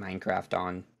could play Minecraft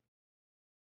on.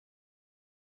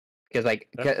 Because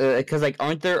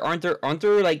aren't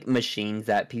there like machines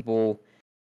that people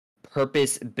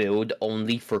purpose build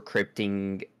only for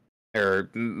crypting or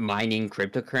mining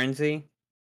cryptocurrency?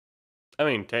 I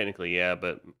mean, technically, yeah,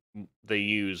 but they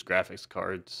use graphics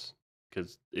cards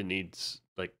because it needs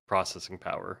like processing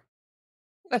power.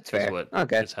 That's fair.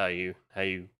 Okay. It's how you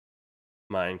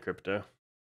mine crypto.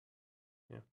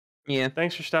 Yeah.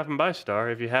 Thanks for stopping by, Star.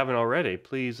 If you haven't already,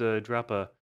 please drop a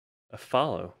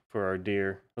follow for our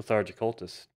dear lethargic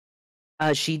cultist.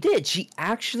 She did. She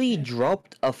actually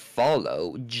dropped a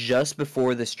follow just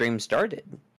before the stream started.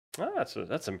 Oh,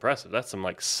 that's impressive. That's some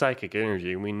like psychic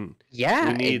energy. We need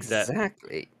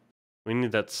exactly. We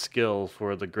need that skill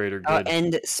for the greater good.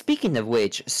 And speaking of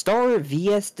which, Star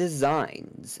VS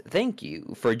Designs, thank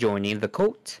you for joining the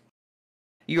cult.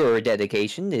 Your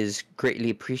dedication is greatly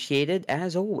appreciated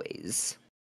as always.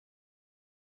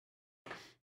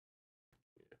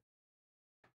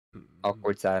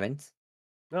 Awkward silence.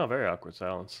 No, very awkward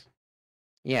silence.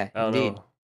 Yeah, indeed.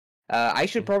 I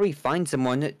should probably find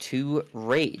someone to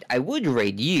raid. I would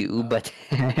raid you, but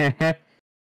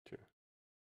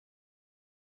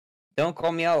don't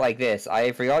call me out like this.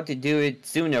 I forgot to do it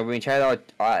sooner when we chat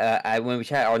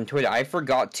on Twitter. I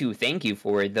forgot to thank you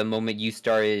for it the moment you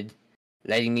started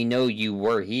letting me know you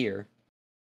were here.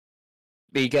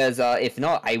 Because if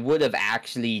not, I would have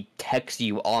actually texted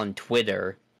you on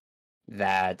Twitter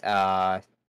that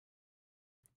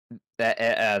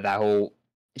that whole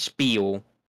spiel.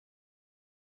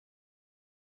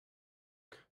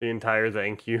 The entire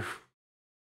thank you.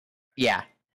 Yeah.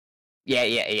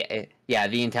 Yeah,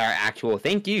 the entire actual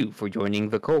thank you for joining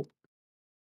the cult.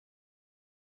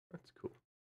 That's cool.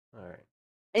 All right.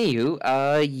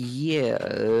 Anywho,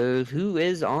 yeah, who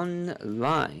is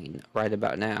online right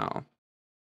about now?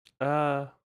 Well,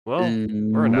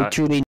 we're not. Literally